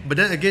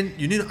then again,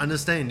 you need to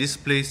understand, in this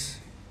place,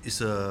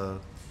 it's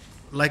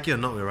like it or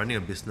not, we're running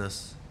a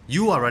business.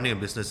 You are running a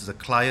business. It's a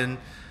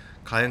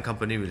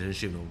client-company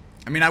relationship. No?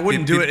 I mean, I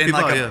wouldn't do it in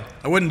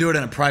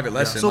a private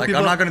lesson. So I'm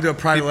not going to do a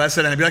private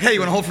lesson and be like, hey, you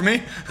want to hold for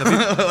me?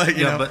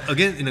 But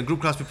again, in a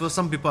group class,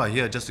 some people are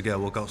here just to get a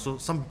workout. So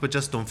some people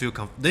just don't feel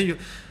comfortable. Then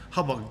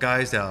how about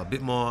guys that are a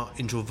bit more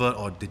introvert,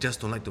 or they just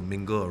don't like to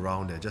mingle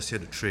around? They're just here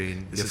to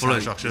train. They follow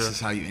the structure. This is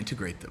how you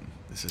integrate them.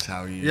 This is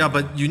how you. Yeah,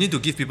 but you need to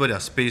give people their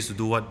space to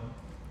do what.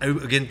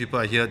 Again, people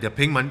are here. They're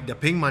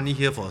paying money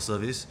here for a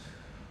service.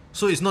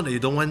 So it's not that you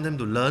don't want them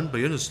to learn, but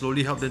you want to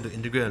slowly help them to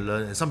integrate and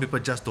learn. And some people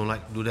just don't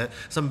like to do that.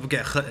 Some people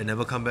get hurt and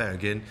never come back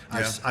again.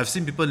 I've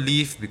seen people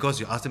leave because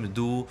you ask them to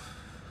do.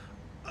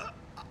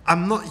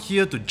 I'm not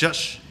here to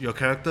judge your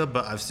character,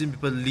 but I've seen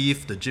people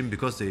leave the gym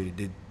because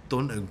they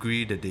don't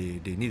agree that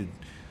they need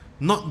to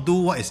not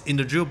do what is in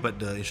the drill, but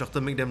the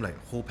instructor make them like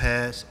hold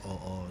pads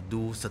or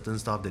do certain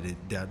stuff that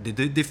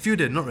they feel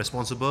they're not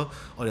responsible,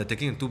 or they're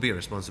taking too big a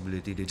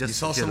responsibility. They just you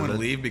saw someone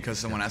leave because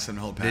someone asked them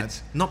to hold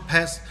pads. Not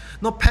pads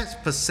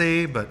per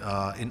se, but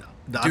in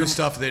the do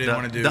stuff they didn't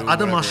want to do. The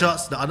other martial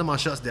arts,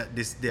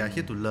 they are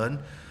here to learn.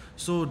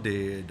 So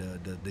the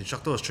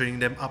instructor was training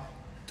them up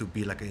to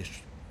be like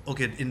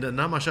okay, in the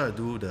non-martial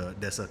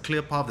art, there's a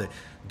clear path that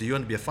do you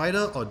want to be a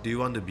fighter or do you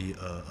want to be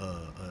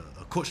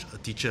a coach, a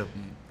teacher?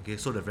 Okay,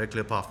 so the very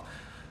clear path.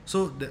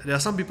 So there are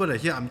some people that are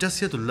here, I'm just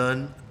here to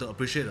learn, to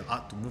appreciate the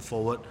art, to move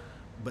forward,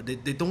 but they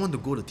don't want to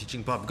go the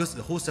teaching path, because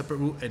the whole separate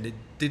route, and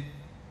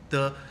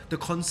the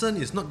concern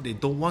is not they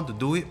don't want to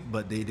do it,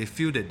 but they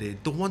feel that they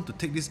don't want to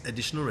take this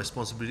additional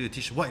responsibility to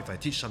teach. What if I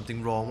teach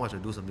something wrong? What if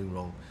I do something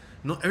wrong?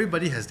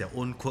 Everybody has their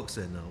own quirks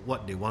and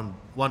what they want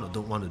or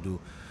don't want to do.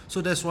 So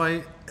that's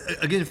why,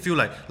 again, feel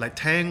like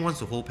Tang wants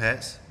to hold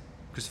pads,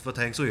 Christopher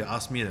Tang. So you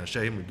ask me and I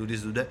share him to do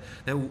this, do that.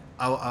 Then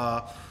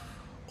I'll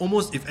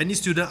almost, if any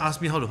student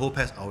asks me how to hold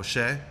pads, I'll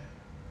share.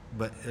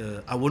 But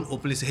I won't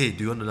openly say, hey,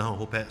 do you want to learn how to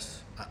hold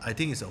pads? I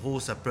think it's a whole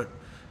separate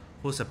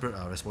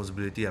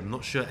responsibility. I'm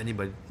not sure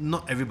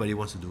not everybody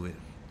wants to do it.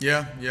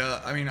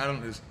 Yeah. I mean, I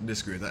don't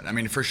disagree with that. I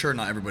mean, for sure,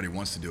 not everybody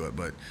wants to do it,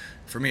 but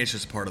for me, it's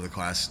just part of the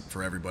class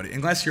for everybody.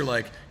 Unless you're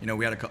like,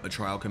 we had a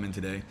trial come in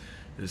today.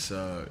 This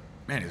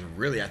man, he's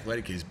really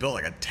athletic. He's built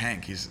like a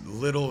tank. He's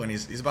little and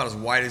he's about as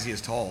wide as he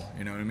is tall.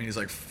 You know what I mean? He's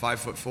like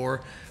 5'4".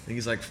 I think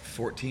he's like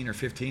 14 or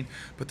 15.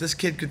 But this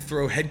kid could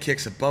throw head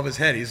kicks above his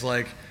head. He was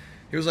like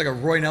a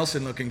Roy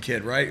Nelson looking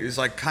kid, right? He was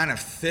like kind of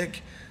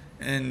thick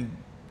and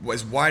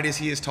as wide as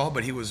he is tall,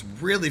 but he was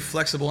really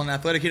flexible and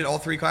athletic. He did all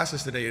 3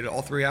 classes today. He did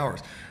all 3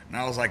 hours. And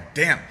I was like,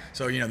 damn.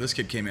 So, this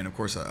kid came in. Of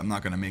course, I'm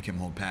not going to make him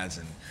hold pads.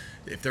 And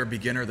if they're a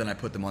beginner, then I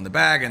put them on the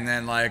bag. And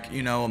then,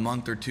 a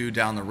month or 2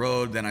 down the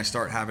road, then I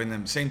start having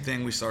them. Same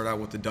thing. We start out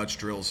with the Dutch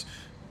drills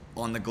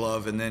on the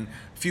glove. And then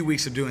a few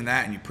weeks of doing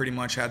that, and you pretty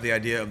much have the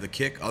idea of the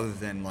kick, other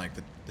than,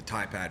 the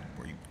Thai pad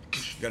where you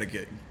You got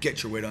to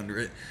get your weight under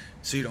it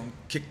so you don't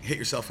hit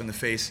yourself in the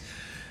face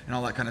and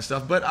all that kind of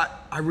stuff. But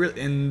I really,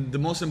 and the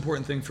most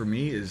important thing for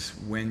me is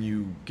when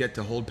you get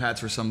to hold pads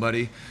for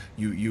somebody,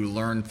 you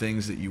learn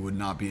things that you would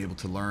not be able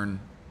to learn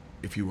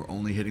if you were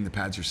only hitting the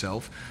pads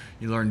yourself.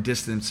 You learn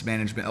distance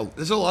management.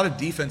 There's a lot of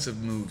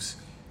defensive moves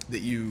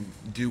that you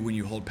do when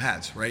you hold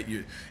pads, right?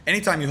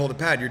 Anytime you hold a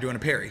pad, you're doing a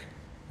parry,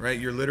 right?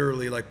 You're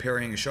literally like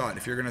parrying a shot.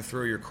 If you're going to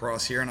throw your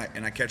cross here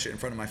and I catch it in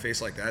front of my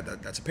face like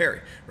that's a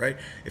parry, right?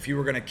 If you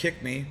were going to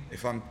kick me,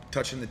 if I'm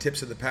touching the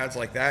tips of the pads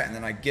like that and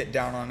then I get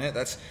down on it,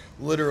 that's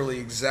literally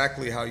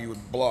exactly how you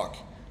would block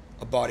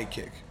a body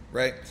kick,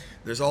 right?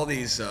 There's all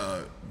these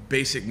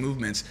basic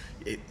movements.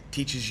 It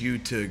teaches you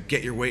to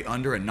get your weight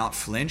under and not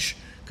flinch,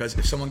 because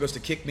if someone goes to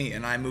kick me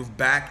and I move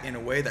back in a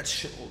way, that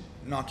shit will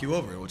knock you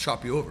over. It will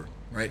chop you over,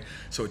 right?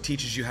 So it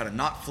teaches you how to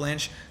not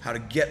flinch, how to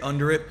get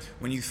under it.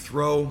 When you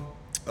throw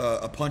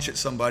a punch at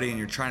somebody and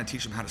you're trying to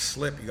teach them how to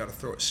slip, you got to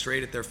throw it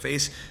straight at their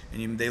face,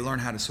 and they learn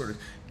how to sort of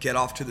get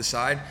off to the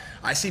side.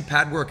 I see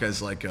pad work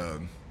as like I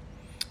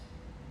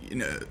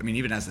mean,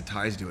 even as the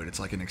Thais do it, it's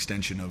like an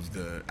extension of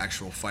the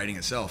actual fighting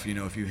itself.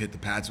 If you hit the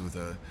pads with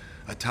a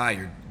Thai,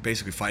 you're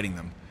basically fighting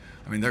them.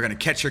 I mean, they're going to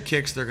catch your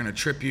kicks, they're going to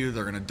trip you,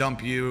 they're going to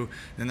dump you,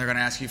 then they're going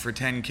to ask you for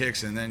 10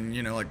 kicks, and then,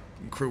 like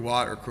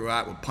Kruwat or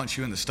Kruat will punch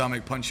you in the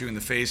stomach, punch you in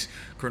the face.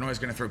 Kornoy is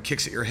going to throw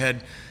kicks at your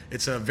head.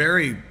 It's a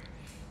very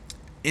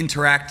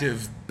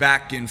interactive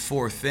back and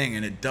forth thing,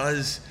 and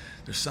there's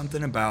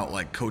something about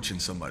like coaching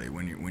somebody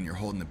when you're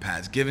holding the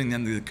pads, giving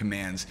them the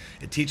commands.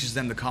 It teaches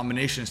them the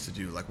combinations to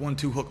do, like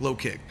 1-2 hook low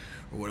kick,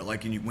 or what.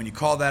 Like when you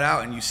call that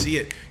out and you see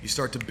it, you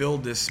start to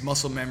build this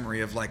muscle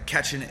memory of like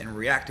catching it and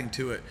reacting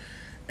to it.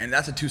 And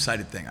that's a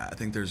two-sided thing. I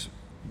think there's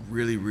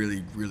really,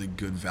 really, really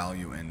good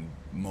value in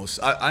most.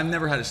 I've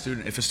never had a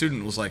student, if a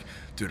student was like,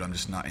 dude, I'm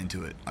just not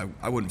into it,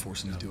 I wouldn't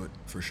force them to do it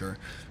for sure.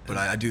 But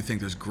I do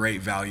think there's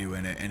great value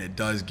in it, and it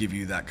does give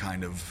you that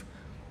kind of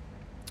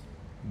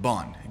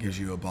bond. It gives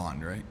you a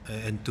bond, right?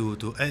 And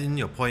to add in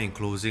your point in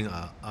closing,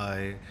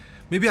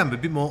 maybe I'm a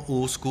bit more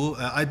old school.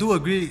 I do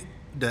agree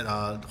that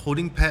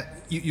holding pad,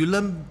 you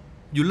learn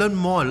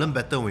more and learn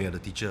better when you're the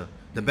teacher.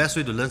 The best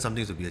way to learn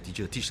something is to be a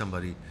teacher, teach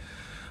somebody.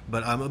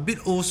 But I'm a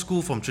bit old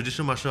school from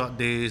traditional martial art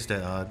days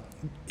that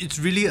it's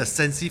really a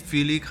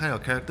sensey-feely kind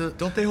of character.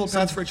 Don't they hold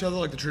pads for each other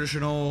like the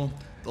traditional?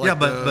 Like yeah,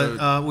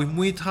 but with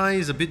Muay Thai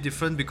is a bit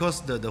different,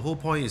 because the whole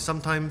point is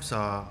sometimes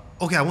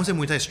okay, I won't say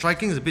Muay Thai.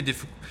 Striking is a bit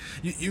different.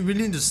 You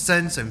really need to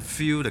sense and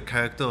feel the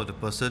character of the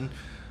person.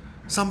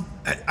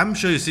 I'm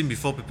sure you've seen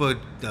before people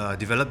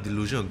develop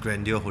delusion of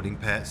grandeur holding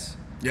pads.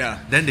 Yeah.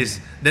 Then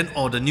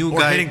the new or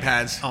guy hitting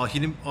pads.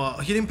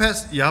 Hitting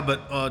pads. Yeah,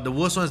 but the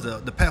worst one is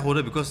the pad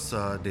holder, because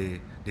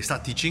they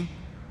start teaching.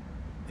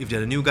 If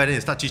they're the new guy, then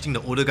they start teaching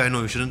the older guy,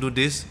 no, you shouldn't do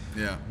this.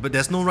 Yeah. But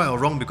there's no right or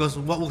wrong, because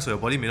what works for your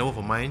body may not work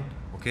for mine.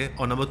 Okay.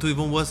 Or number two,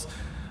 even worse,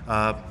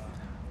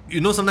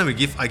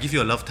 sometimes I give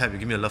you a love tap, you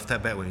give me a love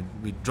tap back when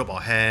we drop our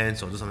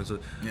hands or do something.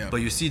 Yeah. But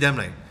you see them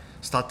like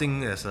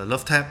starting as a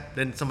love tap,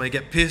 then somebody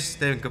get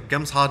pissed, then it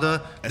becomes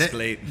harder.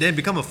 Escalate. Then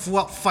become a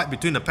full-out fight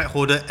between the pad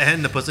holder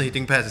and the person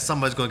hitting pads, and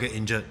somebody's going to get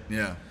injured.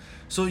 Yeah.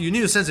 So you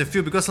need to sense and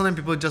feel, because sometimes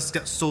people just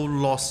get so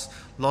lost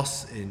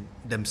in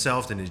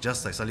themselves, and it's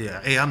just like suddenly,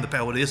 hey, I'm the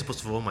pad holder, you're supposed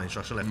to follow my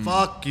instruction. Like,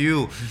 fuck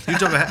you. You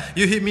drop your hand,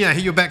 you hit me, I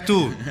hit you back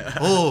too.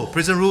 Oh,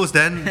 prison rules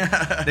then.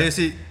 Then you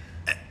see,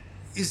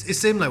 it's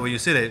same like when you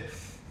say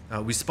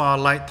that we spar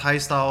light, Thai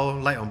style,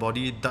 light on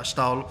body, Dutch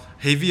style,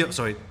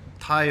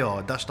 Thai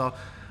or Dutch style.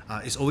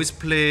 It's always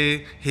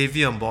play,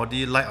 heavy on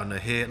body, light on the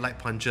head, light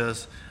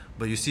punches.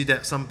 But you see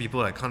that some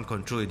people can't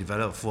control it,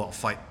 develop a full-out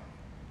fight.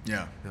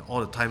 Yeah.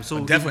 All the time. So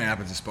it definitely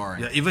happens in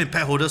sparring. Yeah, even in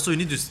pad holders. So you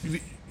need to,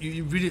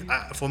 you really,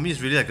 for me,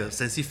 it's really like a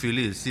sensey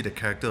feeling to see the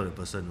character of the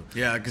person.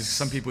 Yeah, because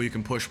some people you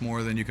can push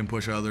more than you can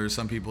push others.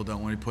 Some people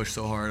don't want to push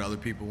so hard. Other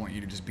people want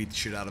you to just beat the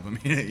shit out of them.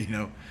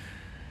 Yeah,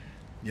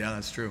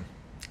 that's true.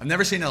 I've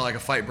never seen a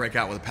fight break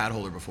out with a pad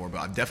holder before,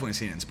 but I've definitely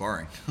seen it in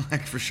sparring.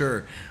 Like, for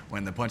sure,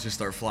 when the punches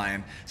start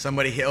flying.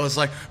 Somebody hit, I was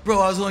like, bro,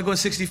 I was only going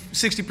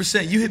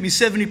 60%. You hit me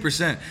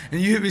 70%. And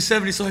you hit me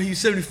 70%, so I hit you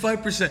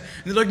 75%. And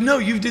they're like, no,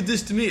 you did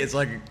this to me. It's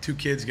like two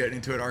kids getting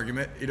into an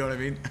argument. You know what I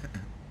mean?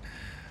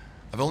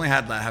 I've only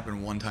had that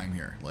happen one time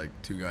here. Like,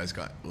 two guys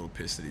got a little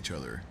pissed at each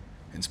other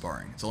in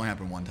sparring. It's only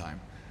happened one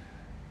time.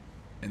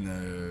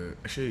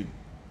 Actually,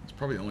 it's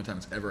probably the only time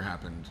it's ever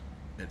happened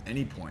at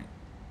any point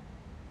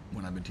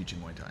when I've been teaching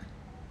Muay Thai.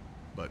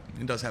 But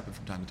it does happen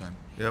from time to time.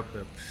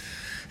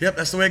 Yep,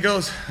 that's the way it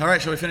goes. All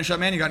right, shall we finish up,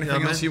 man? You got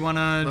anything else you want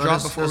to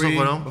drop before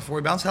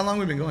we bounce? How long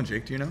have we been going,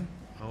 Jake? Do you know?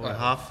 Hour and a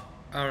half.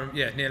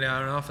 Nearly an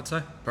hour and a half, I'd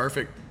say.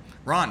 Perfect.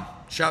 Ron,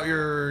 shout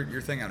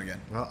your thing out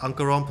again.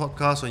 Uncle Ron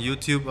Podcast on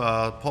YouTube,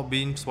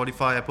 Podbean,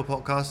 Spotify, Apple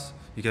Podcasts.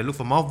 You can look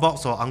for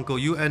Mouthbox or Uncle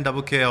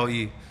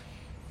UNKKLE.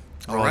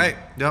 All right.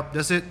 Yep,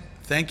 that's it.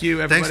 Thank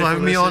you, everybody. Thanks for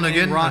having me on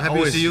again. Ron, I'm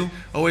happy to see you.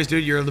 Always,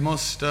 dude. You're the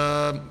most.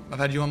 I've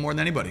had you on more than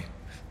anybody.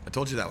 I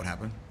told you that would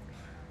happen.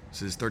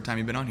 This is the third time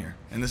you've been on here,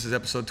 and this is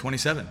episode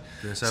 27.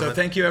 So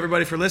thank you,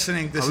 everybody, for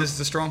listening. This is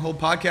the Stronghold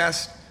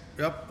Podcast.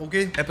 Yep.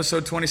 Okay.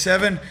 Episode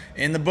 27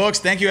 in the books.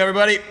 Thank you,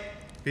 everybody.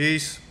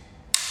 Peace.